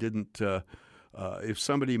that. He didn't... if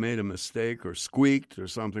somebody made a mistake or squeaked or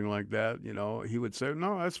something like that, he would say,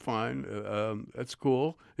 "No, that's fine. That's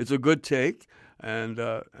cool. It's a good take, and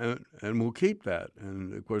we'll keep that."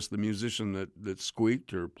 And of course, the musician that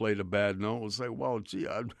squeaked or played a bad note would say, "Well, gee,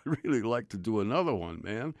 I'd really like to do another one,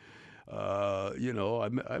 man. I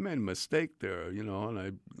made a mistake there, and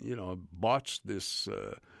I botched this,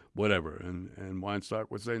 whatever." And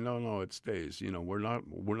Weinstock would say, "No, it stays. We're not."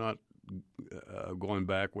 Going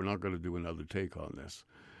back, we're not going to do another take on this.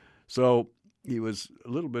 So he was a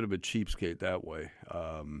little bit of a cheapskate that way.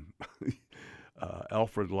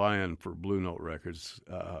 Alfred Lyon for Blue Note Records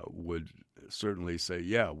would certainly say,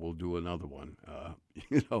 yeah, we'll do another one.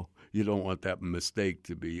 You know, you don't want that mistake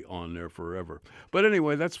to be on there forever. But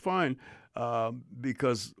anyway, that's fine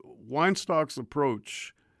because Weinstock's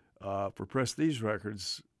approach for Prestige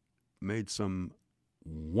Records made some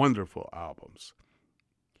wonderful albums.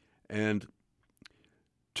 And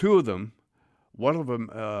two of them, one of them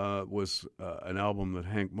was an album that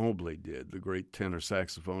Hank Mobley did, the great tenor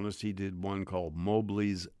saxophonist. He did one called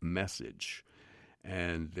Mobley's Message.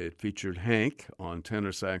 And it featured Hank on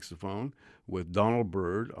tenor saxophone with Donald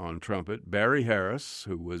Byrd on trumpet, Barry Harris,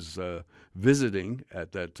 who was visiting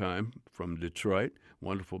at that time from Detroit,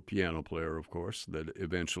 wonderful piano player, of course, that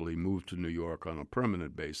eventually moved to New York on a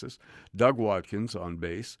permanent basis, Doug Watkins on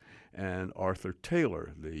bass, and Arthur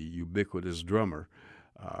Taylor, the ubiquitous drummer.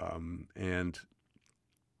 And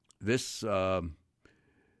this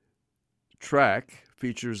track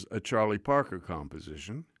features a Charlie Parker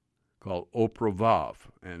composition called Au Provav,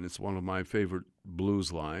 and it's one of my favorite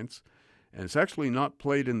blues lines. And it's actually not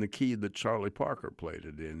played in the key that Charlie Parker played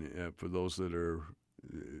it in. For those that are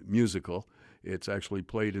musical, it's actually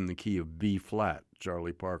played in the key of B flat.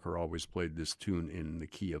 Charlie Parker always played this tune in the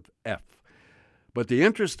key of F. But the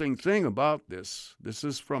interesting thing about this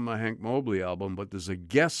is from a Hank Mobley album, but there's a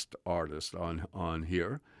guest artist on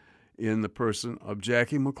here in the person of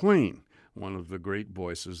Jackie McLean, one of the great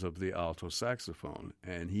voices of the alto saxophone.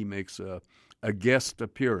 And he makes a guest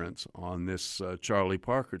appearance on this Charlie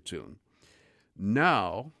Parker tune.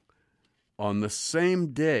 Now, on the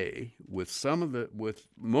same day, with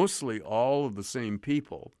mostly all of the same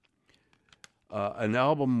people, an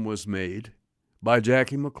album was made by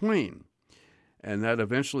Jackie McLean. And that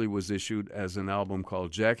eventually was issued as an album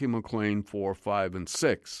called Jackie McLean 4, 5, and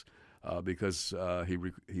 6, because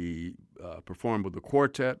he performed with a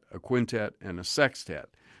quartet, a quintet, and a sextet.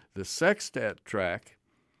 The sextet track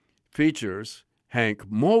features Hank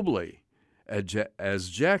Mobley as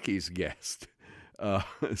Jackie's guest.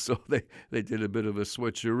 So they did a bit of a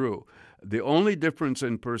switcheroo. The only difference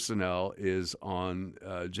in personnel is on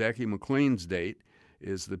Jackie McLean's date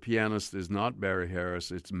is the pianist is not Barry Harris,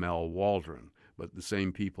 it's Mel Waldron. But the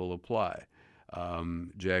same people apply.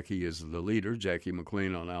 Jackie is the leader, Jackie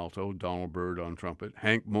McLean on alto, Donald Byrd on trumpet,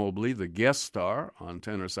 Hank Mobley, the guest star on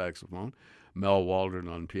tenor saxophone, Mel Waldron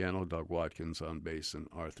on piano, Doug Watkins on bass, and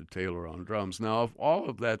Arthur Taylor on drums. Now, if all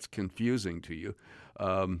of that's confusing to you,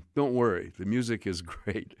 don't worry. The music is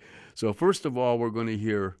great. So first of all, we're going to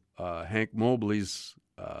hear Hank Mobley's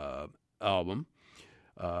album,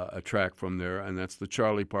 a track from there, and that's the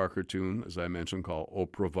Charlie Parker tune, as I mentioned, called Au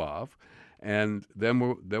Provav. And then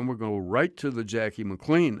we're going to go right to the Jackie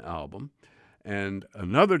McLean album and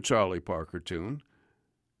another Charlie Parker tune,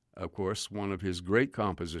 of course, one of his great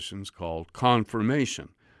compositions called Confirmation,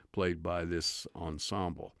 played by this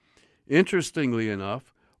ensemble. Interestingly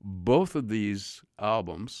enough, both of these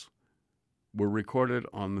albums were recorded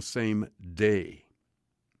on the same day.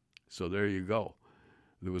 So there you go.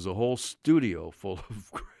 There was a whole studio full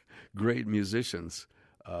of great musicians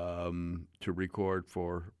to record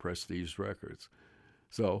for Prestige Records.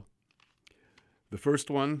 So the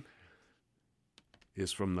first one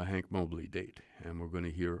is from the Hank Mobley date, and we're going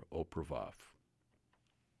to hear Au Provav.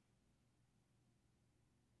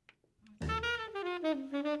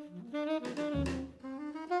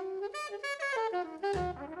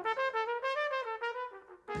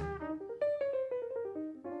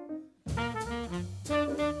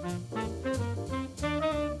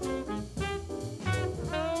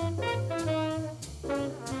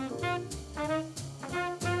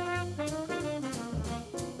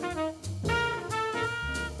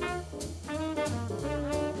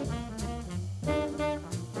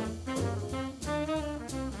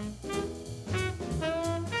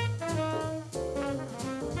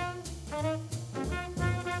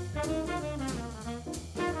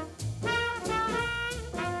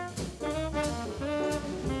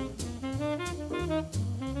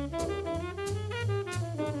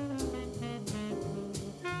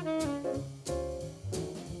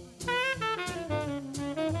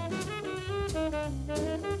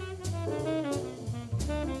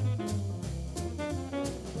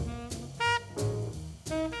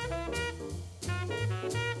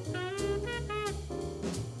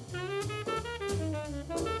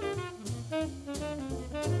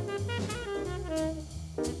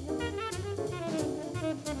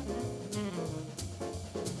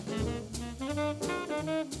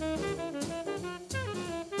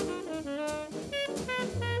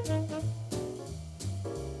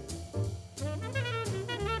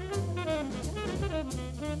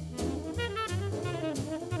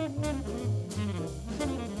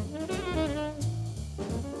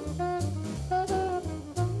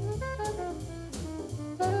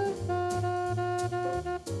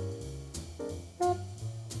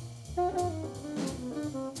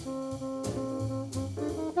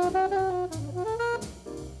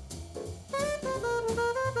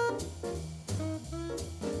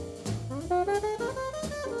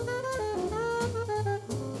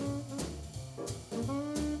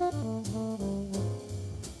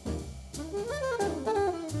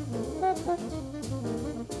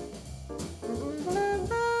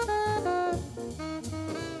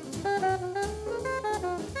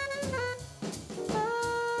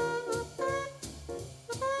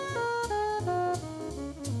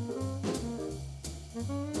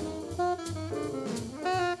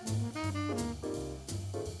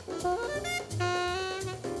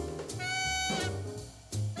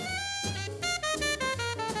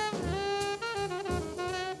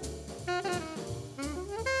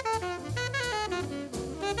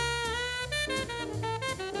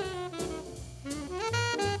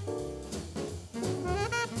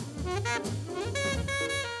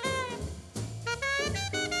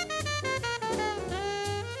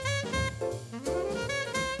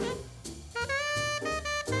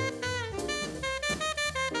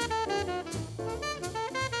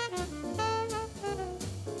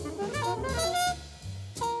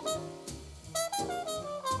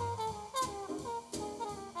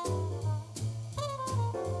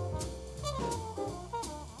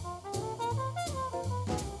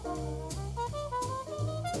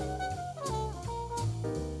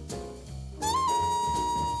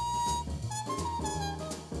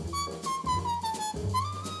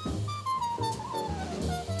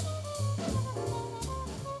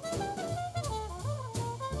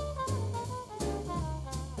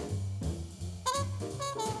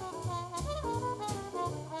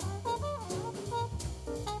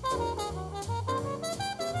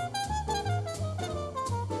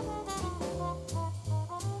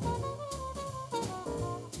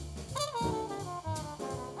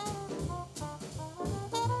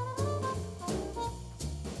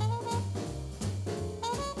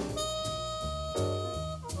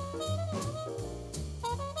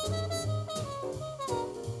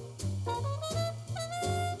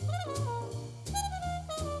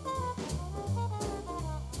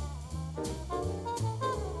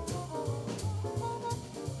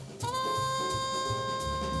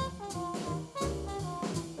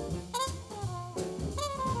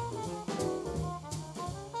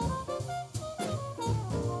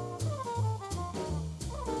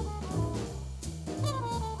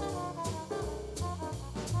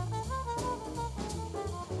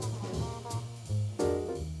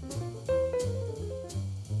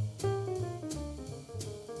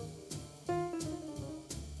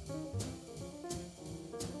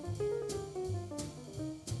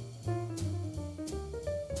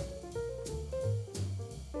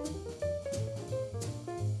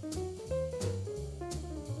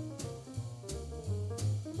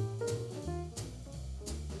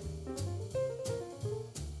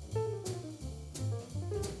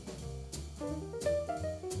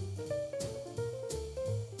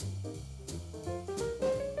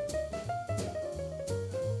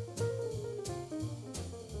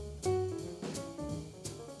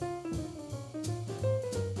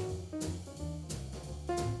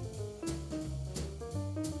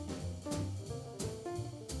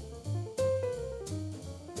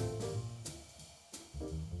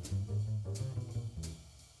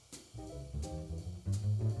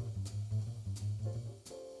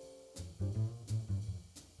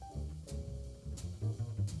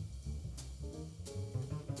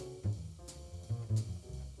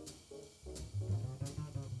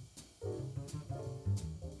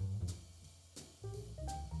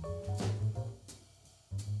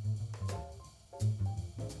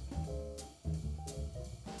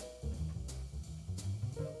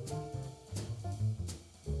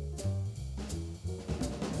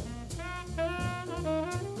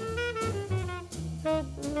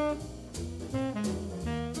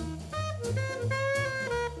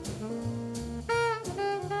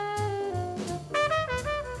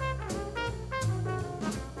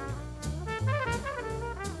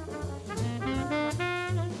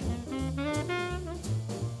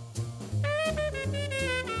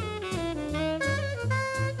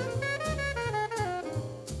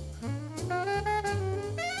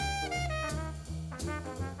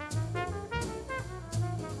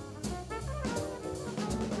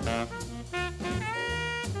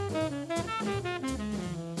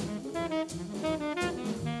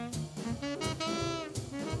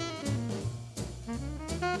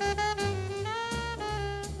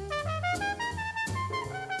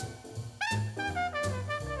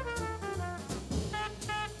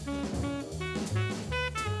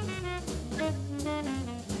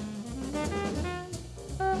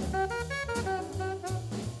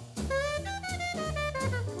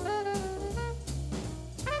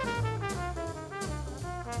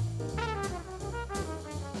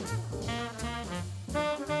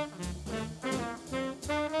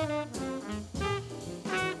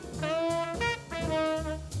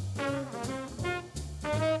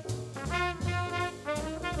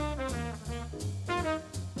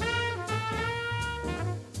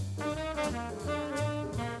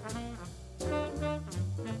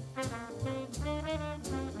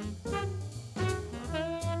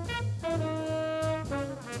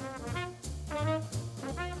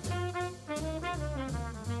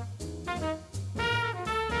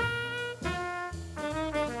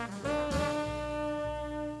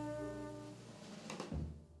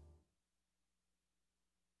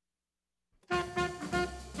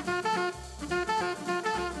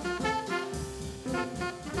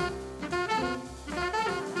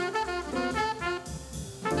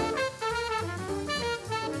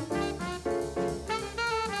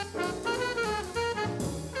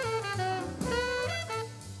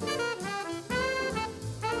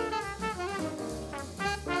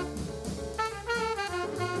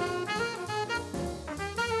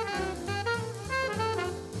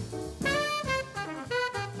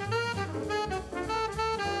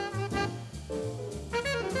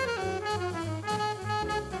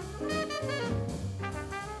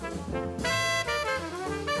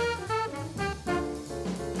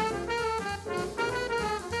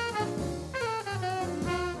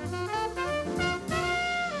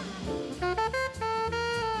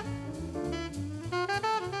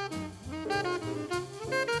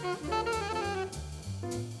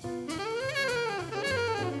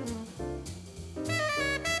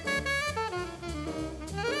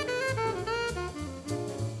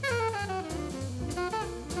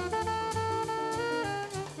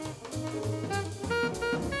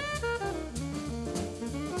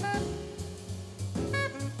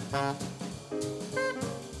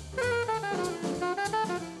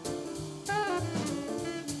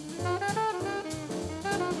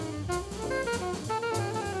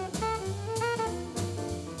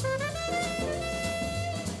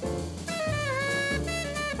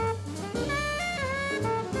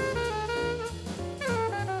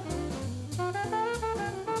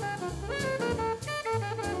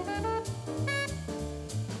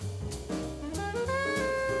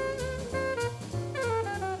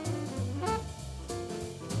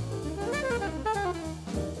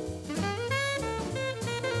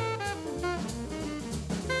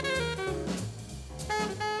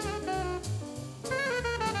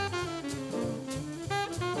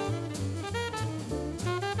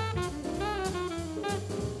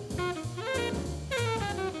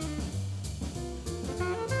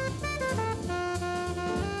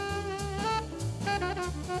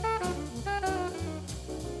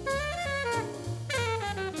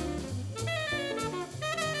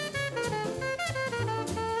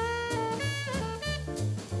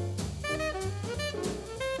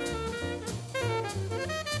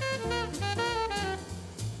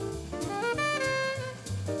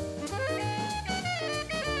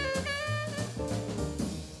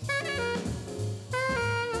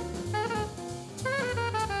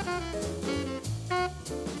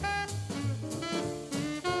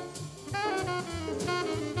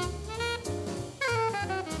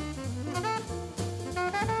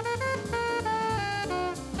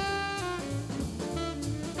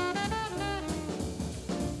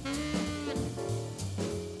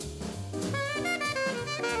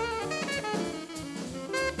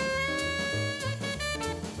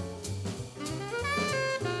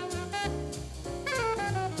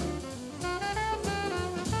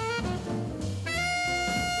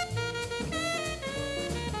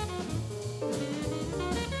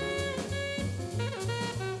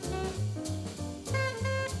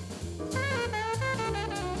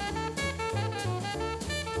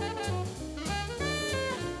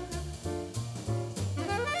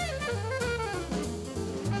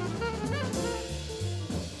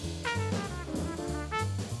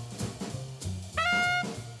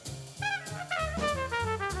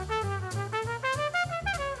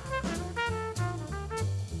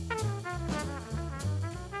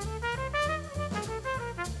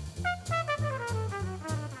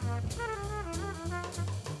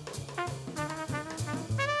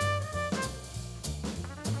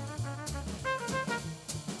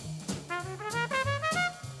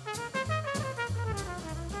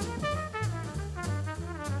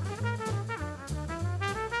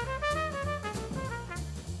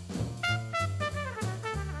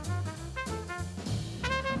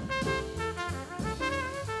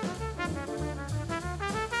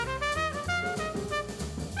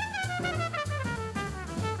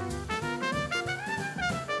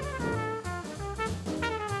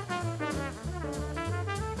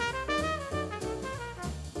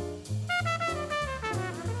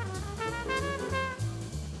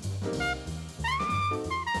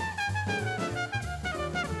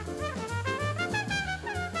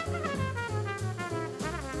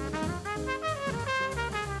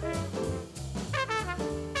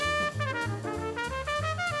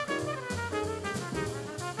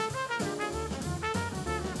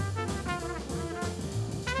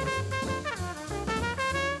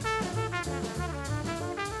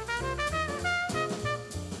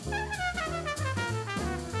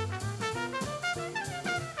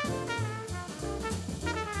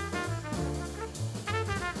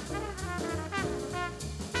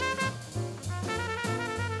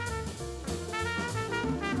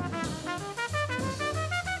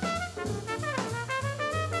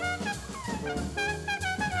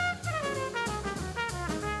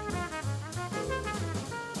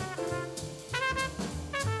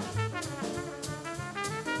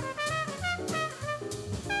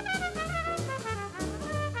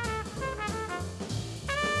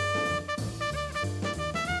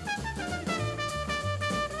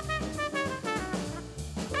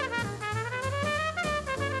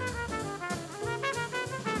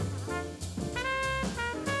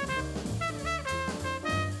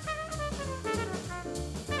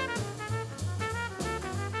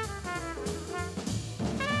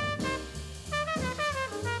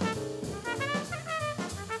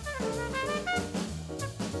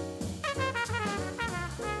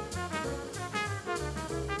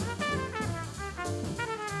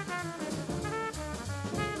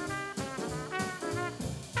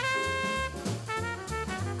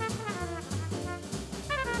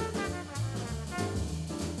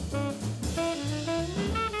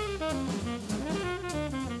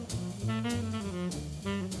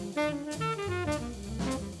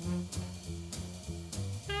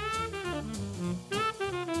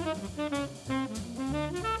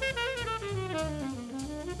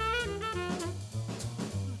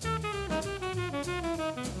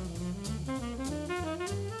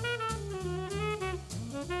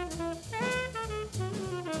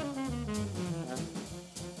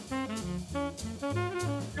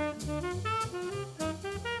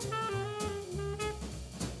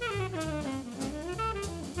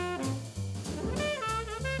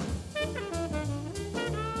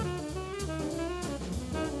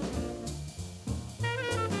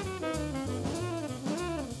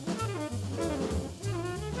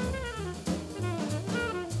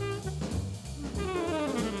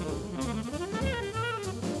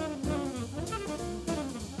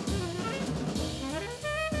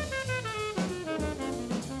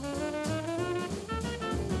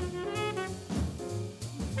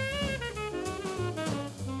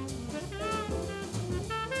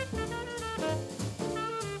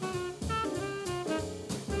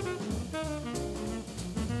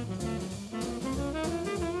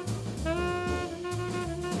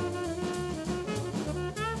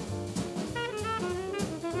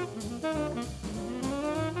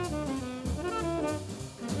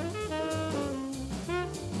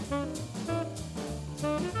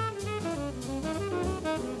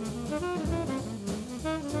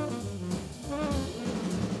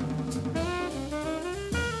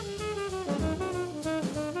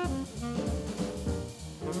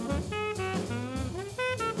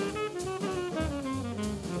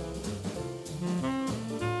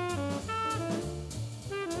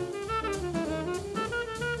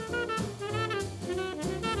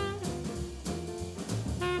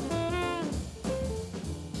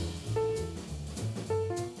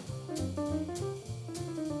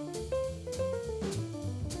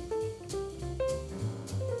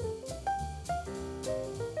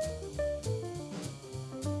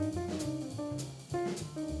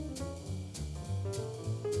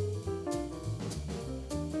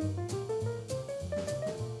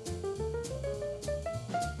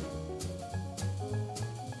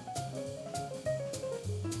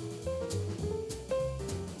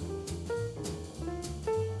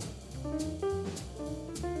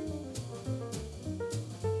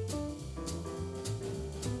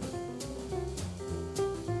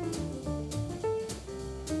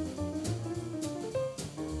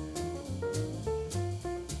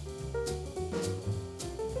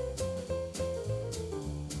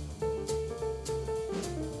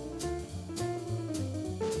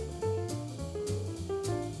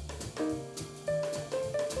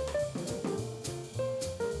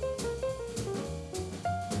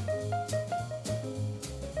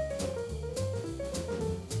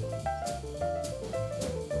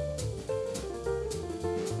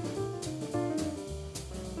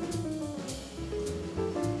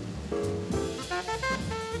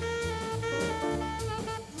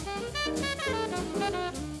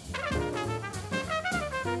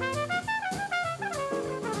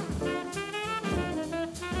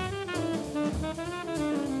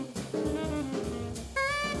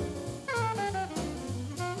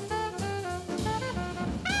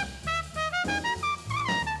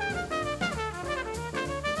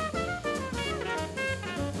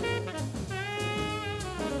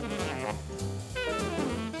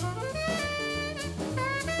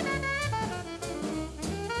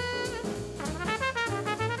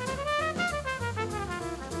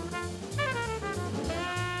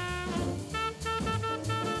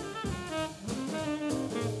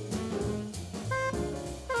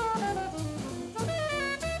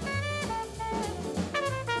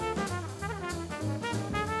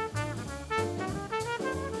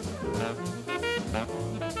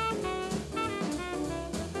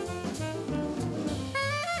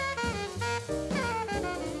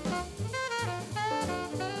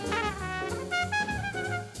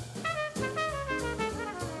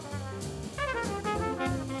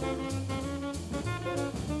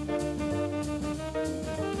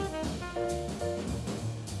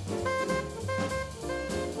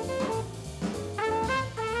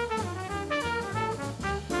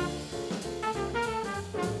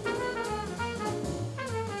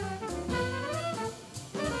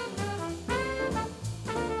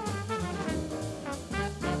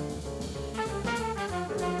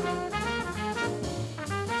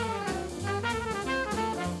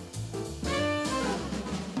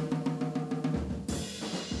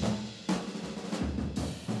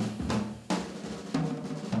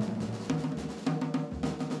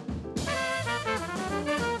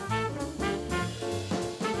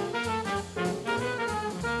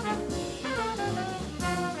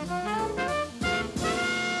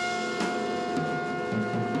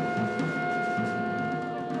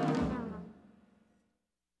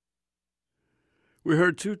 We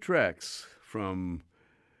heard two tracks from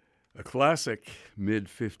a classic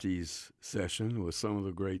mid-50s session with some of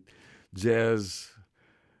the great jazz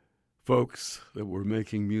folks that were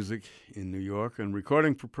making music in New York and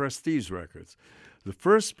recording for Prestige Records. The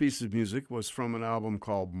first piece of music was from an album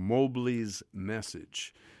called Mobley's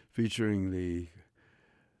Message, featuring the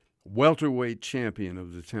welterweight champion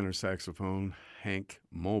of the tenor saxophone, Hank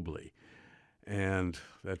Mobley. And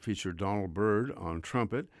that featured Donald Byrd on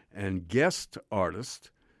trumpet and guest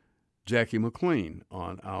artist Jackie McLean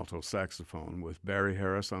on alto saxophone, with Barry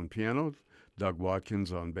Harris on piano, Doug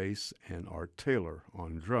Watkins on bass, and Art Taylor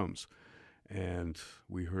on drums. And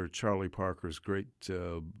we heard Charlie Parker's great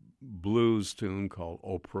blues tune called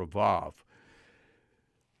Au Provav.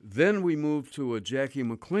 Then we moved to a Jackie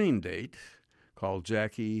McLean date called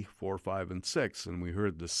Jackie 4, 5, and 6, and we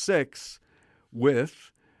heard the 6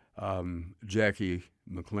 with Jackie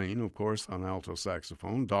McLean, of course, on alto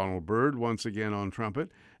saxophone, Donald Byrd once again on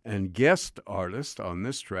trumpet, and guest artist on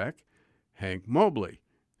this track, Hank Mobley.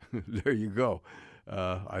 There you go.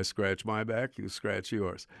 I scratch my back, you scratch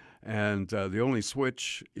yours. And the only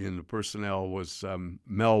switch in the personnel was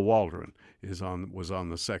Mel Waldron was on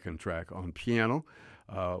the second track on piano,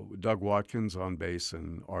 Doug Watkins on bass,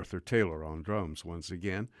 and Arthur Taylor on drums once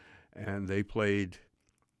again. And they played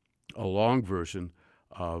a long version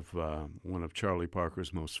of one of Charlie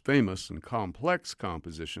Parker's most famous and complex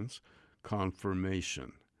compositions,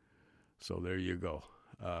 Confirmation. So there you go,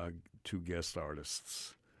 two guest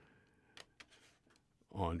artists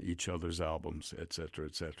on each other's albums, etc.,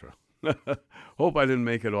 etc. Hope I didn't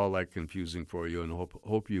make it all that confusing for you, and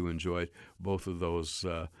hope you enjoyed both of those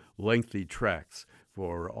lengthy tracks,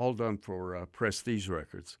 all done for Prestige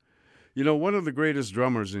Records. You know, one of the greatest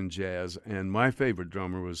drummers in jazz, and my favorite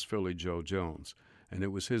drummer, was Philly Joe Jones, and it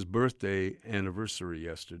was his birthday anniversary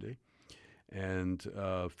yesterday. And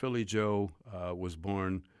Philly Joe was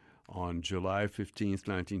born on July 15th,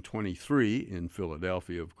 1923, in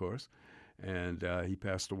Philadelphia, of course. And he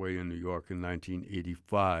passed away in New York in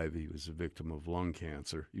 1985. He was a victim of lung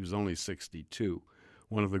cancer. He was only 62.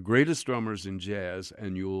 One of the greatest drummers in jazz,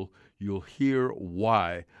 and you'll hear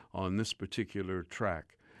why on this particular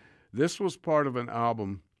track. This was part of an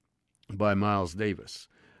album by Miles Davis.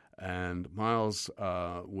 And Miles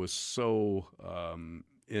was so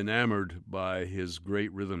enamored by his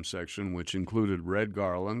great rhythm section, which included Red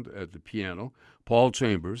Garland at the piano, Paul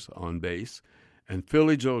Chambers on bass, and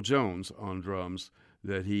Philly Joe Jones on drums,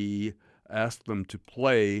 that he asked them to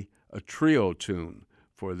play a trio tune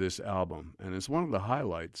for this album. And it's one of the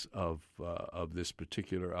highlights of this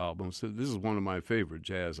particular album. So this is one of my favorite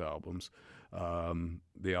jazz albums.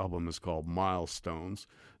 The album is called Milestones.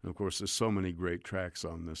 And, of course, there's so many great tracks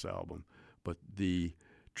on this album. But the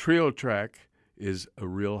trio track is a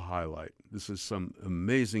real highlight. This is some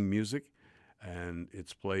amazing music, and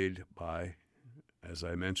it's played by, as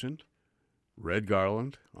I mentioned, Red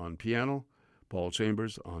Garland on piano, Paul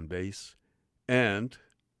Chambers on bass, and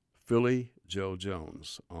Philly Joe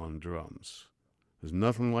Jones on drums. There's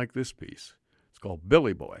nothing like this piece. It's called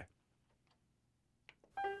Billy Boy.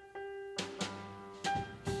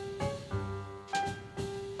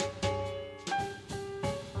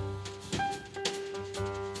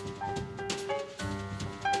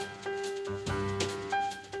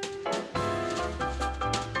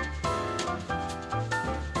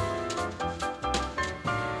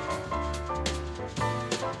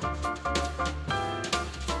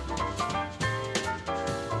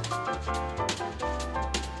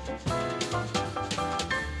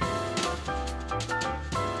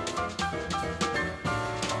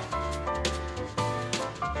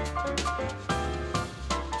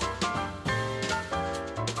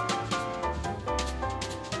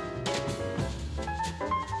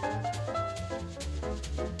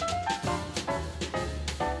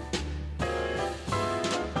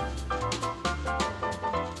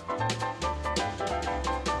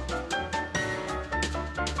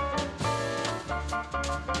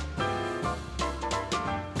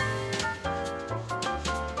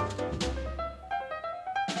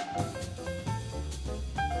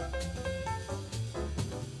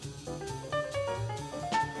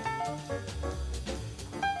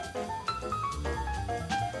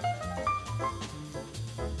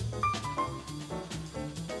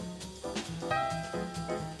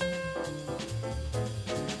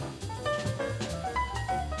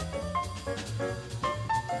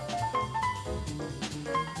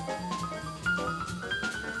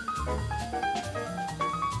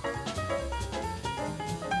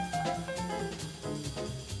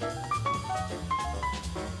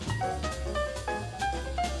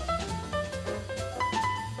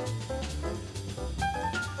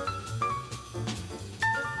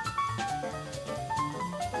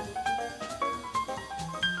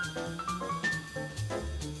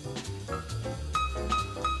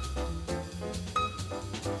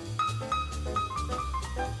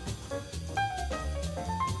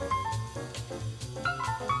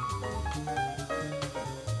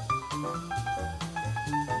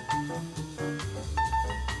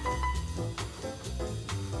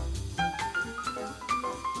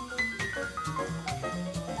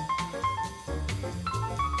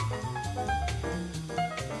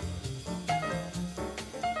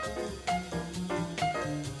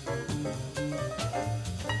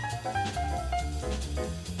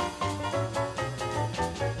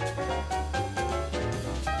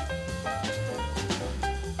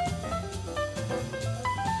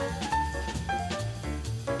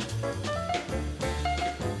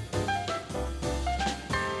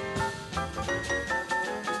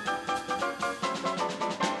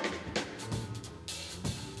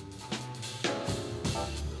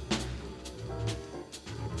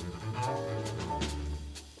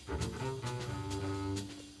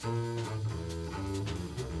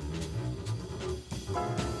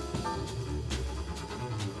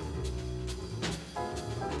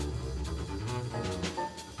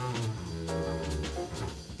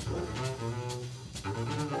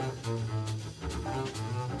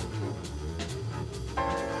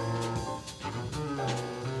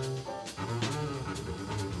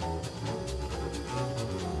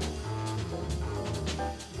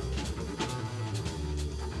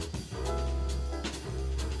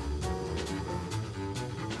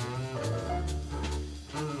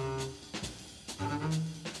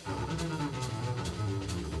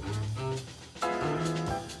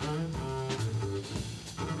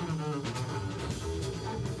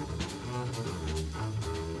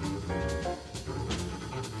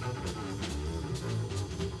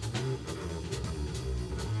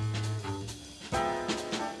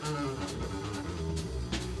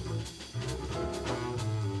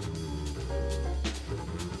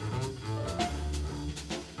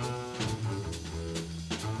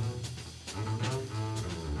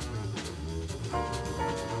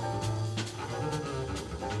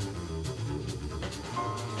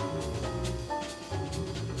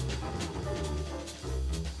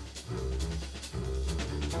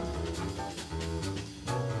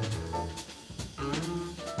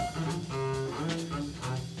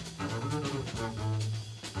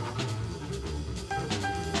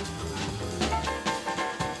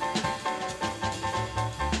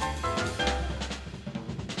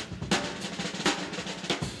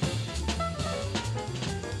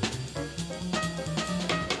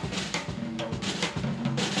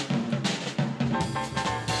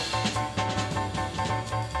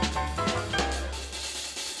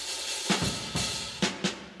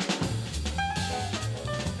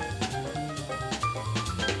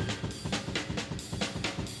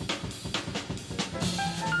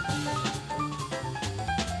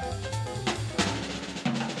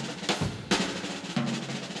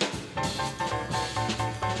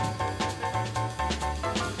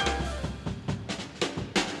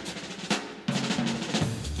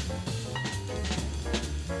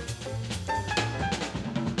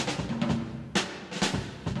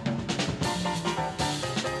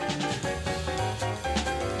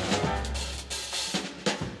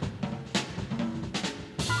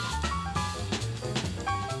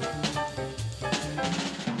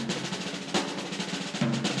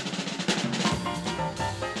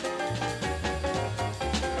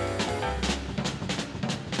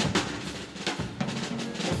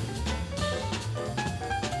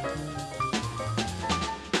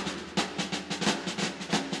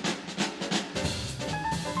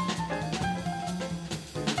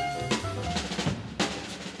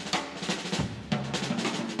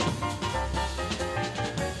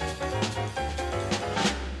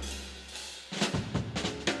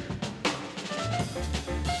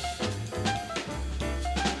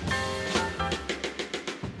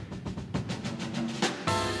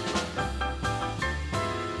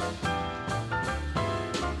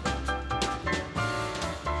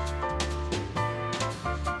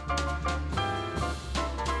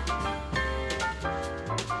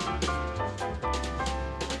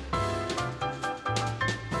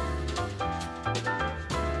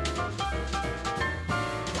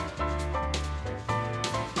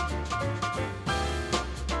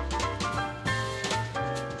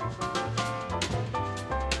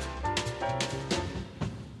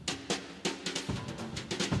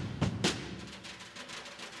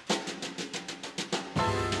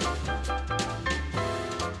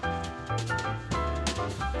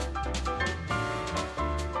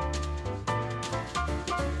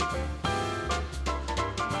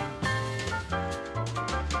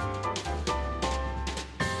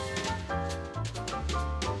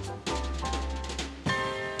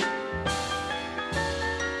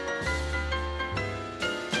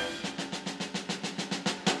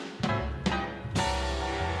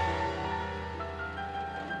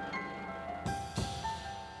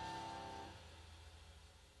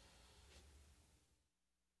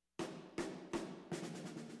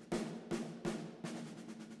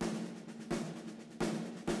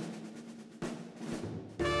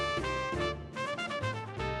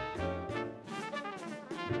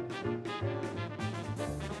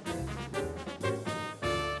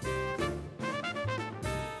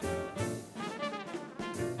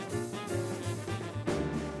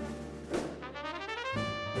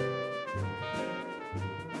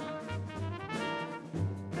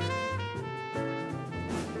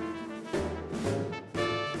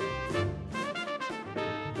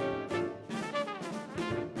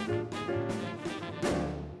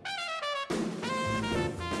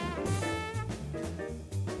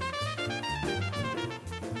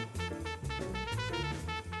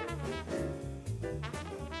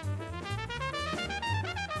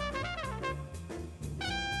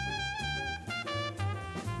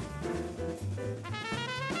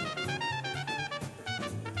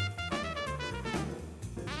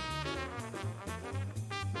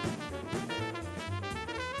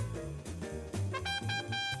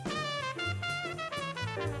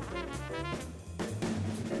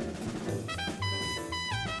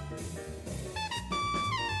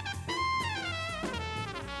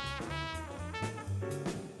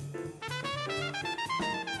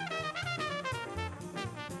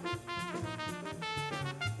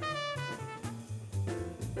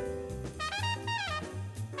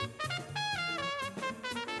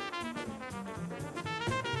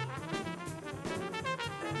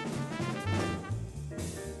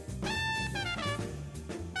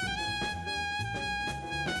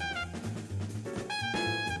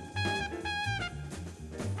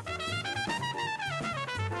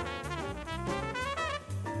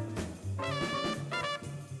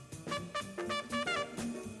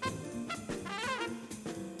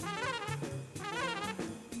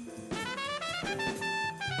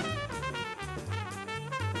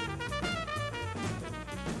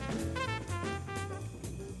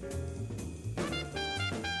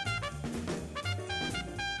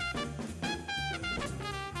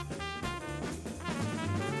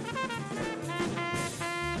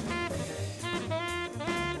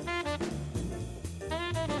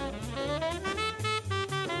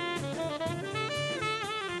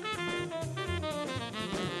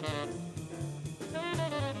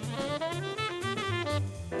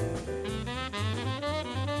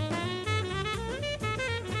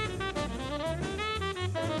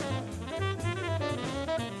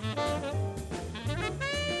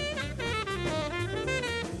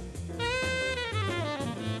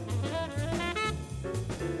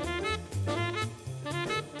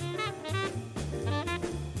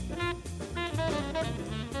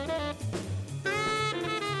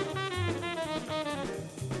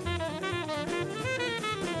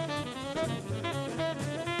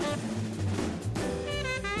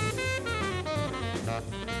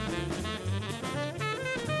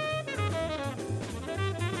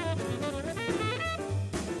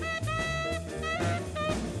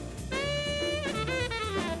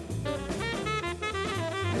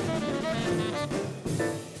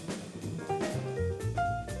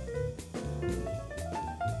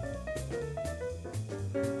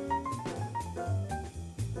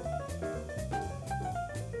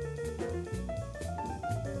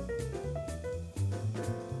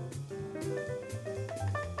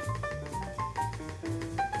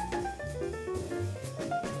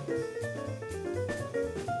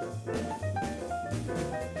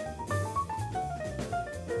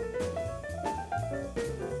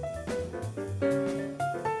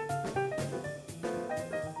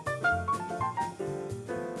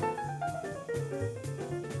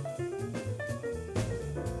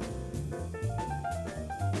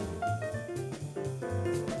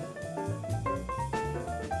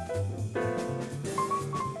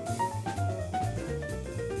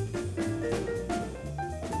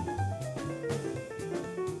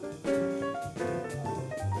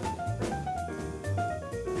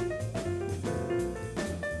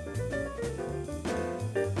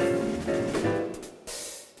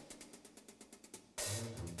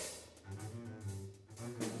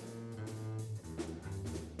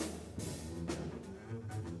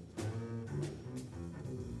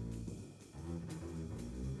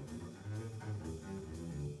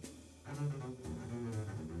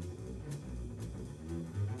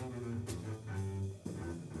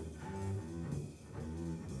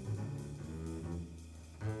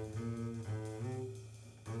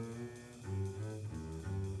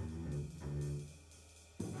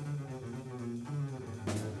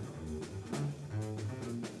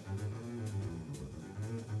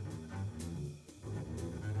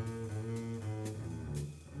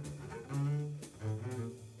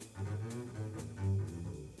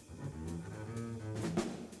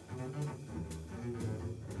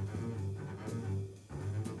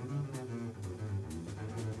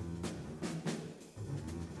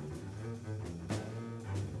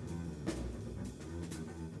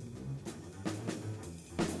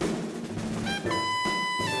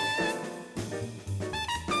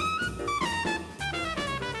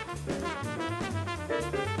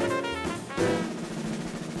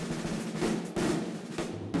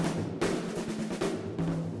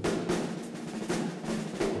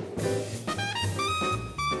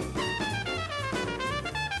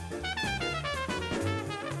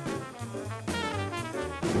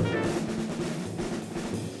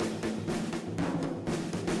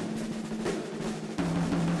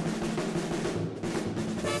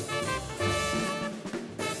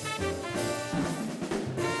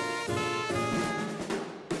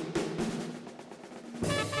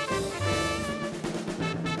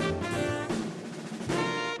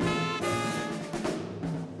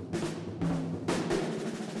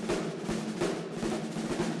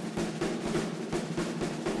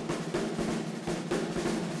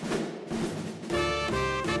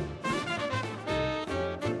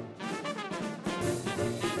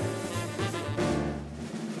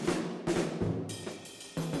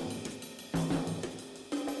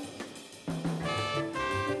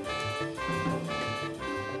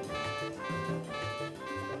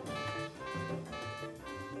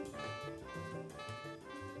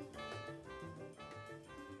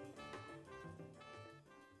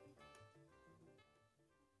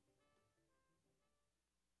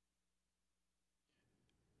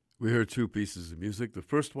 We heard two pieces of music. The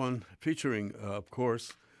first one featuring, of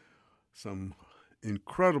course, some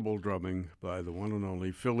incredible drumming by the one and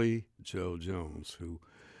only Philly Joe Jones, who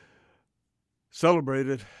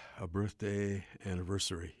celebrated a birthday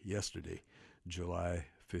anniversary yesterday, July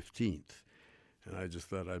 15th. And I just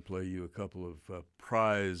thought I'd play you a couple of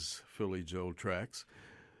prize Philly Joe tracks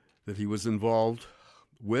that he was involved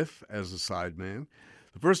with as a sideman.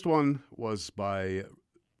 The first one was by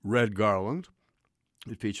Red Garland.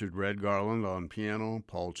 It featured Red Garland on piano,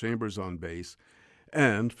 Paul Chambers on bass,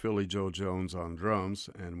 and Philly Joe Jones on drums.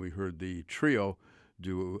 And we heard the trio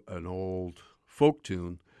do an old folk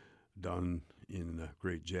tune done in a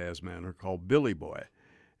great jazz manner called Billy Boy.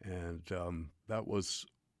 And that was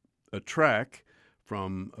a track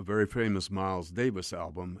from a very famous Miles Davis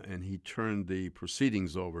album, and he turned the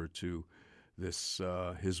proceedings over to this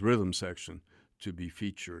his rhythm section to be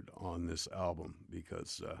featured on this album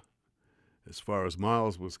because as far as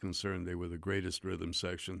Miles was concerned, they were the greatest rhythm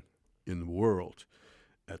section in the world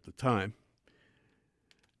at the time.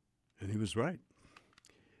 And he was right.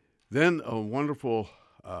 Then a wonderful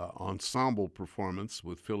ensemble performance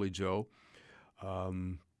with Philly Joe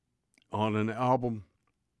on an album,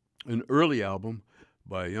 an early album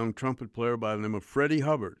by a young trumpet player by the name of Freddie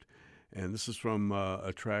Hubbard. And this is from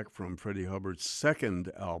a track from Freddie Hubbard's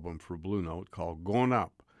second album for Blue Note called Going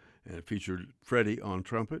Up. And it featured Freddie on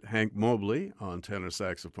trumpet, Hank Mobley on tenor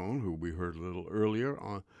saxophone, who we heard a little earlier,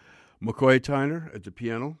 on McCoy Tyner at the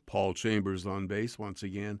piano, Paul Chambers on bass once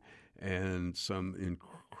again, and some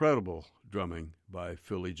incredible drumming by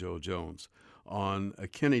Philly Joe Jones on a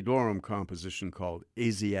Kenny Dorham composition called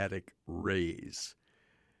Asiatic Rays.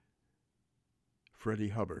 Freddie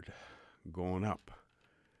Hubbard, Going Up.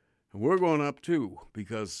 And we're going up too,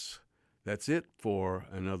 because that's it for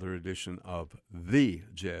another edition of The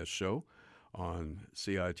Jazz Show on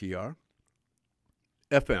CITR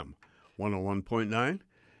FM 101.9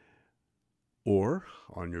 or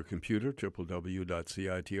on your computer, www.citr.ca.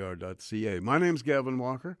 My name's Gavin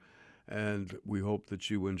Walker, and we hope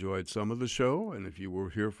that you enjoyed some of the show, and if you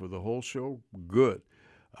were here for the whole show, good.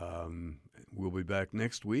 We'll be back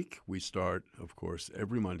next week. We start, of course,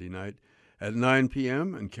 every Monday night at 9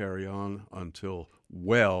 p.m. and carry on until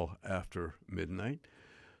well after midnight.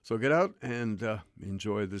 So get out and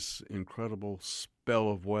enjoy this incredible spell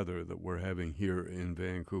of weather that we're having here in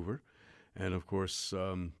Vancouver. And, of course,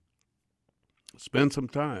 spend some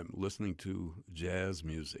time listening to jazz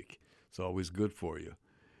music. It's always good for you.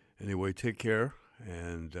 Anyway, take care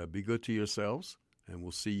and be good to yourselves. And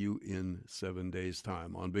we'll see you in 7 days'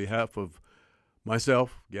 time. On behalf of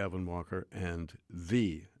myself, Gavin Walker, and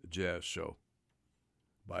The Jazz Show,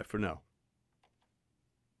 bye for now.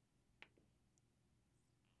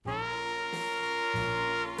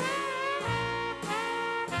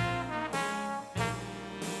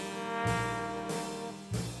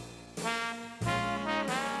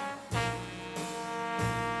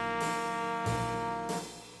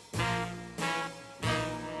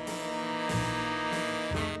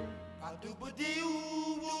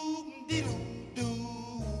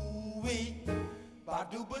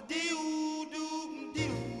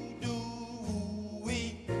 Ba-doo-ba-doo-doo-doo-doo-doo.